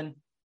Anderson,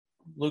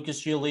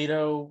 Lucas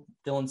Giolito,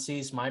 Dylan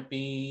Cease might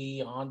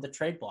be on the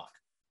trade block.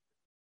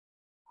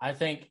 I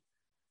think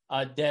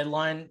a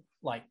deadline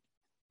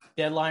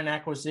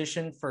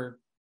acquisition for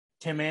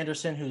Tim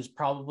Anderson, who's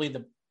probably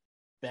the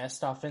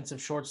best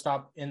offensive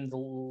shortstop in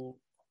the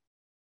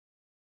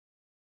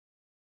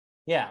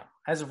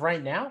as of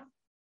right now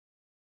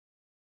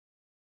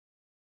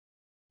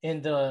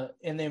in the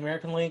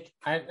American League.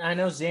 I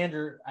know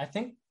Xander. I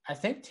think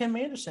Tim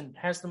Anderson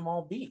has them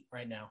all beat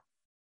right now,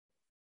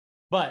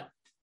 but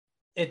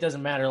it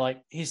doesn't matter.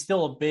 Like he's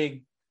still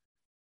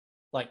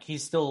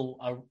he's still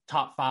a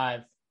top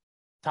 5.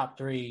 Top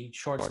 3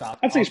 shortstop.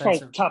 I'd say he's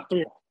probably top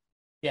 3.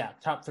 Yeah,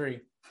 top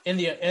 3 in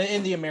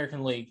the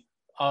American League.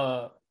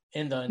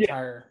 In the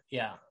entire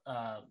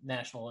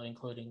national,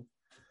 including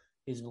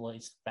he's at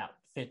least about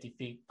 50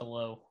 feet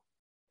below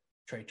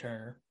Trey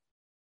Turner,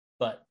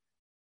 but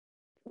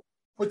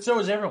so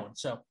is everyone.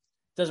 So it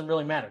doesn't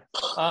really matter.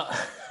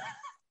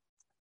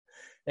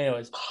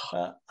 Anyways,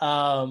 so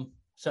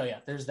yeah,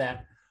 there's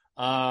that.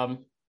 So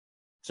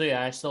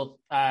yeah, I still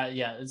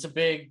it's a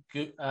big.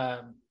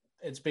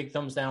 It's big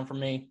thumbs down for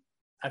me.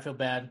 I feel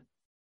bad.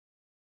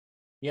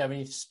 You have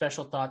any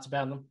special thoughts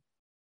about them?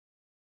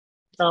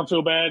 I don't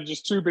feel bad.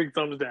 Just 2 big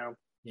thumbs down.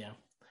 Yeah.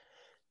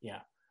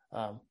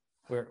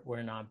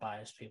 We're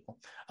non-biased people.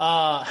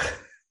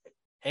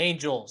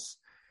 Angels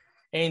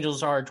are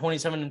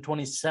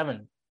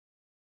 27-27.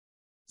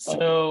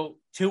 So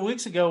 2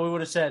 weeks ago we would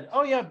have said,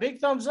 "Oh yeah,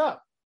 big thumbs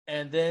up,"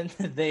 and then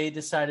they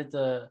decided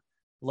to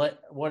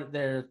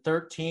they're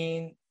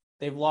 13.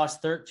 They've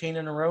lost 13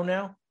 in a row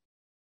now.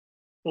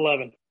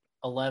 11.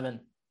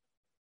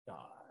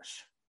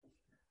 Gosh.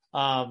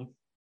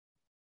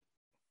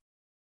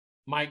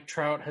 Mike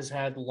Trout has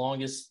had the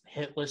longest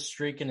hitless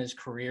streak in his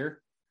career,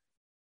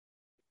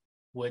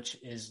 which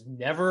is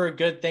never a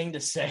good thing to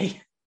say.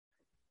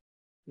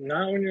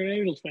 Not when you're an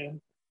Angels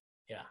fan.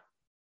 Yeah.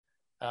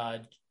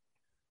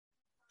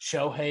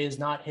 Shohei is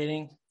not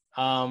hitting.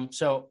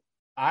 So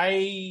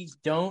I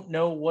don't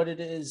know what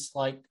it is.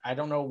 Like, I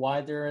don't know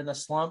why they're in a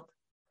slump.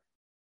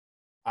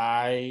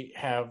 I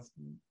have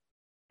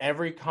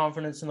every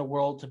confidence in the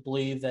world to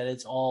believe that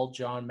it's all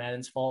John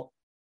Madden's fault.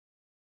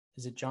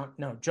 Is it John?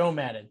 No, Joe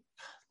Madden.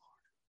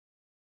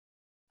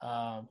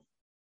 I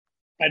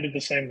did the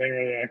same thing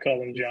earlier. I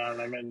called him John.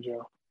 I meant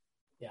Joe.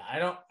 Yeah,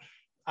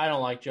 I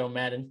don't like Joe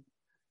Madden.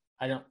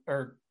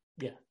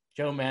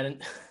 Joe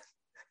Madden.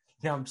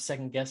 Now I'm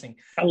second guessing.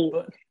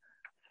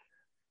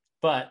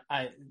 But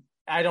I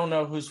don't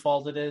know whose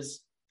fault it is.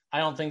 I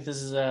don't think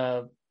this is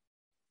this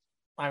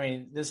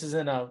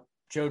isn't a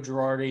Joe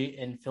Girardi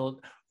in Philly.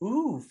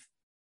 Ooh,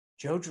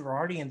 Joe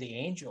Girardi and the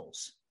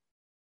Angels.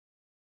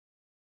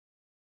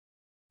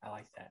 I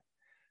like that.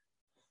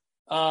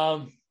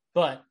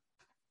 But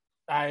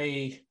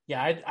I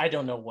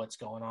don't know what's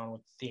going on with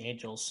the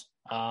Angels.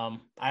 I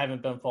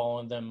haven't been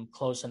following them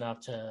close enough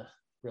to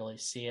really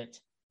see it.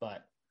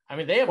 But I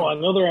mean, they have. Well, I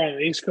know they're on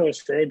an East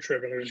Coast road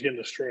trip and they're just getting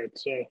destroyed.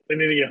 So they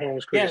need to get home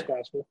as quick as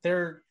possible.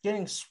 They're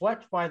getting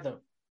swept by the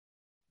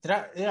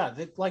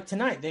Like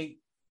tonight they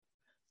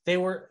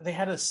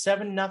had a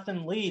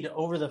 7-0 lead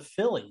over the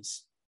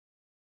Phillies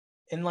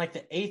in like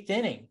the 8th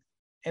inning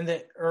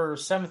or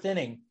 7th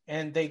inning,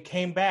 and they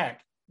came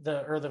back.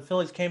 The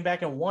Phillies came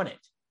back and won it.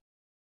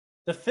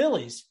 The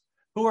Phillies,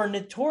 who are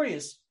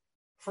notorious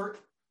for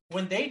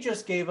when they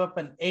just gave up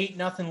an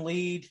 8-0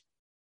 lead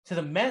to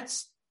the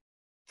Mets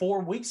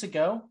 4 weeks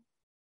ago,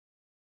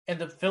 and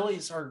the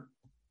Phillies are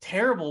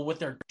terrible with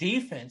their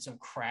defense and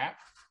crap.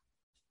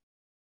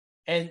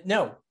 And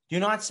no, do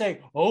not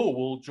say, oh,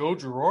 well, Joe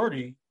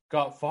Girardi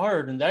got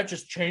fired and that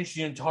just changed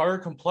the entire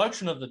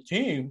complexion of the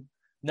team.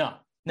 No.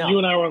 You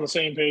and I were on the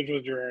same page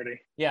with Girardi.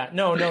 Yeah,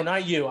 no,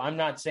 not you. I'm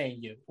not saying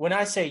you. When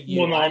I say you,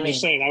 well, no, I'm just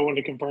saying I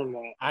wanted to confirm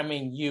that. I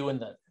mean you and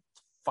the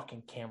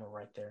fucking camera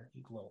right there,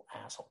 you little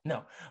asshole.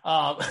 No,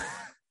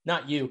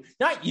 not you.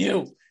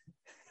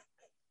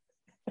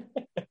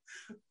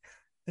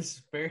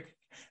 This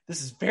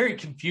is very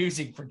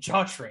confusing for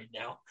Josh right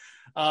now.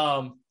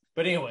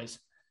 But anyways,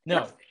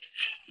 no.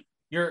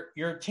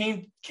 Your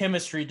team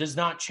chemistry does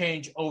not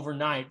change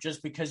overnight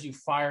just because you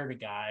fired a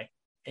guy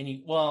and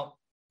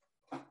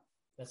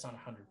that's not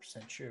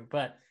 100% true,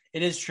 but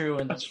it is true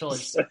in the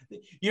Phillies.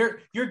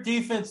 Your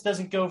defense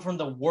doesn't go from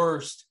the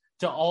worst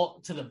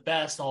to the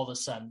best all of a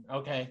sudden.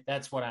 Okay,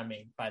 that's what I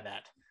mean by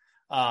that.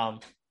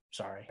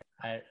 Sorry,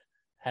 I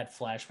had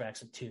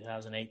flashbacks of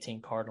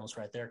 2018 Cardinals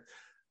right there.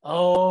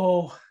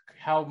 Oh,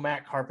 how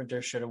Matt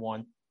Carpenter should have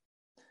won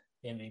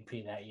the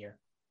MVP that year.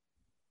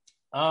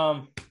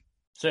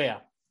 So yeah,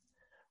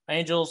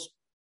 Angels,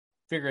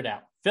 figure it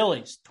out.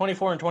 Phillies,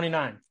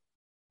 24-29.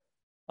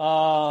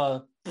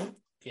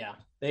 Yeah,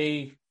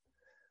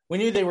 we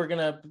knew they were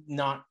gonna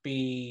not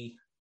be.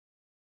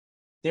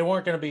 They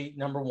weren't gonna be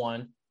number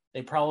one.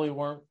 They probably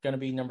weren't gonna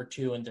be number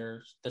two in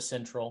the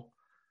Central,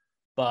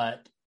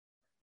 but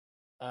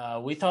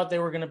we thought they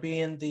were gonna be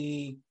in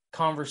the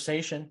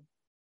conversation.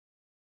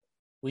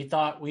 We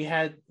thought we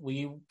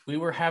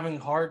were having a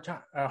hard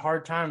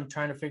time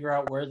trying to figure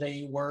out where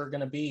they were going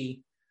to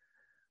be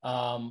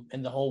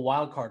in the whole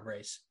wild card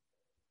race.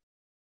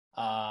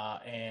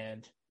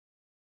 And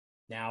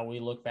now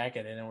we look back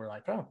at it and we're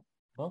like, oh,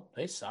 well,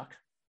 they suck.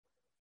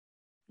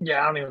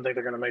 Yeah, I don't even think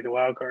they're going to make the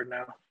wild card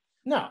now.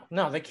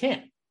 No, they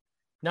can't.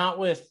 Not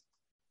with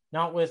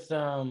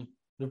the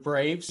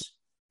Braves,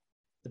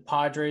 the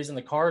Padres, and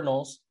the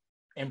Cardinals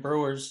and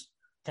Brewers.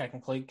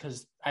 Technically,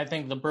 because I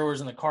think the Brewers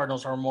and the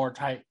Cardinals are more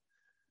tight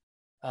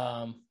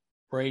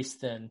race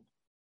than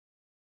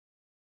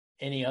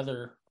any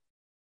other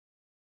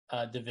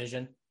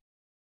division.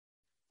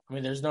 I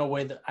mean, there's no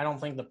way that I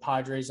don't think the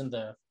Padres and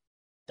the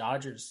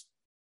Dodgers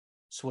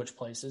switch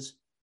places.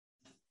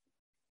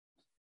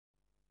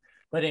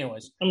 But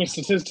anyways. I mean,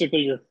 statistically,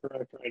 you're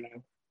correct right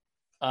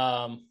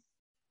now.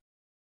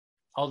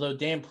 Although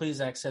Dan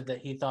Plesac said that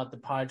he thought the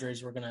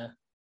Padres were going to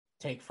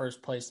take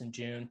first place in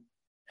June,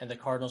 and the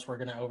Cardinals were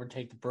going to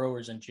overtake the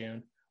Brewers in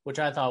June, which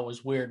I thought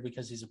was weird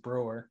because he's a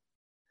Brewer.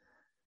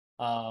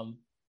 Anyways.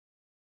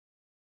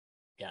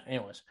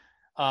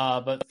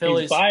 But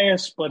Phillies... He's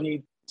biased, but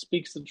he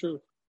speaks the truth.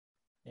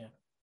 Yeah.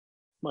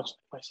 Much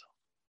like myself.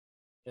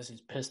 Guess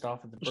he's pissed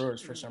off at the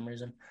Brewers for some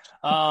reason.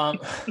 So,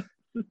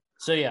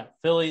 yeah,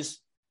 Phillies.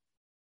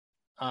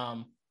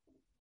 I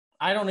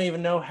don't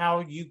even know how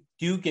you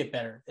do get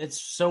better.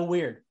 It's so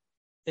weird.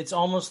 It's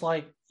almost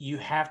like you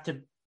have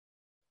to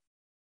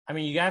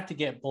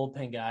get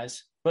bullpen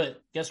guys, but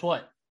guess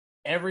what?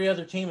 Every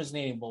other team is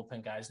needing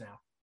bullpen guys now.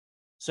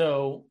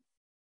 So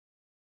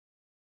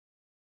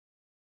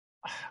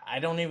I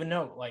don't even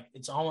know. Like,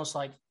 it's almost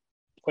like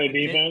play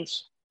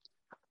defense.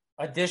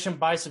 Addition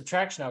by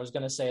subtraction. I was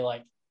going to say,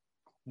 like,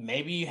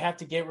 maybe you have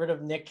to get rid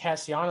of Nick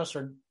Castellanos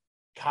or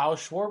Kyle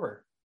Schwarber.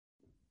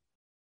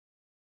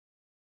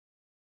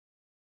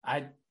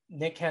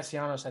 Nick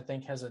Castellanos, I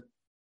think, has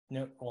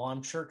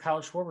I'm sure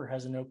Kyle Schwarber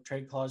has a no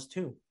trade clause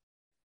too.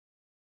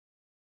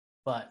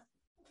 But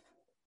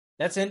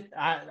that's it.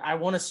 I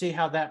want to see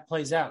how that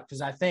plays out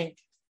because I think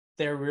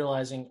they're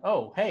realizing,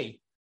 oh, hey,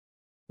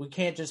 we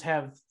can't just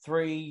have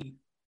three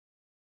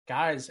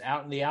guys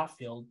out in the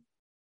outfield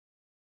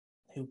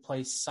who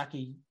play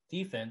sucky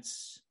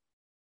defense,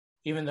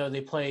 even though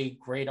they play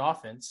great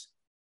offense.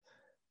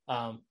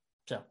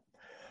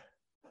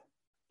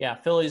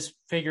 Phillies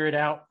figure it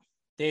out.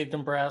 Dave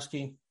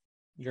Dombrowski,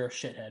 you're a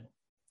shithead.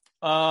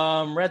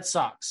 Red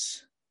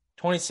Sox,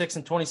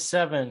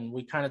 26-27.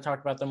 We kind of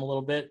talked about them a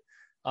little bit.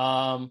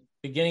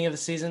 Beginning of the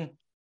season,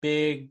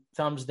 big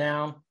thumbs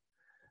down.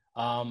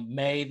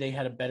 May they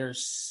had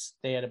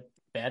a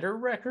better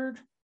record,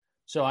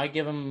 so I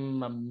give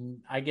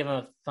them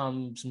a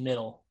thumbs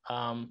middle.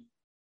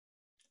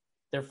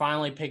 They're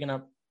finally picking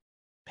up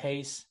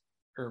pace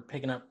or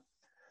picking up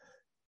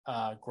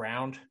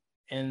ground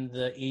in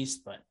the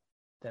East, but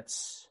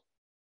it's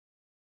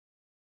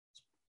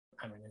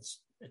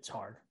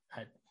hard.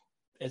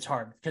 It's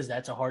hard because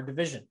that's a hard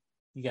division.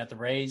 You got the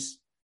Rays,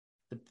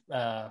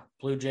 the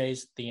Blue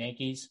Jays, the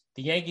Yankees.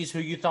 The Yankees, who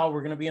you thought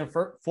were going to be in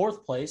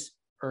fourth place,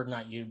 or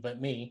not you,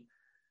 but me.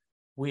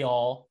 We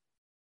all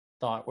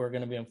thought we were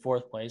going to be in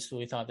fourth place, so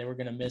we thought they were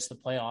going to miss the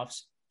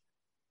playoffs.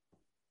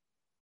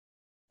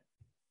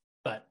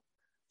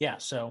 yeah,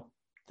 so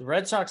the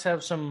Red Sox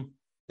have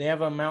they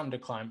have a mountain to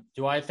climb.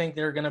 Do I think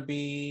they're going to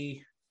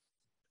be,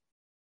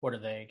 what are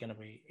they going to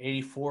be,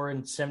 84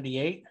 and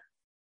 78?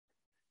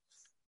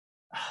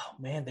 Oh,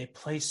 man, they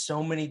play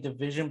so many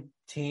division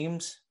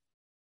teams.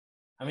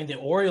 I mean, the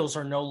Orioles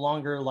are no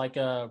longer like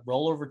a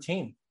rollover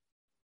team.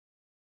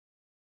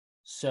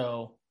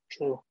 So,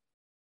 true.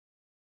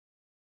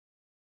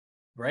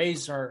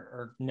 Rays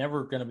are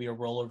never going to be a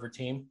rollover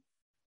team,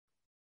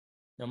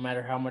 no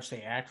matter how much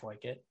they act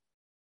like it.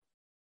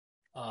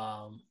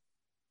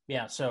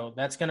 Yeah, so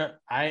that's gonna.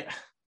 I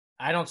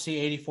don't see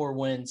 84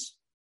 wins.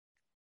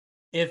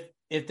 If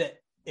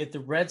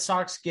the Red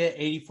Sox get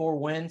 84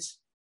 wins,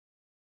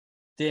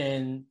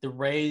 then the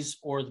Rays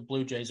or the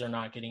Blue Jays are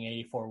not getting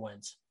 84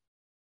 wins.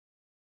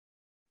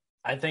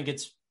 I think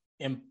it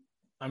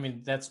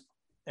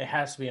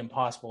has to be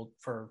impossible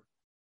for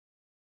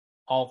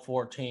all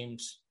four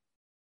teams,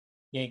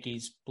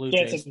 Yankees, Blue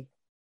Jays,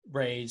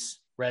 Rays,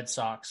 Red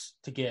Sox,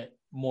 to get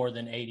more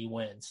than 80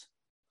 wins.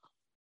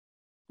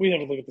 We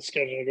never look at the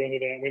schedule and go into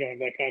that. We don't have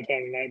that kind of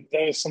time tonight.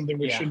 That is something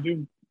we should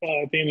do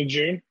at the end of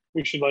June.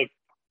 We should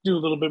do a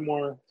little bit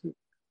more.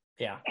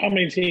 Yeah. How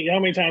many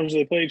times do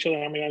they play each other?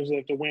 How many times do they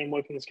have to win?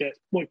 What can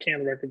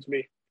the records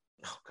be?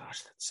 Oh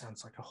gosh, that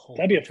sounds like a whole.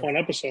 That'd be a fun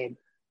episode.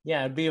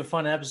 Yeah, it'd be a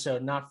fun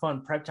episode, not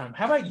fun prep time.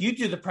 How about you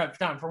do the prep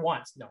time for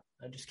once? No,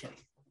 I'm just kidding.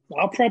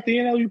 I'll prep the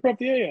NL, you prep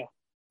the AL.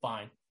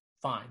 Fine.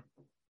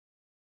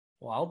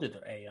 Well, I'll do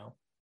the AL.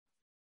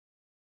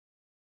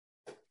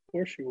 Of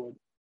course you would.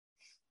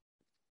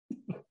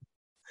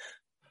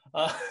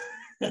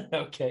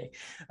 Okay.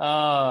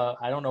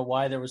 I don't know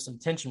why there was some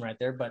tension right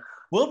there, but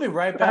we'll be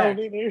right back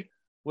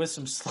with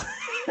some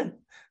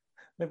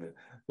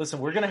Listen,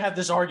 we're going to have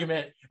this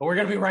argument, and we're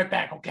going to be right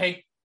back,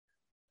 okay?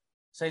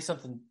 Say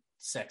something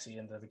sexy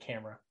into the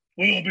camera.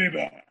 We'll be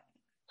back.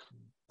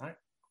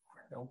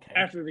 Okay.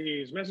 After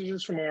these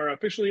messages from our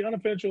officially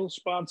unofficial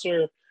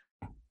sponsor.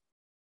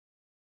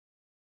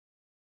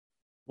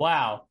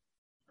 Wow.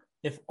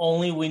 If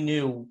only we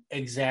knew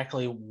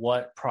exactly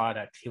what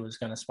product he was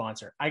going to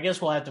sponsor. I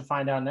guess we'll have to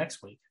find out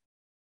next week.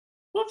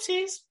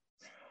 Whoopsies.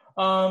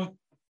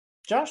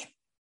 Josh,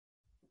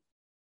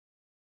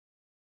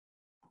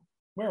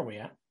 where are we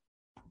at?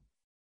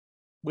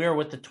 We are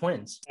with the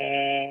Twins.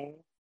 Yeah,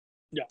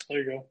 there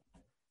you go.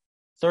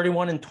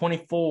 31 and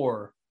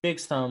 24. Big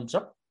thumbs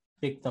up.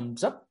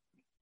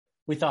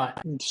 We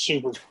thought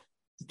super.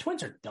 The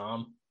Twins are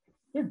dumb.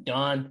 They're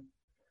done.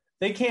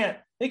 They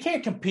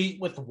can't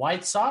compete with the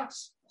White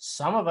Sox.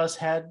 Some of us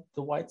had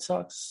the White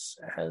Sox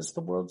as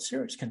the World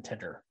Series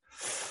contender.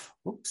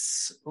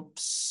 Oops.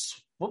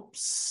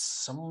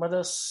 Some of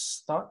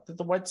us thought that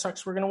the White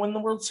Sox were going to win the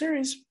World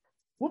Series.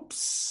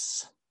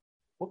 Whoops.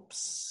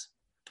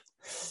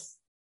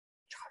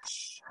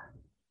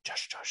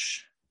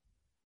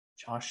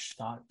 Josh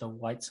thought the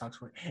White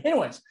Sox were.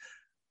 Anyways,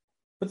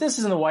 but this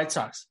isn't the White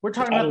Sox. We're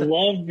talking about. I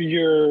love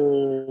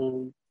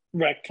your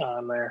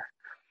retcon there.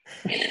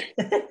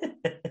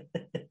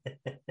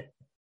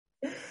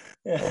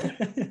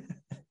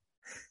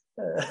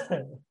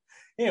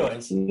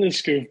 Anyways,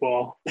 this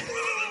goofball.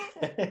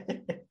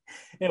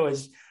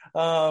 Anyways,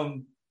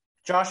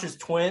 Josh's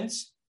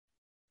Twins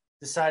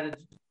decided,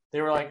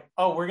 they were like,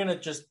 "Oh, we're gonna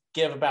just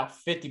give about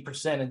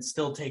 50% and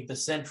still take the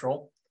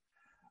Central."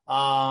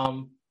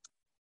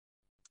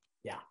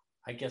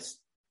 I guess,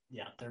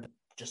 they're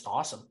just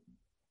awesome.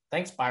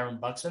 Thanks, Byron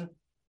Buxton.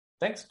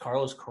 Thanks,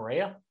 Carlos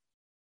Correa.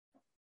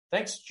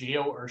 Thanks,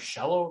 Gio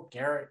Urshela,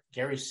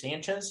 Gary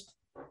Sanchez.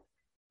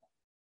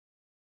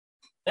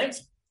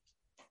 Thanks,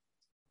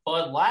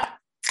 Bud Lapp.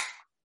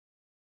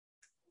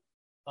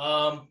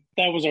 That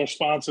was our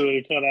sponsor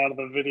that cut out of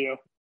the video.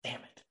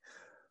 Damn it.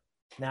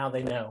 Now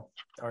they know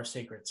our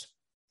secrets.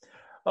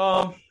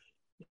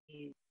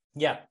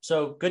 Yeah,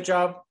 so good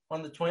job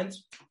on the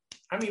Twins.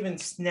 I'm even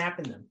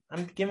snapping them.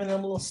 I'm giving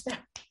them a little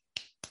snap.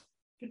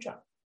 Good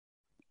job.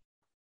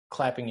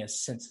 Clapping is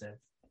sensitive.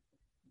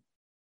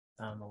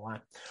 I don't know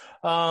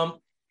why.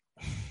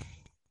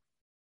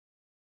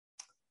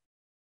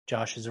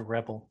 Josh is a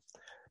rebel.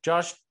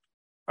 Josh,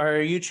 are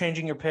you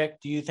changing your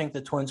pick? Do you think the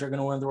Twins are going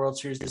to win the World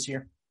Series this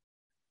year?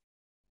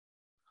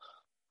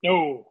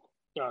 No.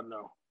 God,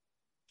 no.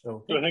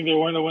 So, do I think they're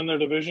going to win their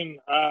division?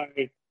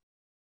 They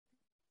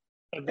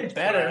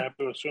better. I have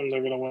to assume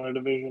they're going to win their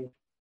division.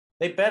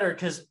 They better,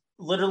 because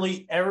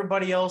literally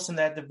everybody else in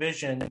that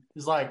division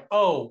is like,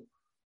 oh,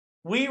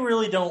 we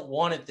really don't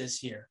want it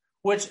this year,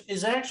 which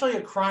is actually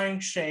a crying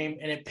shame,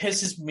 and it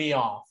pisses me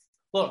off.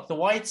 Look, the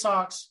White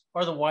Sox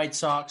are the White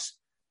Sox,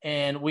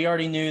 and we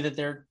already knew that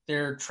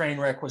their train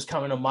wreck was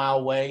coming a mile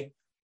away,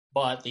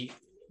 but the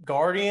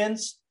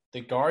Guardians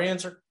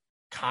are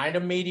kind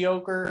of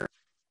mediocre,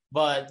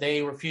 but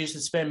they refuse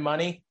to spend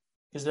money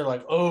because they're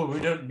like, oh,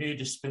 we don't need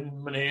to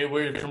spend money.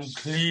 We're from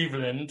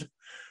Cleveland.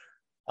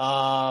 Who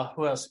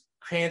else?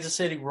 Kansas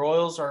City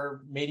Royals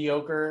are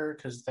mediocre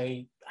because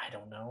I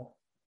don't know.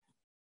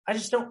 I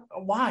just don't.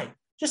 Why?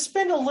 Just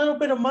spend a little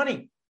bit of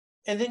money,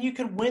 and then you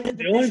could win the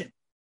division.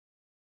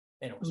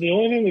 The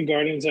only thing the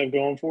Guardians have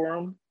going for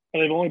them,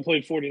 they've only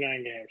played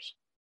 49 games.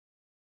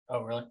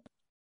 Oh, really?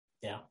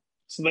 Yeah.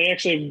 So they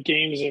actually have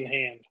games in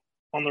hand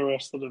on the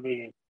rest of the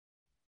division.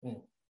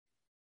 Mm.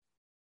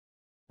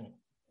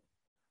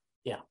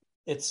 Yeah.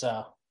 It's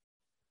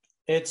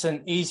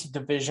an easy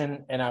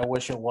division, and I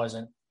wish it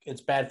wasn't.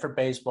 It's bad for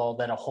baseball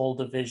that a whole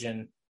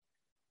division.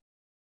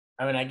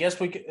 I mean, I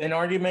guess an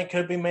argument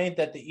could be made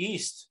that the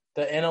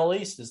NL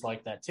East is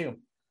like that too.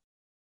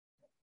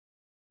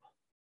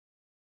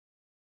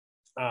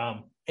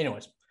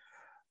 Anyways.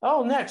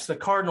 Oh, next, the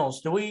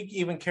Cardinals. Do we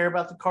even care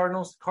about the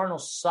Cardinals? The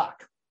Cardinals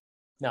suck.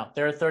 No,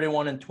 they're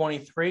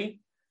 31-23.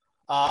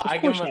 I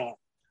give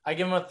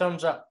them a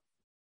thumbs up.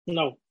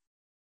 No.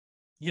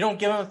 You don't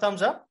give them a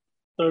thumbs up?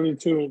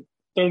 32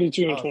 and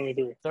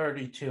 23.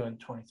 32 and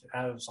 23.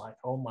 I was like,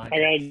 oh my God.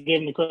 I got to give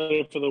them the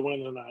credit for the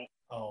win tonight.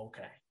 Oh,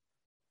 okay.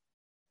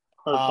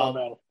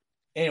 Battle.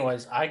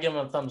 Anyways, I give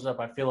them a thumbs up.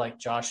 I feel like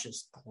Josh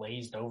just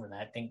glazed over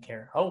that. Didn't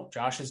care. Oh,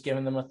 Josh is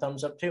giving them a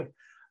thumbs up too.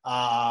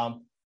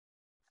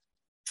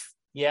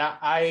 Yeah,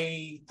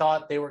 I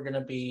thought they were going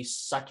to be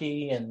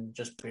sucky and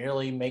just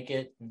barely make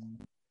it. And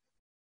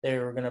they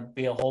were going to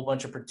be a whole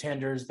bunch of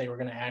pretenders. They were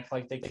going to act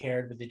like they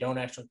cared, but they don't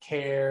actually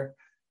care.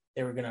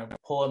 They were going to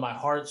pull at my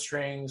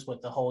heartstrings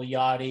with the whole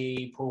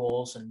Yachty,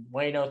 Pujols, and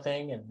Waino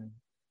thing, and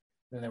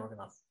then they were going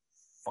to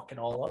fuck it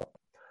all up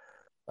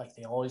like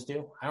they always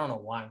do. I don't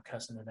know why I'm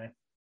cussing today.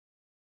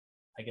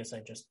 I guess I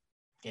just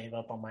gave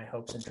up on my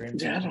hopes and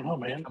dreams. Yeah, I don't know,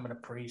 man. I'm a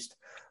priest.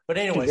 But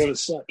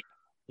anyways.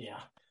 Yeah.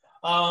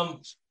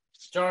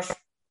 Josh,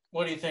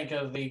 what do you think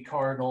of the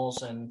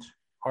Cardinals, and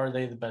are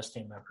they the best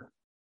team ever?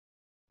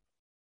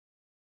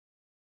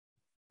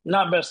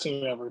 Not best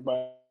team ever,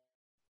 by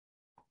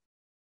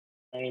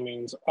any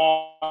means.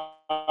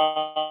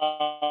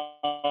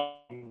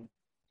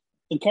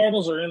 The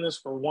Cardinals are in this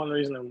for one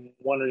reason and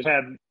one reason.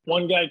 Had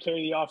one guy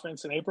carry the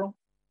offense in April.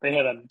 They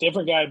had a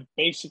different guy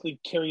basically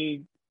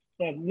carry,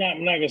 not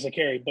going to say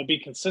carry, but be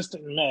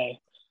consistent in May.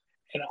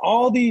 And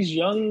all these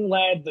young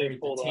lads they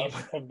pulled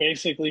off have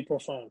basically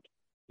performed.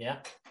 Yeah.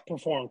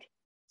 Performed.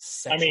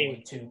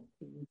 Sexually too.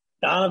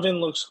 Donovan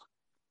looks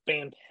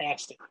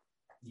fantastic.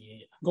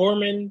 Yeah.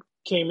 Gorman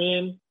came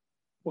in,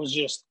 was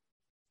just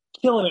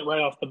killing it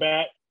right off the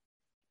bat.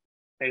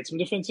 Made some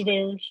defensive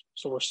errors,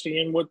 so we're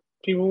seeing what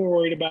people were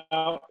worried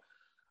about.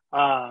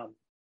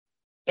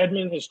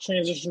 Edman has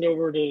transitioned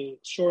over to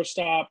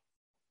shortstop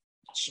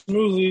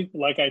smoothly,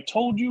 like I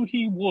told you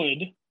he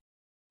would,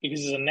 because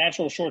he's a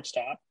natural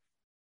shortstop.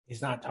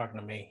 He's not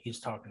talking to me. He's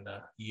talking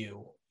to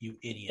you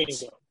idiots.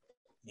 Bingo.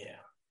 Yeah.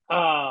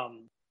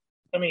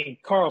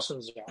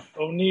 Carlson's out.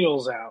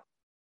 O'Neill's out.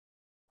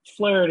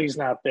 Flaherty's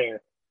not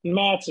there.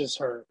 Matz is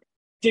hurt.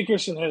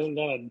 Dickerson hasn't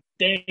done a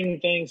dang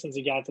thing since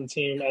he got to the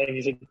team. I think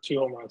he's hit 2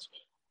 home runs.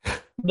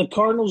 The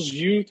Cardinals'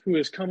 youth who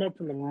has come up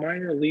from the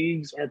minor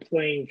leagues are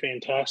playing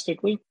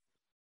fantastically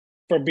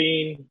for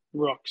being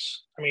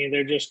rooks.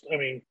 They're just,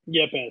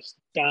 Yepes,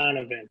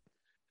 Donovan,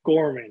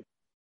 Gorman,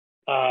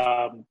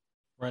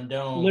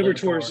 Rondon.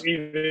 Liberators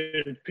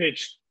even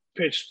pitched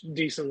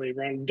decently.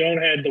 Rondon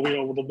had the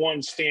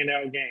one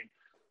standout game.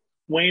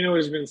 Waino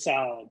has been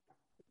solid.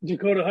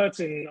 Dakota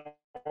Hudson,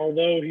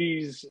 although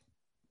he's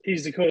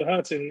Dakota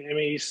Hudson,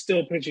 he's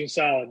still pitching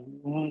solid.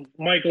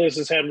 Michaelis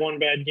has had one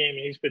bad game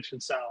and he's pitching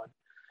solid.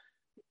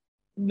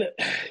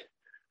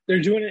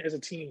 They're doing it as a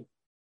team.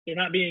 They're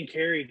not being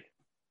carried.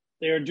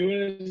 They are doing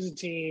it as a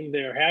team.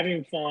 They're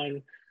having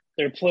fun.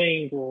 They're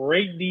playing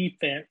great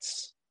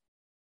defense.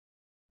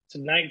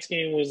 Tonight's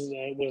game was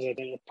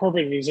a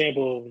perfect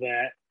example of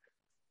that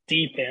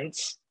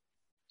defense,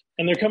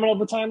 and they're coming up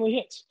with timely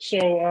hits.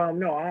 So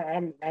no,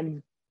 I'm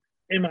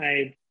am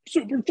I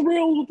super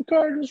thrilled with the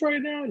Cardinals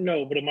right now?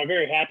 No, but am I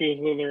very happy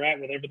with where they're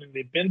at with everything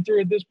they've been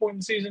through at this point in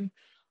the season?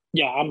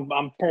 Yeah,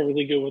 I'm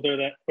perfectly good with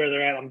where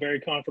they're at. I'm very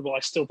comfortable.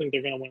 I still think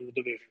they're going to win the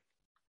division.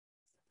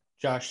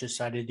 Josh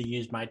decided to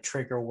use my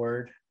trigger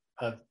word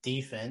of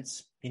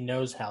defense. He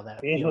knows how that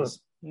feels.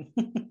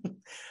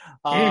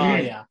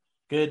 Yeah.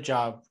 Good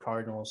job,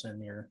 Cardinals, in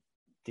your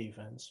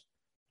defense.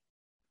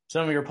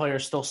 Some of your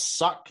players still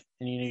suck,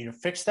 and you need to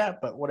fix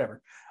that, but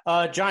whatever.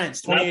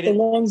 Giants, 28. Not the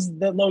ones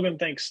that Logan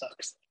thinks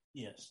sucks.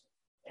 Yes.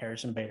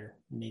 Harrison Bader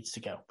needs to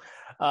go.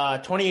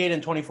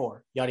 28-24.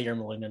 Yadier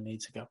Molina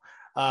needs to go.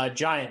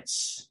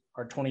 Giants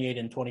are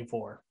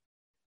 28-24.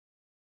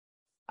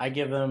 I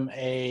give them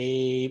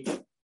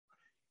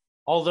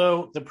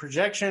although the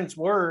projections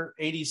were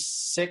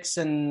 86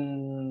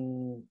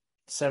 and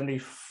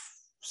 70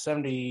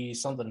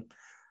 something,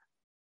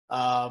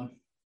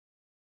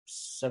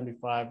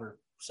 75 or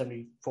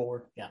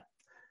 74. Yeah.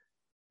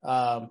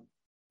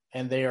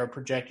 And they are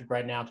projected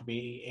right now to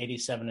be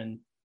 87 and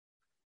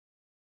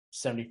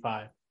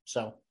 75.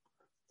 So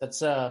that's,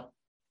 they're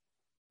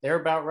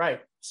about right.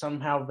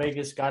 Somehow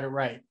Vegas got it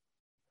right.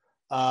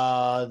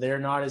 They're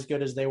not as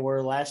good as they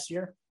were last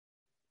year.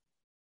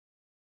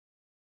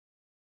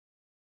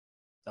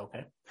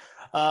 Okay.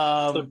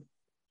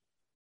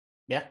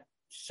 Yeah.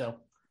 So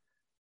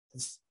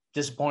it's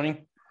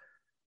disappointing.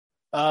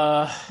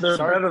 They're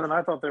better than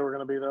I thought they were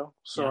going to be, though.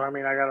 So,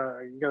 yeah. I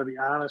gotta be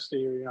honest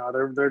here.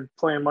 They're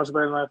playing much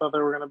better than I thought they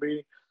were going to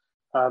be.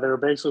 They were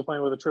basically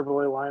playing with a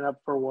AAA lineup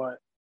for what,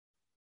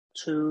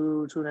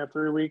 2.5,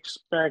 3 weeks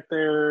back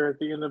there at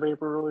the end of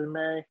April, early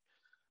May.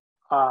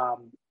 I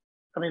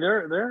mean,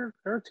 they're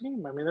a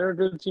team. I mean, they're a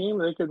good team.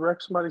 They could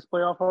wreck somebody's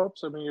playoff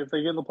hopes. I mean, if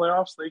they get in the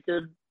playoffs, they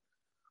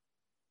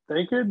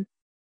could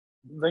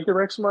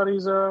wreck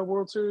somebody's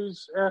World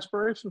Series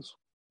aspirations.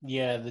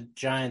 Yeah, the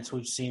Giants,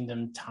 we've seen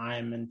them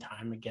time and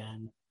time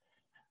again.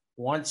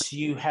 Once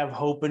you have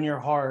hope in your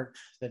heart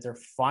that they're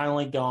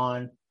finally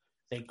gone,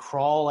 they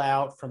crawl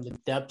out from the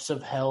depths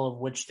of hell of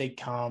which they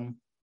come,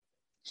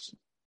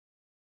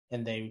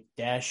 and they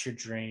dash your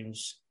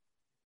dreams.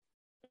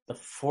 The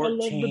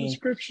 14. I love the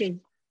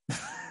description.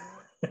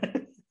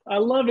 I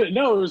love it.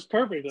 No, it was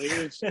perfect. Like,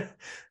 it's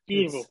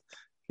beautiful.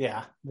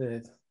 Yeah,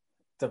 the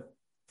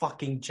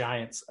fucking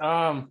Giants.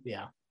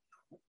 Yeah,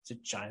 the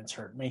Giants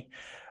hurt me.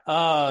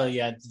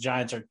 Yeah, the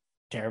Giants are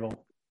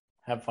terrible.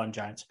 Have fun,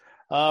 Giants.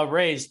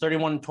 Rays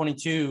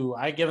 31-22.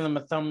 I give them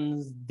a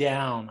thumbs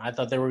down. I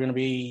thought they were going to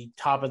be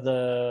top of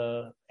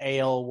the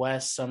AL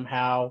West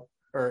somehow,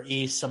 or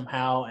East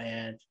somehow,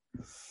 and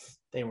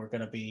they were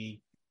going to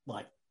be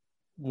like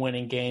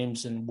winning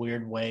games in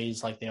weird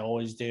ways like they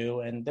always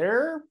do. And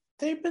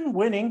they've been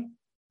winning.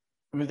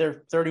 I mean,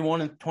 they're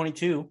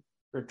 31-22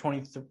 or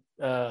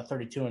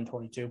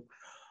 32-22.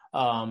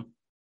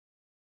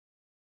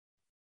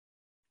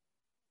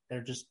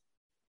 They're just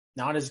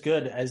not as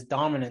good, as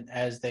dominant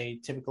as they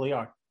typically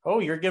are. Oh,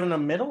 you're giving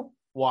them middle?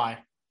 Why?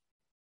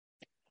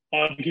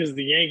 Because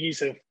the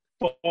Yankees have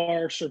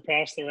far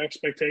surpassed their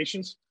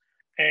expectations.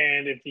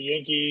 And if the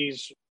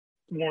Yankees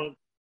weren't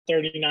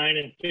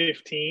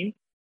 39-15,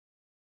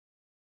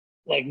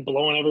 like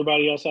blowing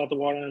everybody else out the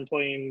water and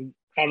playing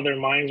out of their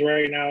minds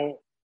right now,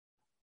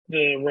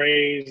 the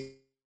Rays,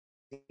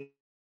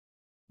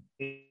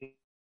 Jays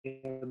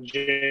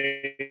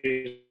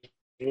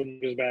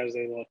wouldn't be as bad as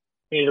they look.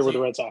 Neither were the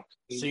Red Sox.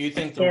 So you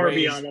think the far Rays,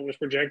 beyond what was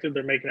projected,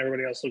 they're making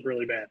everybody else look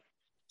really bad.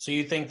 So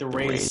you think the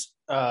Rays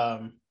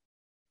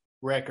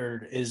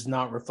record is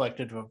not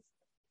reflective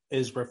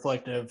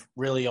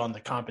really on the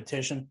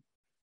competition?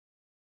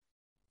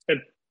 But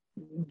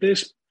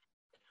this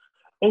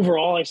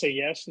overall, I say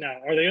yes. Now,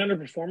 are they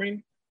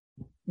underperforming?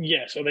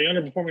 Yes. Are they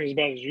underperforming as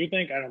bad as you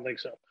think? I don't think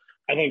so.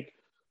 I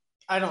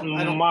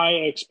don't. My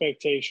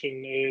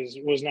expectation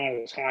was not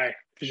as high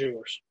as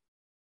yours.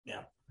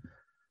 Yeah.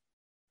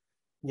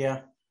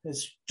 Yeah,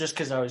 it's just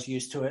because I was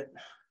used to it.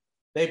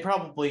 They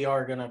probably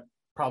are going to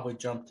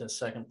jump to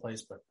second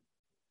place, but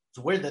it's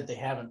weird that they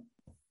haven't.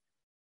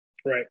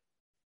 Right.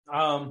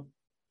 So,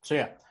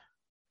 yeah.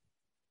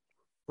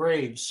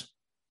 Braves.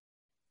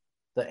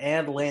 The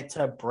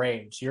Atlanta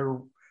Braves.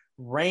 You're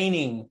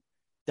reigning,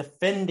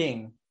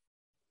 defending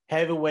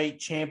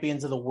heavyweight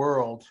champions of the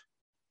world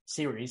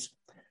series.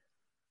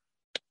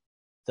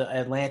 The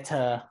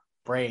Atlanta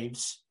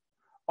Braves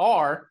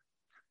are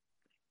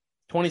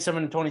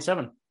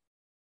 27-27.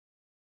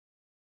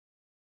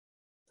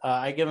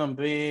 I give them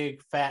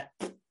big fat.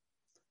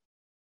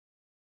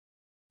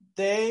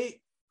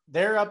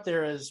 They're up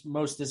there as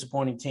most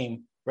disappointing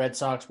team. Red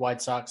Sox,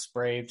 White Sox,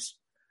 Braves.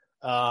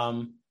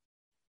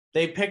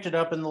 They picked it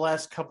up in the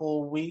last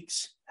couple of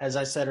weeks, as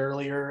I said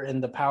earlier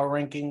in the power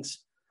rankings,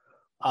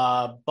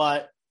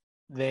 but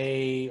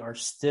they are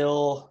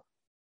still.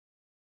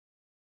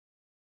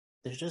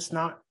 They're just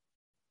not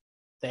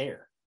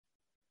there,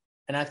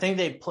 and I think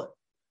they play.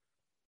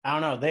 I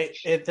don't know.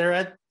 They're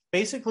at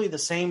basically the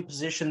same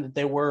position that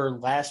they were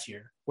last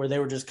year, where they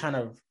were just kind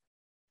of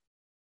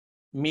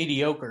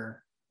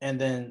mediocre,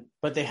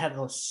 but they had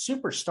a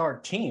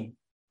superstar team.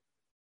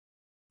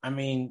 I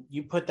mean,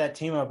 you put that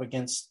team up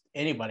against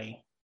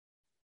anybody,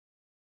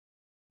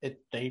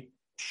 they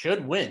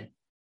should win.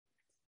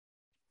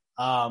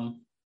 And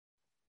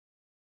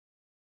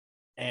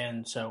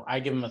so I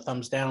give them a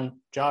thumbs down.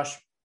 Josh?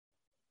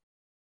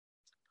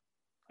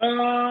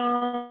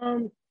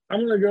 I'm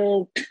going to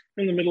go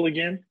in the middle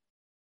again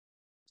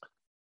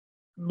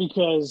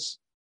because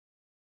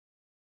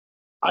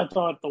I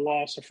thought the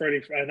loss of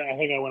Freddie, I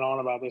think I went on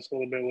about this a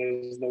little bit,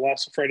 was the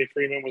loss of Freddie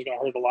Freeman was going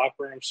to hurt the locker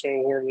room so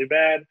horribly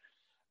bad.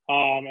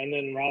 And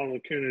then Ronald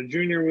Acuna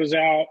Jr. was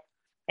out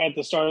at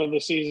the start of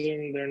the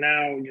season. They're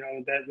now,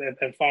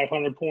 that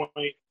 500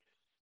 point.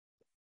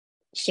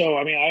 So,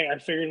 I mean, I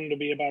figured them to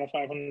be about a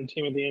 500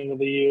 team at the end of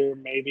the year,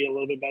 maybe a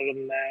little bit better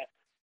than that.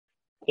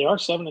 They are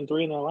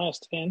 7-3 in their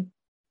last 10.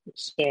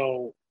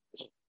 So,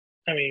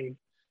 I mean,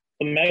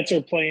 the Mets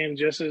are playing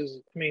just as,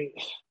 I mean,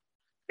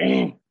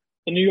 the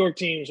New York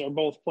teams are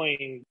both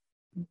playing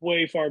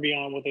way far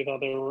beyond what we thought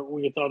they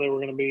were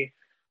going to be.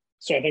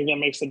 So I think that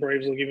makes the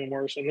Braves look even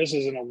worse. And this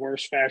is in a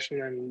worse fashion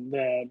than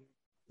the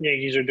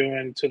Yankees are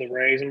doing to the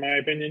Rays, in my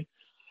opinion.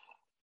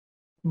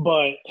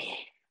 But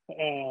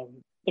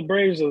the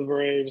Braves are the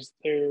Braves.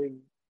 They're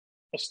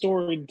a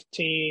storied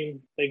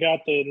team. They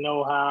got the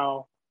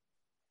know-how.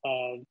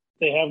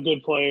 They have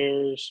good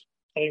players.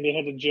 I think they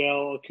had to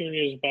gel.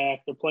 Acuna's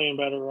back. They're playing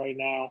better right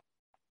now.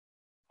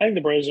 I think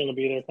the Braves are going to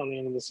be there from the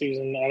end of the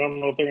season. I don't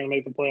know if they're going to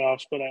make the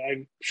playoffs, but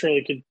I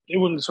surely could. It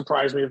wouldn't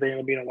surprise me if they're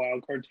going to be in a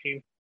wild card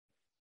team.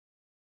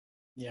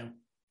 Yeah.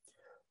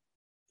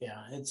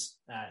 Yeah, it's.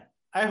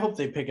 I hope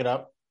they pick it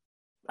up.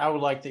 I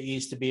would like the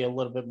East to be a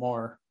little bit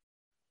more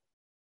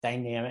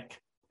dynamic.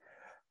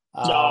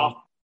 Yeah.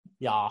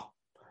 Yeah.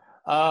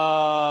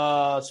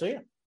 So yeah,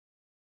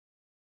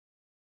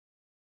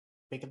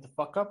 pick it the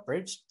fuck up,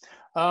 Braves.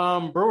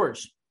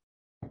 Brewers,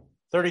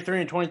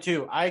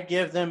 33-22. I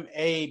give them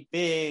a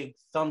big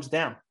thumbs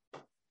down.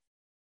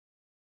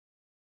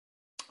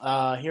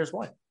 Here's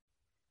why.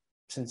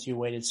 Since you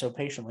waited so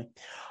patiently,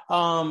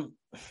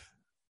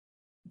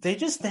 they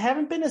just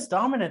haven't been as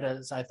dominant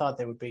as I thought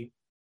they would be.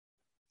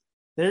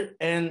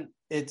 And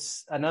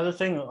it's another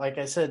thing, like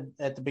I said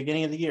at the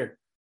beginning of the year,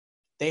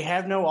 they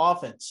have no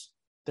offense.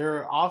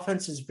 Their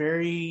offense is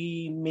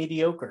very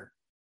mediocre.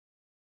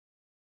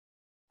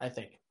 I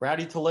think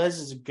Rowdy Tellez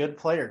is a good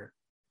player.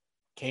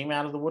 Came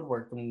out of the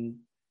woodwork, and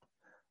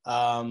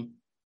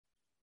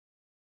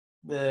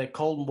the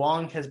Colton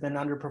Wong has been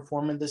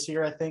underperforming this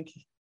year. I think,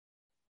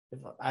 if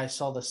I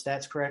saw the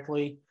stats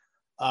correctly,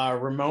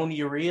 Ramon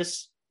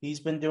Urias, he's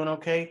been doing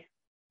okay.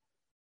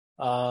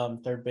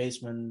 Third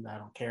baseman, I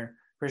don't care.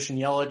 Christian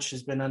Yelich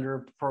has been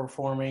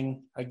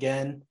underperforming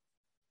again.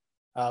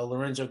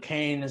 Lorenzo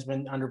Cain has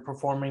been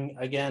underperforming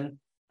again.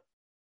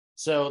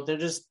 So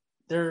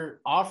their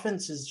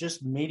offense is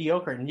just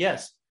mediocre. And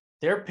yes,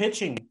 their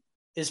pitching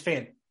is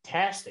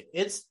fantastic.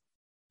 It's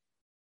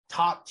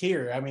top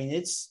tier. I mean,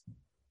 it's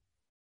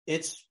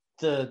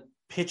the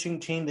pitching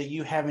team that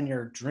you have in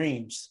your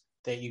dreams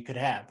that you could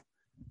have.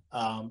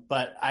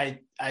 But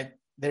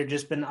they've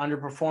just been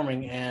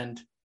underperforming,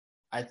 and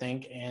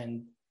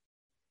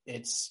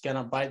it's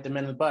gonna bite them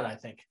in the butt, I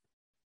think.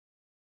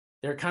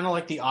 They're kind of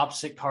like the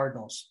opposite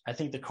Cardinals. I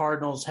think the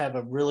Cardinals have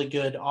a really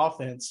good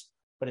offense,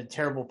 but a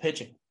terrible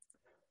pitching.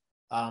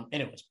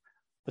 Anyways,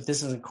 but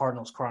this isn't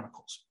Cardinals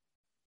Chronicles.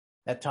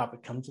 That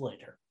topic comes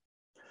later.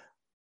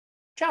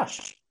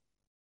 Josh,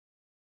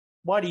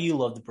 why do you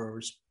love the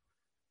Brewers?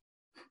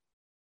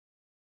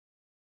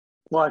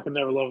 Well, I could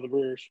never love the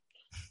Brewers.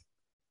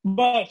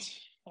 But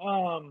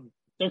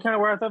they're kind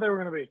of where I thought they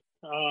were going to be.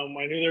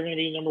 I knew they were going to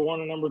be number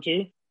one and number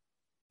two.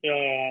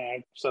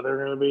 So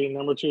they're going to be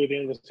number two at the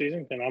end of the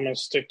season, and I'm going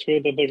to stick to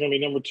it that they're going to be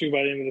number two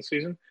by the end of the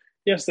season.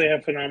 Yes, they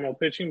have phenomenal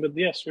pitching, but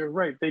yes, you're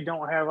right. They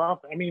don't have off.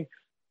 I mean,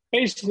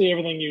 basically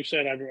everything you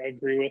said, I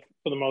agree with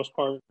for the most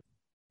part.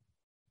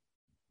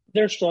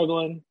 They're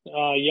struggling.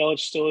 Yelich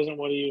still isn't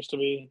what he used to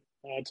be.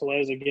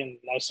 Tellez, again,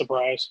 nice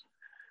surprise.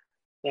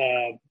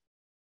 Kane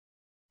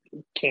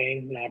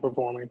not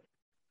performing.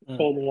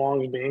 Colton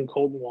Wong is being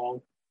Colton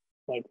Wong.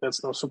 Like,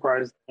 that's no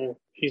surprise there.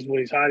 When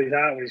he's hot, he's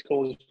hot. When he's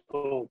cold, he's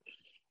cold.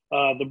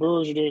 The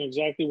Brewers are doing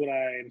exactly what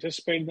I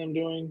anticipated them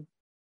doing.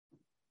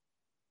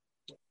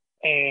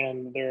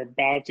 And they're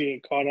about to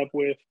get caught up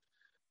with.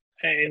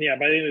 And yeah,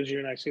 by the end of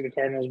June, I see the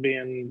Cardinals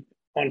being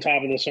on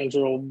top of the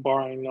Central,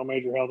 barring no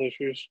major health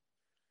issues.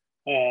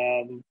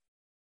 But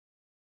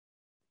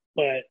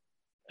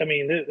I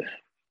mean,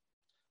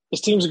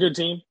 this team's a good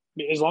team.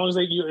 As long as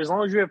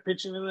you have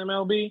pitching in the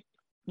MLB,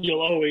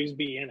 you'll always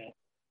be in it.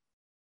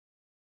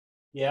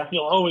 Yeah,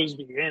 you'll always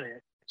be in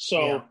it.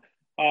 So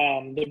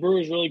the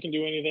Brewers really can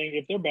do anything.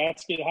 If their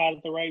bats get hot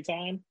at the right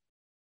time,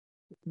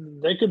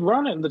 they could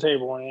run it in the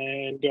table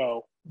and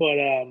go. But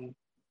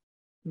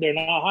they're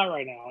not hot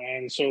right now,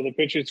 and so the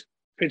pitching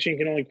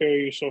can only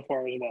carry you so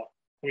far as well.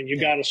 I mean, you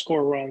got to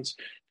score runs.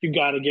 You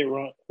got to get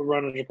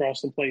runners across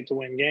the plate to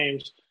win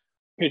games.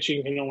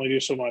 Pitching can only do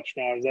so much.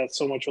 Now, is that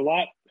so much a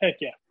lot? Heck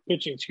yeah,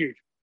 pitching's huge,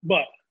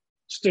 but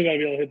still got to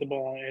be able to hit the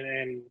ball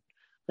and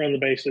run the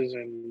bases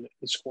and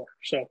score.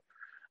 So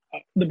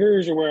the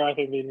Brewers are where I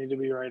think they need to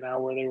be right now,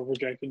 where they were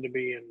projected to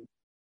be, and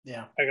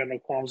I got no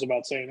qualms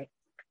about saying it.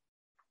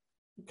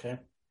 Okay.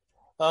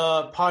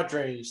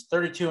 Padres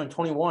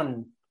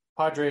 32-21.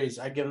 Padres,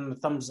 I give them a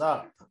thumbs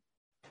up.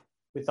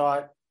 We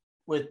thought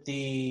with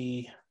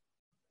the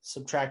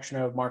subtraction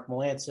of Mark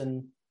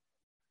Melancon,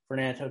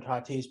 Fernando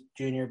Tatis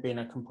Jr. being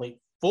a complete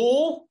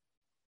fool.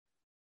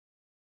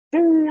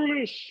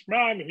 Foolish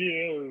man he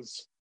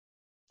is.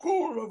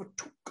 Fool of a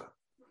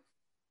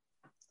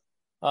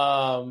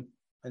tuka.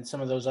 And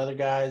some of those other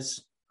guys,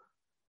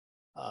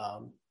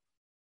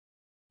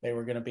 they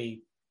were going to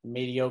be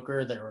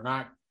mediocre. They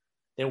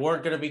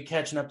weren't going to be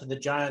catching up to the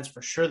Giants.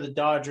 For sure, the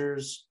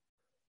Dodgers,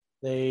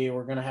 they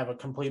were going to have a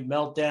complete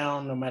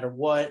meltdown no matter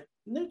what.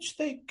 Which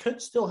they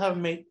could still have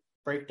a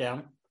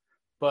breakdown.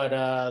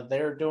 But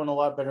they're doing a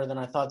lot better than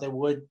I thought they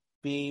would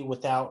be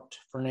without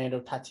Fernando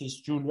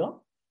Tatis Jr.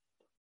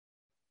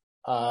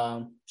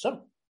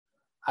 So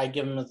I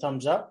give them a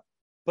thumbs up.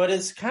 But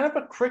it's kind of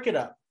a cricket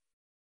up.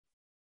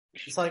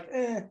 It's like,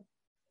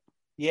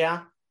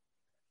 yeah.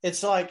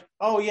 It's like,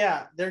 oh,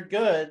 yeah, they're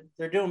good.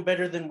 They're doing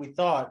better than we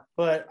thought.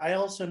 But I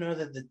also know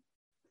that the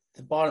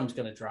bottom's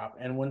going to drop.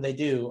 And when they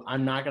do,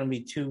 I'm not going to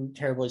be too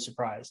terribly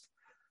surprised.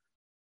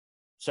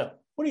 So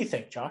what do you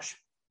think, Josh?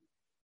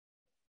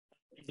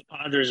 The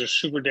Padres are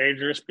super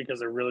dangerous because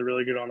they're really,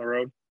 really good on the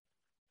road.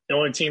 The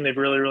only team they've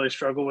really, really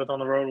struggled with on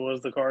the road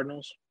was the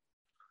Cardinals.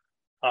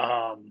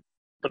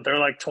 But they're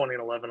like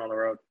 20-11 on the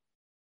road.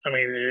 I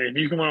mean, if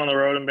you can win on the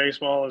road in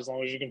baseball, as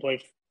long as you can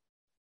play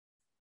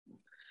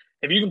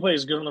if you can play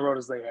as good on the road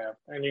as they have,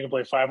 and you can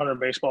play 500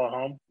 baseball at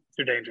home,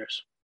 you're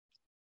dangerous.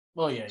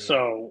 Well, yeah.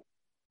 So,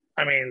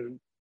 I mean,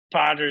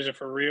 Padres are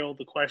for real.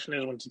 The question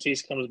is when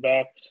Tatis comes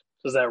back,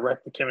 does that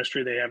wreck the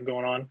chemistry they have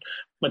going on?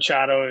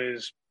 Machado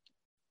is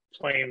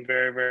playing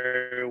very,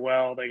 very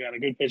well. They got a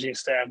good pitching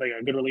staff. They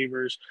got good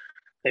relievers.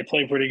 They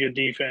play pretty good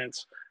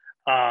defense.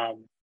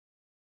 I'm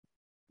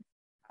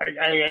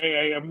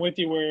with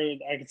you where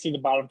I can see the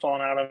bottom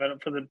falling out of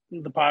it for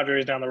the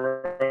Padres down the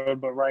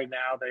road, but right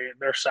now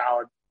they're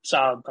solid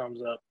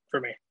thumbs up for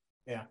me.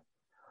 Yeah.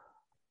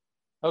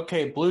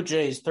 Okay, Blue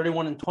Jays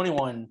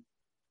 31-21.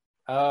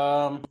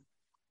 Kind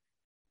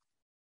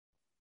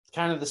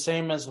of the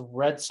same as the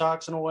Red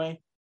Sox in a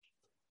way.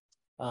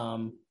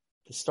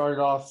 They started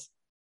off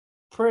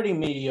pretty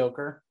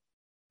mediocre,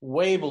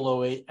 way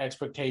below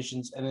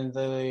expectations, and then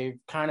they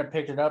kind of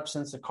picked it up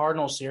since the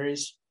Cardinals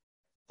series.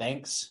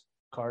 Thanks,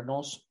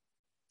 Cardinals.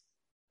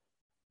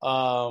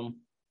 And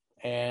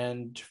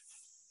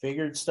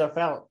figured stuff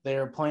out.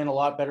 They're playing a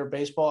lot better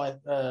baseball.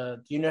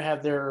 Do you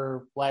have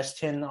their last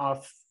 10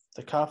 off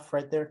the cuff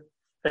right there?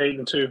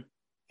 8-2.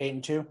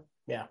 8-2?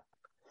 Yeah.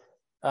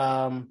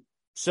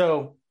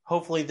 So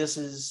hopefully this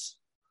is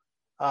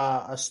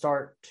a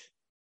start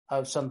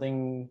of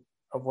something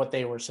of what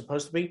they were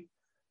supposed to be.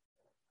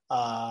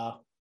 But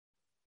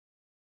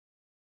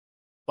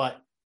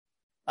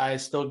I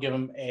still give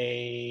them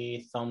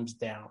a thumbs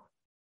down.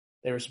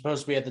 They were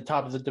supposed to be at the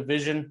top of the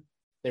division.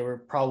 They were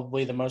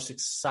probably the most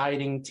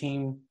exciting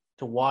team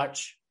to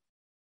watch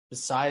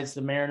besides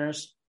the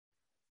Mariners.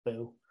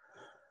 Boo.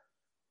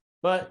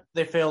 But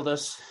they failed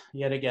us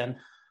yet again.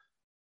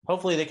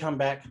 Hopefully they come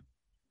back.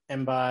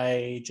 And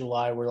by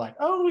July, we're like,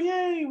 oh,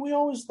 yay, we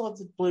always loved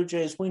the Blue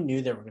Jays. We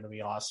knew they were going to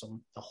be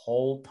awesome the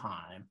whole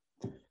time.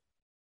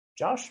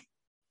 Josh?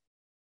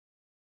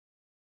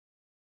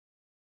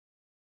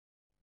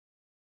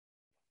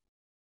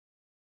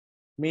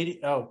 And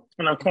I'm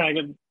kind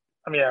of good.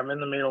 I mean, I'm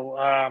in the middle.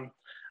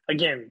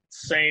 Again,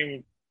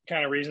 same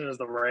kind of reason as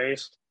the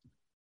Rays.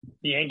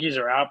 The Yankees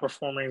are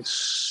outperforming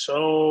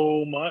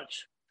so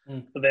much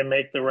that they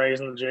make the Rays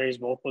and the Jays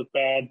both look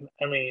bad.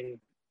 I mean,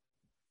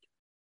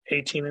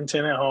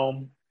 18-10 at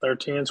home,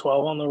 13-12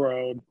 on the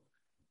road.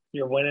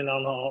 You're winning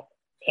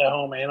at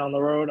home and on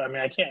the road. I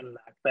mean, I can't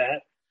knock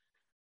that.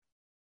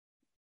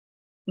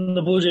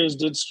 The Blue Jays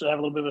did have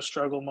a little bit of a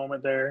struggle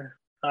moment there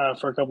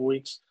for a couple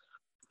weeks.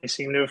 They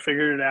seem to have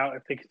figured it out.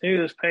 If they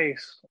continue this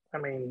pace, I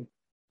mean,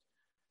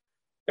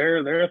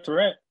 they're a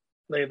threat.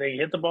 They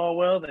hit the ball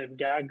well. They've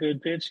got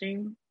good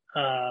pitching.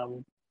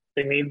 They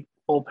need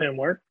bullpen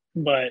work,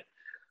 but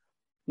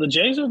the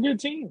Jays are a good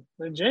team.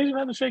 The Jays are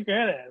not to shake your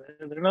head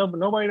at. They're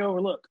nobody to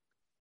overlook.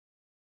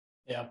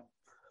 Yeah.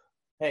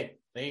 Hey,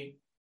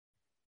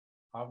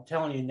 I'm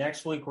telling you,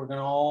 next week we're going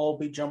to all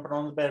be jumping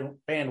on the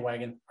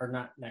bandwagon. Or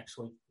not next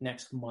week,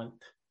 next month.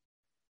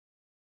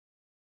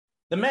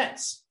 The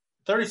Mets,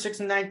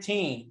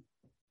 36-19.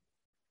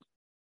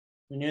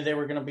 We knew they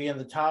were going to be in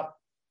the top.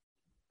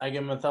 I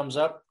give them a thumbs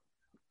up.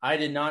 I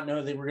did not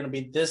know they were going to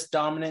be this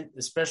dominant,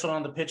 especially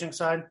on the pitching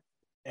side.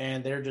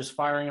 And they're just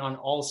firing on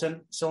all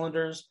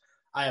cylinders.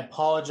 I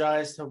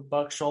apologized to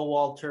Buck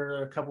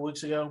Showalter a couple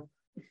weeks ago.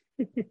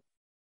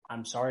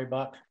 I'm sorry,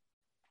 Buck.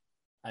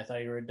 I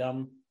thought you were a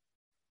dumb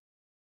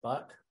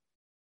Buck.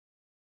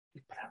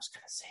 But I was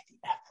going to say the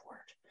F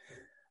word.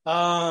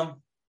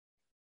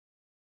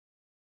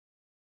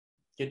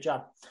 Good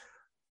job.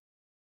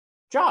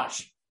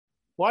 Josh,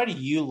 why do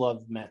you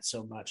love the Mets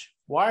so much?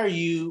 Why do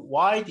you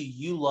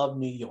love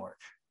New York?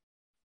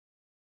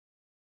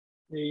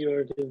 New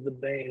York is the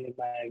bane of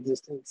my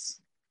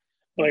existence.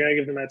 But I gotta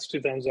give the Mets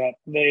 2 thumbs up.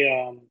 They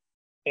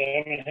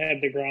haven't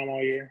had DeGrom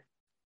all year.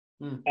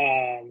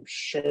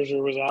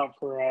 Scherzer was out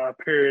for a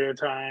period of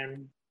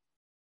time.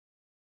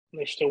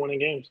 They're still winning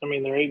games. I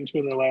mean, they're 8-2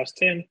 in their last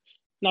 10,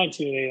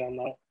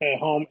 19-8 at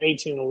home,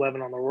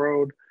 18-11 on the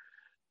road.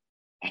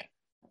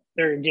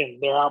 They're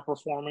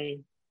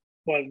outperforming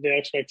what the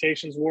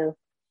expectations were.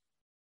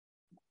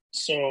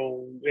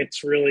 So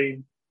it's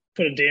really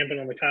put a dampen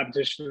on the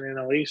competition in the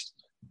NL East.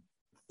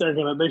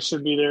 They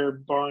should be there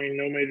barring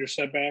no major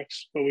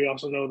setbacks, but we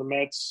also know the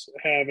Mets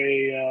have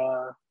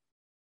a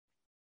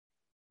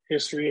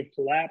history of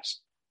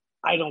collapse.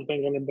 I don't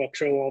think under Buck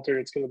Showalter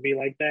it's going to be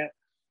like that.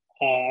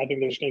 I think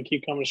they're just going to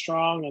keep coming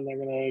strong, and they're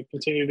going to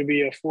continue to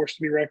be a force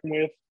to be reckoned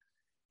with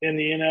in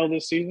the NL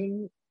this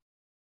season.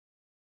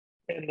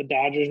 And the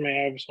Dodgers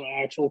may have some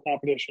actual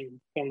competition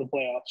come the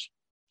playoffs.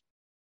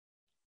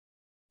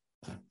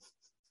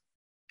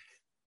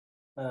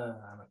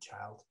 I'm a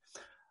child.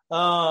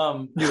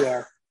 You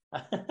are.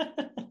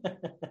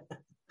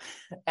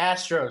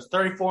 Astros,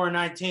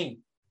 34-19.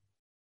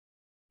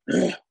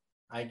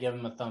 I give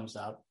them a thumbs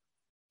up.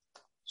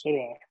 So do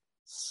I.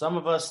 Some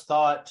of us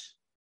thought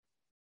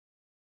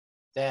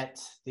that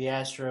the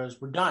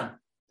Astros were done.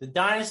 The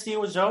dynasty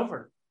was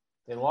over.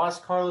 They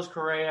lost Carlos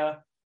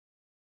Correa.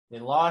 They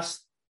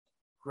lost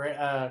who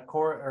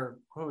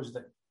was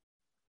that?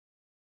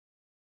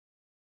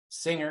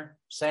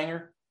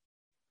 Sanger,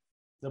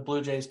 the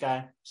Blue Jays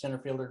guy, center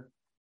fielder,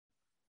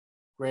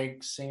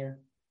 Greg Singer.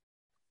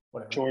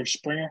 whatever. George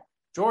Springer.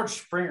 George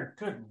Springer.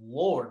 Good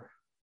Lord.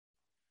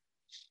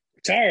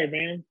 Tired,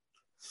 man.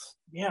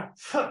 Yeah.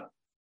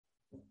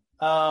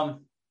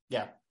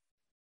 Yeah.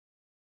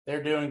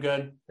 They're doing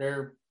good.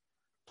 They're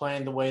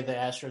playing the way the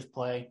Astros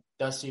play.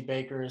 Dusty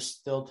Baker is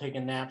still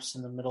taking naps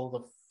in the middle of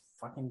the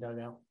fucking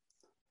dugout.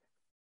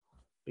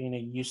 Being a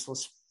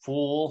useless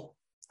fool.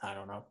 I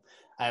don't know.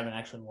 I haven't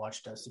actually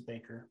watched Dusty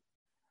Baker.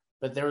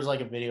 But there was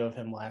like a video of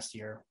him last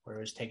year where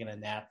he was taking a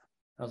nap.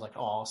 I was like,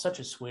 oh, such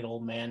a sweet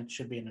old man.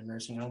 Should be in a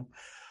nursing home.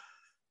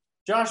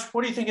 Josh,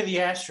 what do you think of the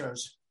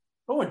Astros?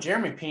 Oh, and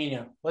Jeremy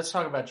Pena. Let's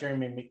talk about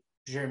Jeremy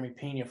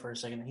Pena for a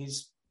second. He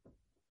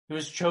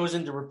was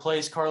chosen to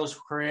replace Carlos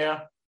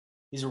Correa.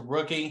 He's a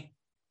rookie,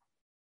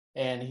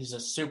 and he's a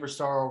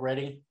superstar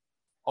already.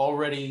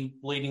 Already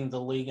leading the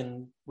league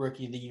in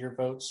Rookie of the Year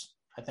votes,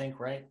 I think,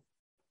 right?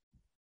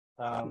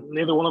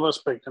 Neither one of us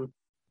picked him.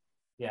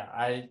 Yeah,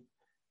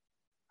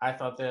 I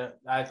thought that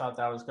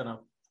was gonna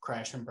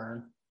crash and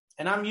burn,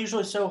 and I'm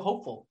usually so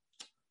hopeful.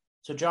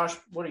 So, Josh,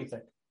 what do you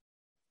think?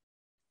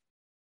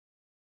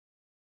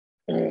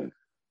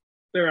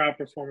 They're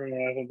outperforming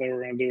what I thought they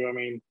were going to do. I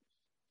mean,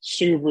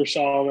 super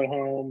solid at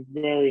home,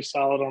 very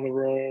solid on the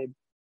road.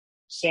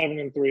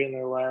 7-3 in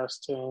their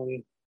last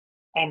 10.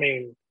 I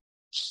mean,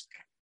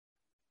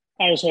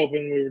 I was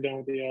hoping we were done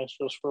with the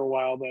Astros for a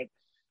while, but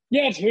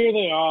yes, here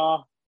they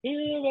are. Here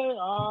they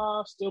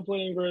are, still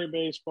playing great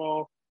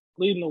baseball,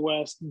 leading the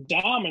West,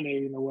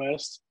 dominating the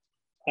West.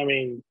 I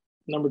mean,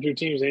 number 2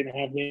 team is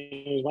 8.5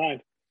 games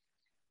behind.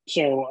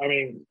 So, I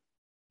mean,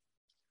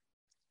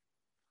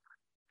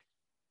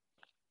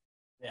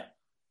 yeah.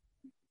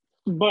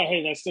 But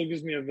hey, that still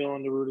gives me a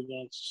villain to root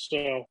against.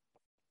 So,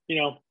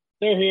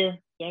 they're here.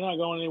 They're not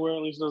going anywhere.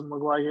 At least it doesn't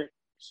look like it.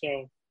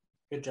 So,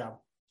 good job.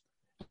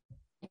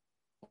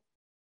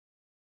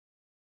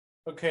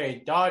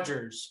 Okay,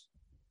 Dodgers,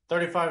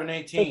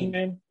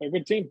 35-18. They're a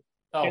good team.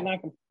 Oh. Can't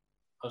knock them.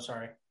 Oh,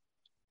 sorry.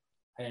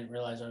 I didn't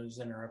realize I was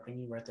interrupting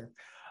you right there.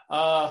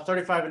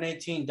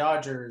 35-18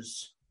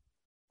 Dodgers.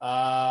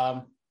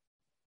 Awesome.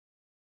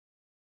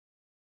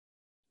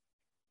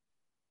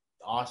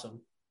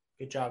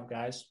 Good job,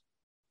 guys.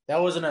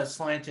 That wasn't a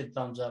slanted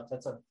thumbs up.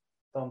 That's a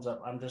thumbs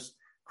up. I'm just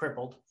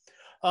crippled.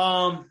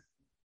 Yeah.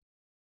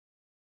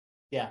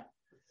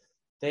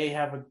 They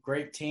have a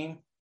great team,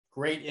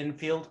 great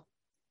infield,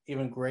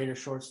 even greater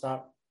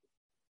shortstop.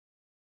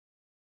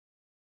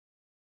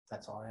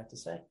 That's all I have to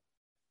say.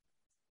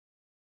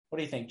 What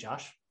do you think,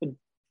 Josh?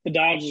 The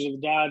Dodgers are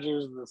the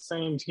Dodgers, the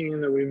same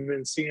team that we've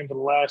been seeing for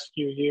the last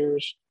few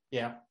years.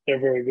 Yeah. They're a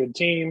very good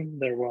team.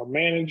 They're well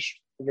managed.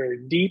 They're very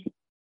deep.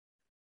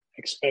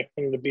 Expect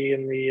them to be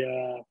in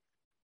the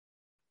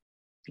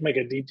make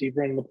a deep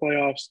run in the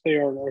playoffs.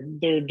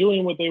 They're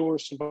doing what they were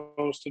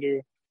supposed to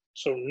do.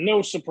 So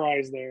no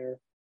surprise there.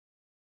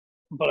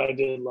 But I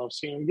did love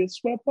seeing them get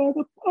swept by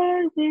the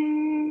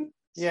Pirates.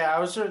 Yeah, I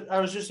was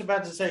just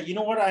about to say, you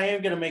know what? I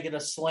am going to make it a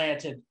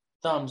slanted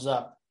thumbs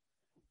up.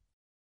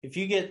 If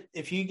you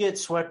get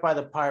swept by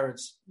the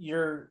Pirates,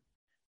 you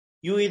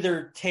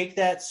either take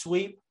that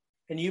sweep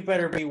and you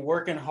better be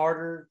working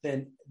harder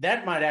than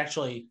that might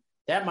actually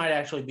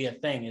be a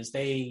thing is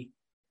they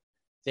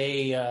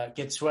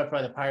get swept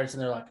by the Pirates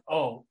and they're like,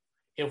 oh,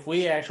 if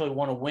we actually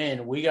want to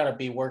win, we got to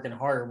be working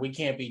harder. We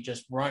can't be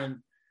just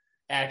running,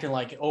 acting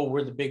like, oh,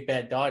 we're the big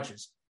bad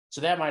Dodgers. So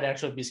that might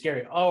actually be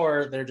scary.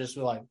 Or they're just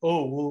like,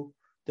 oh, well,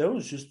 that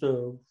was just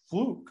a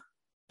fluke.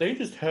 They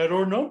just had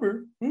our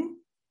number.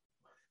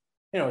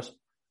 Anyways,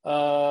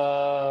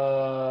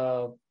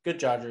 good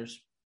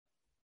Dodgers.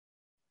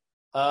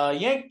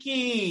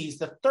 Yankees,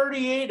 the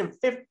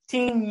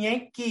 38-15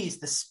 Yankees,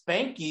 the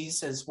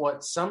Spankies is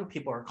what some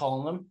people are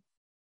calling them.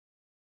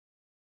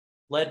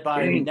 Led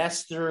by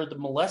Nestor the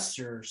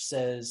Molester,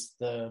 says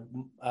the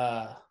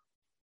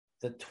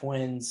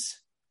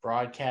Twins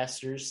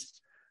broadcasters.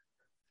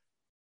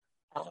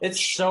 It's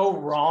so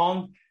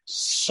wrong.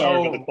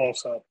 Sorry for the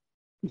close up.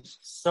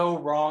 So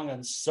wrong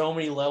on so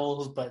many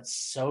levels, but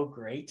so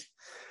great.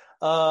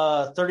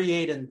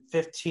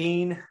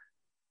 38-15.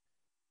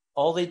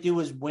 All they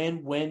do is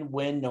win,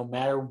 no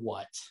matter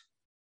what.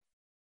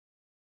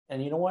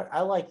 And you know what?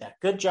 I like that.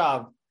 Good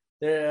job.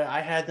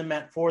 I had them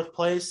at 4th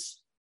place.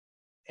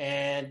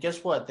 And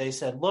guess what? They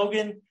said,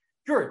 Logan,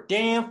 you're a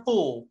damn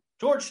fool.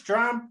 George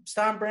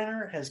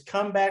Steinbrenner has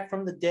come back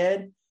from the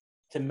dead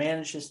to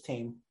manage his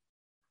team,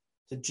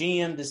 to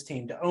GM this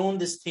team, to own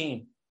this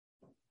team.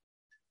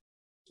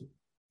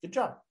 Good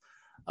job.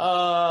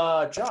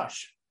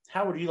 Josh,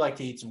 how would you like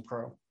to eat some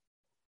crow?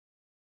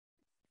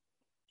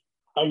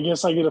 I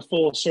guess I get a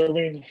full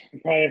serving. I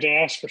probably have to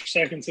ask for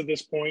seconds at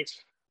this point.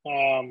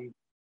 Golly,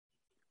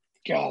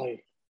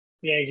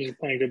 the Yankees are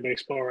playing good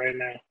baseball right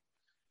now.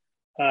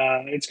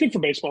 It's good for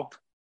baseball.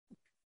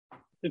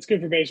 It's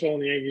good for baseball,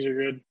 and the Yankees are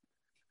good.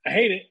 I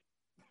hate it,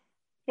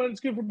 but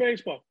it's good for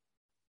baseball.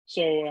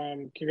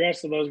 So,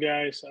 congrats to those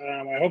guys.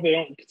 I hope they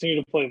don't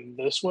continue to play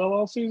this well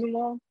all season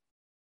long.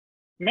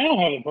 I mean, I don't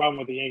have a problem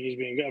with the Yankees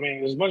being good. I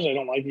mean, as much as I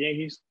don't like the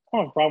Yankees, I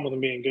don't have a problem with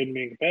them being good and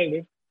being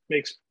competitive.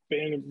 Makes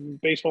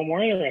baseball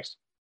more interesting.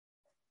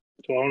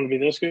 Do I want to be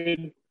this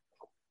good?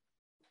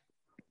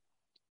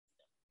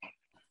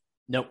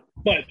 Nope.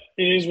 But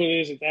it is what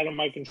it is. It's out of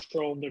my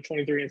control. They're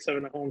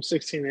 23-7 at home,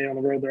 16-8 on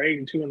the road. They're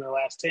 8-2 in their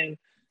last 10.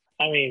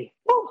 I mean,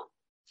 whew,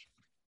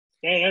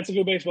 that's a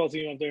good baseball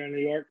team up there in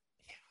New York.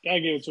 Gotta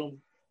give it to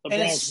them. The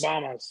Bronx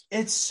Bombers.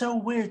 It's so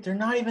weird. They're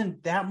not even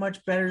that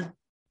much better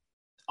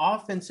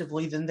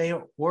offensively than they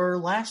were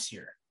last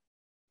year.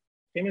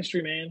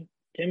 Chemistry, man.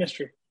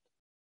 Chemistry.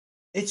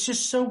 It's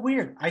just so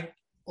weird.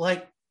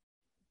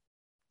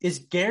 Is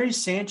Gary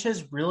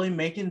Sanchez really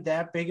making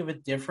that big of a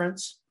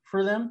difference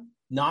for them?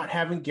 Not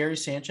having Gary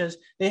Sanchez.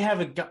 They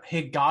have a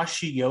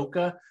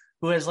Higashioka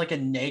who has like a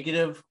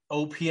negative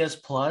OPS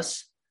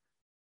plus,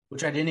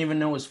 which I didn't even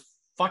know was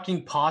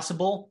fucking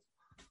possible.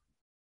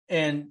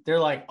 And they're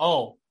like,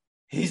 oh,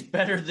 he's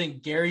better than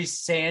Gary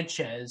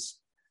Sanchez.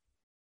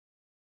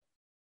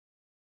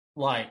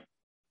 Like,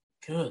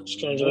 good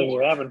Strange things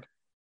have happened.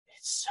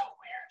 It's so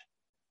weird.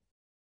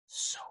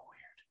 So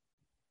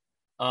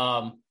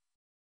weird.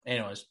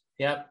 Anyways,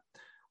 yep.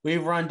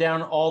 We've run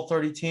down all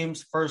 30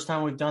 teams. First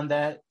time we've done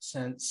that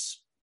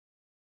since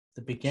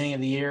the beginning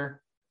of the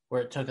year,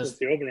 where it took us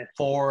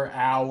 4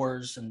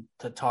 hours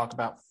to talk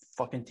about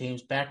fucking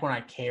teams. Back when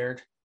I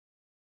cared.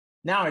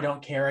 Now I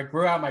don't care. I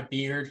grew out my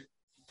beard.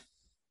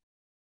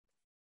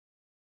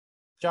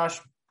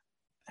 Josh,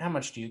 how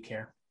much do you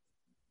care?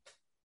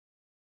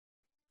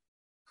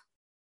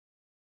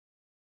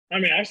 I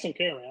mean, I still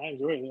care, man. I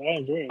enjoy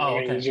it. Oh,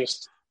 okay. It's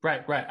just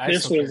right.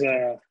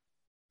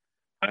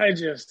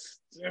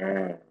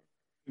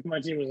 If my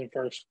team was in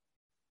first,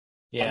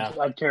 yeah,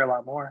 I'd care a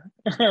lot more.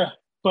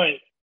 But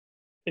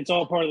it's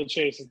all part of the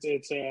chase.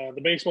 It's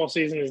the baseball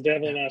season is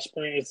definitely not a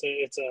sprint.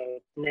 It's a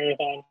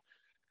marathon.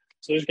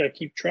 So just gotta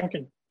keep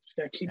trucking.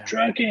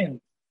 Trucking.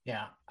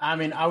 Yeah, I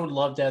mean, I would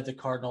love to have the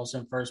Cardinals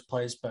in first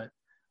place, but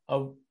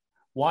a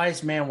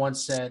wise man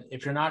once said,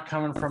 "If you're not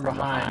coming from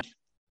behind,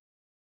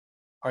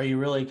 are you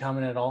really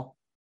coming at all?"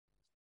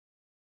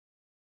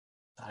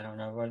 I don't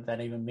know what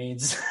that even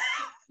means.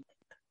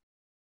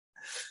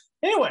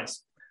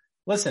 Anyways,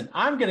 listen,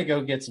 I'm going to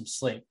go get some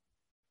sleep.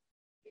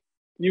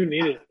 You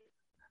need it.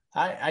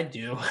 I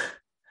do.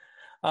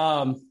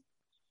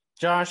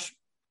 Josh,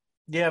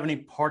 do you have any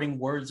parting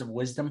words of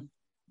wisdom?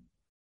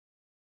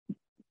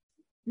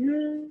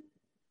 No,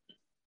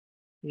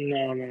 I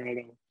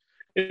don't.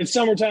 It's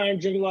summertime.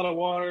 Drink a lot of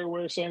water.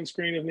 Wear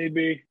sunscreen if need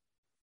be.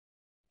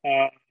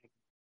 That's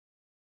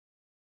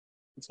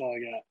all I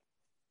got.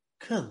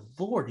 Good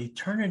Lord, you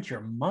turn into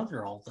your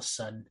mother all of a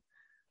sudden.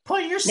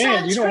 Put your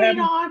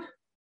sunscreen on.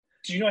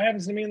 Do you know what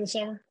happens to me in the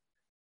summer?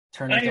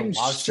 Turn into a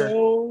lobster. I am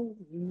so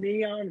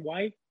neon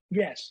white.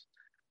 Yes.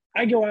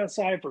 I go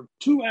outside for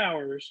 2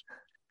 hours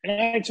and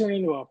I turn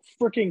into a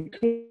freaking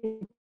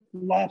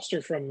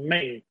lobster from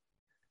Maine.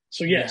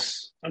 So,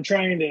 yes, yeah.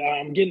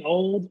 I'm getting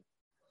old.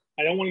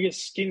 I don't want to get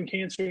skin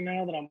cancer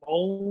now that I'm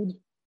old.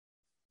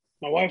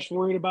 My wife's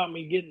worried about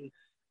me getting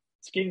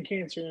skin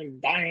cancer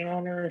and dying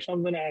on her or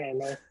something. I don't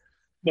know.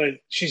 But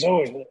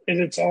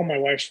it's all my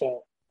wife's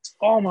fault. It's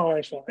all my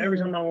wife's fault. Every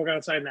time I walk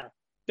outside now,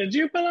 did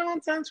you put on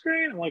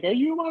sunscreen? I'm like, are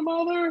you my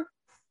mother?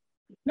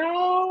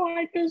 No,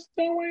 I just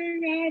don't want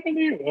anything to happen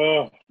to you.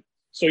 Oh.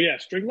 So,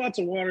 yes, drink lots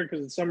of water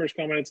because the summer's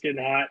coming. It's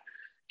getting hot.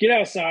 Get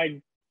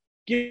outside.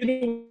 Get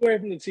away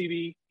from the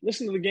TV.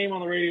 Listen to the game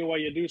on the radio while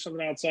you do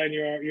something outside in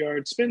your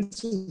yard. Spend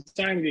some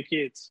time with your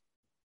kids.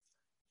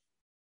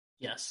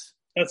 Yes.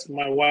 That's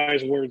my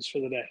wise words for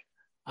the day.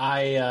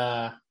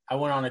 I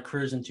went on a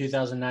cruise in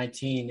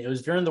 2019. It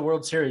was during the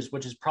World Series,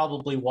 which is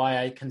probably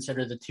why I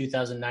consider the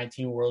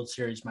 2019 World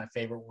Series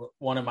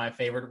one of my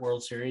favorite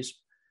World Series.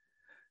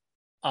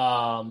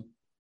 And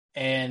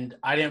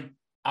I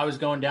was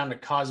going down to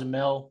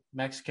Cozumel,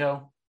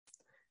 Mexico,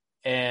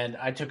 and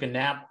I took a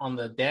nap on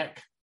the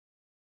deck.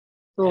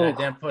 And I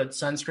then put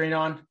sunscreen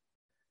on.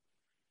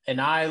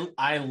 And I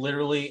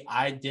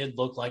did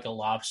look like a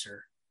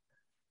lobster.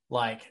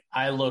 Like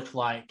I looked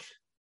like,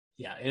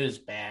 it was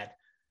bad.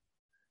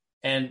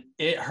 And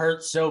it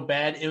hurt so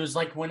bad. It was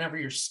like whenever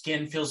your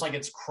skin feels like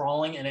it's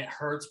crawling and it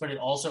hurts, but it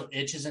also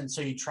itches. And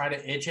so you try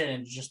to itch it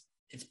and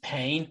it's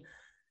pain.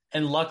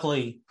 And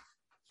luckily,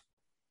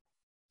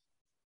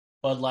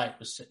 Bud Light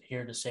was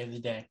here to save the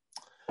day.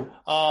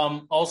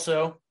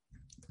 Also,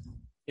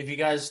 if you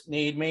guys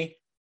need me,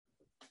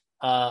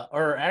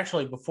 or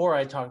actually before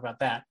I talk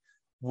about that,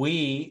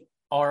 we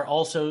are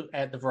also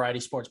at the Variety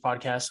Sports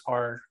Podcast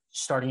are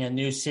starting a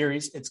new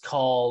series. It's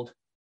called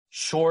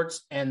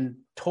Shorts and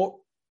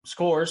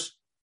Scores.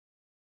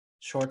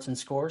 Shorts and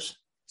Scores.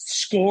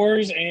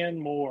 Scores and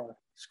More.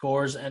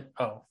 Scores and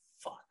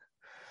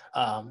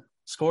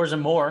Scores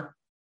and More.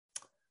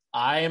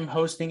 I am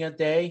hosting a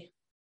day.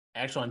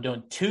 Actually, I'm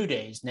doing 2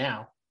 days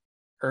now.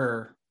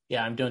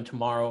 I'm doing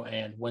tomorrow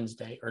and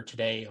Wednesday, or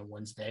today and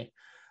Wednesday.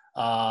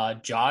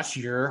 Josh,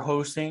 you're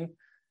hosting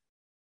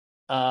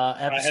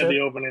episode. I had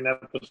the opening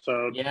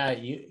episode. Yeah,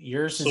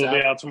 yours is it'll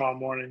be out tomorrow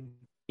morning.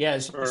 Yeah,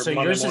 so yours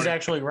morning. Is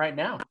actually right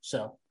now.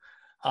 So,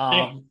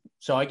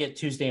 So I get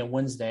Tuesday and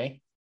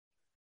Wednesday,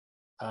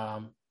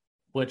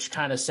 which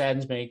kind of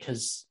saddens me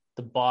because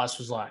the boss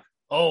was like,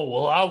 "Oh,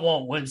 well, I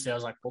want Wednesday." I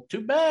was like, "Well,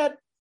 too bad.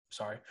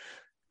 Sorry."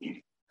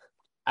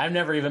 I've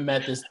never even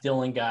met this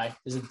Dylan guy.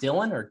 Is it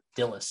Dylan or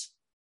Dillis?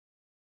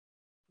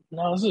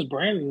 No, this is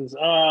Brandon's.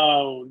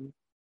 I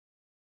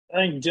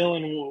think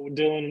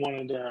Dylan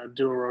wanted to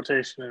do a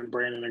rotation, and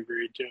Brandon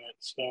agreed to it.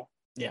 So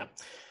Yeah.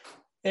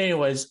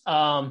 Anyways,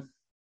 so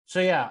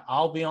yeah,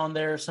 I'll be on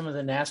there. Some of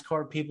the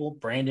NASCAR people,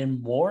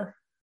 Brandon Moore.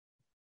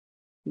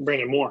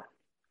 Brandon Moore.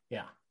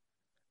 Yeah.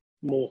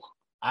 Moore.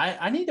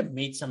 I need to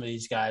meet some of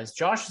these guys.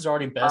 Josh is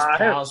already best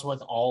pals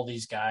with all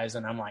these guys,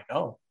 and I'm like,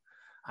 oh,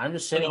 I'm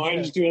just sitting here. I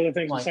just do other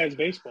things like, besides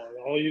baseball.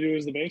 All you do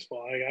is the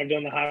baseball. I've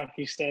done the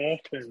hockey stuff,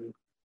 and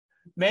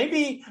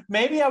maybe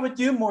I would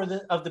do more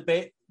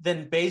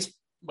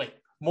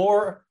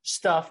more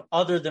stuff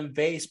other than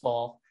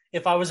baseball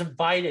if I was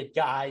invited,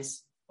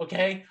 guys.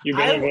 Okay,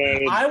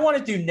 I want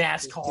to do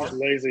NASCAR. You're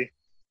lazy.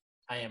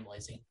 I am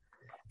lazy,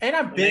 and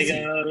I'm busy.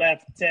 Making a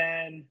left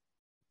turn.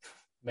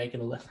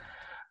 Making a left.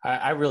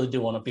 I really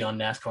do want to be on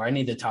NASCAR. I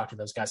need to talk to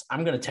those guys.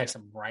 I'm going to text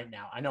them right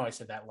now. I know I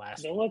said that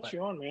last. They'll let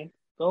you on, man.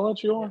 They'll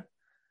let you on.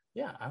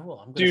 Yeah, I will.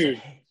 I'm Dude,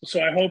 say, hey.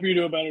 So I hope you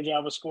do a better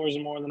job of scores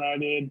more than I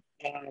did.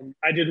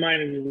 I did mine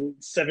in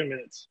 7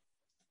 minutes.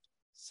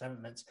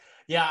 7 minutes.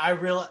 Yeah, I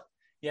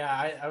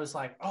was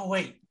like, oh,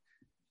 wait.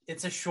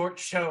 It's a short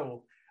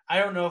show. I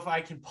don't know if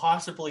I can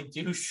possibly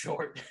do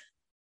short.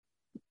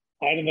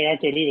 I didn't think I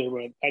could either,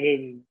 but I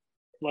did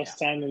less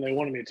time than they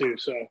wanted me to,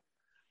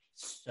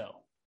 So.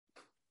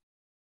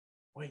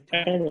 Wait,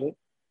 I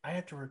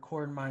have to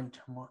record mine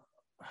tomorrow.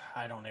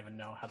 I don't even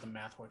know how the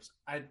math works.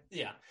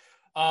 Yeah.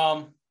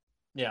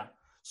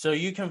 So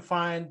you can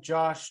find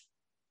Josh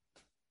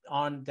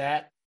on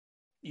that.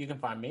 You can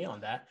find me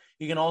on that.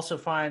 You can also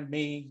find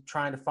me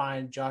trying to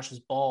find Josh's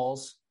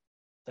balls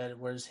that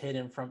was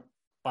hidden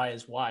by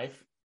his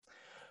wife.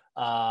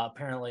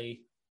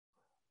 Apparently,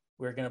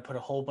 we're going to put a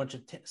whole bunch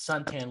of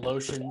suntan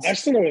lotions. I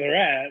still know where they're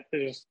at.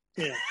 They're just,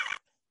 yeah.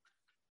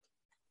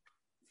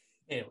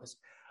 Anyways,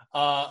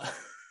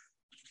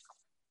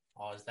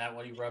 is that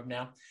what he rubbed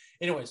now?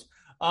 Anyways,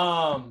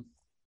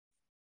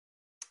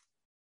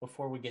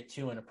 before we get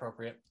too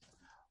inappropriate,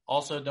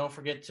 also don't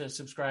forget to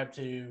subscribe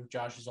to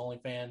Josh's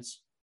OnlyFans.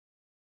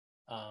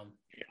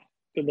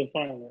 Good to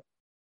find it.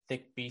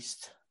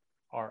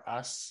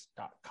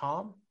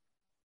 thickbeastrus.com.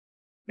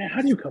 Man,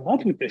 how do you come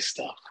up with this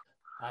stuff?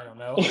 I don't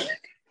know.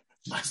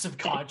 My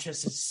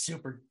subconscious is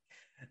super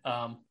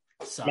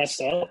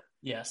messed up.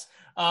 Yes.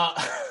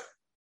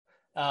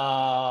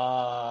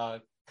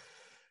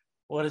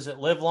 What is it?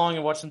 Live long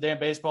and watch some damn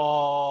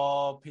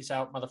baseball. Peace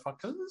out,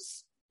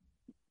 motherfuckers.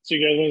 See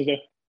you guys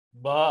Wednesday.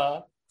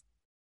 Bye.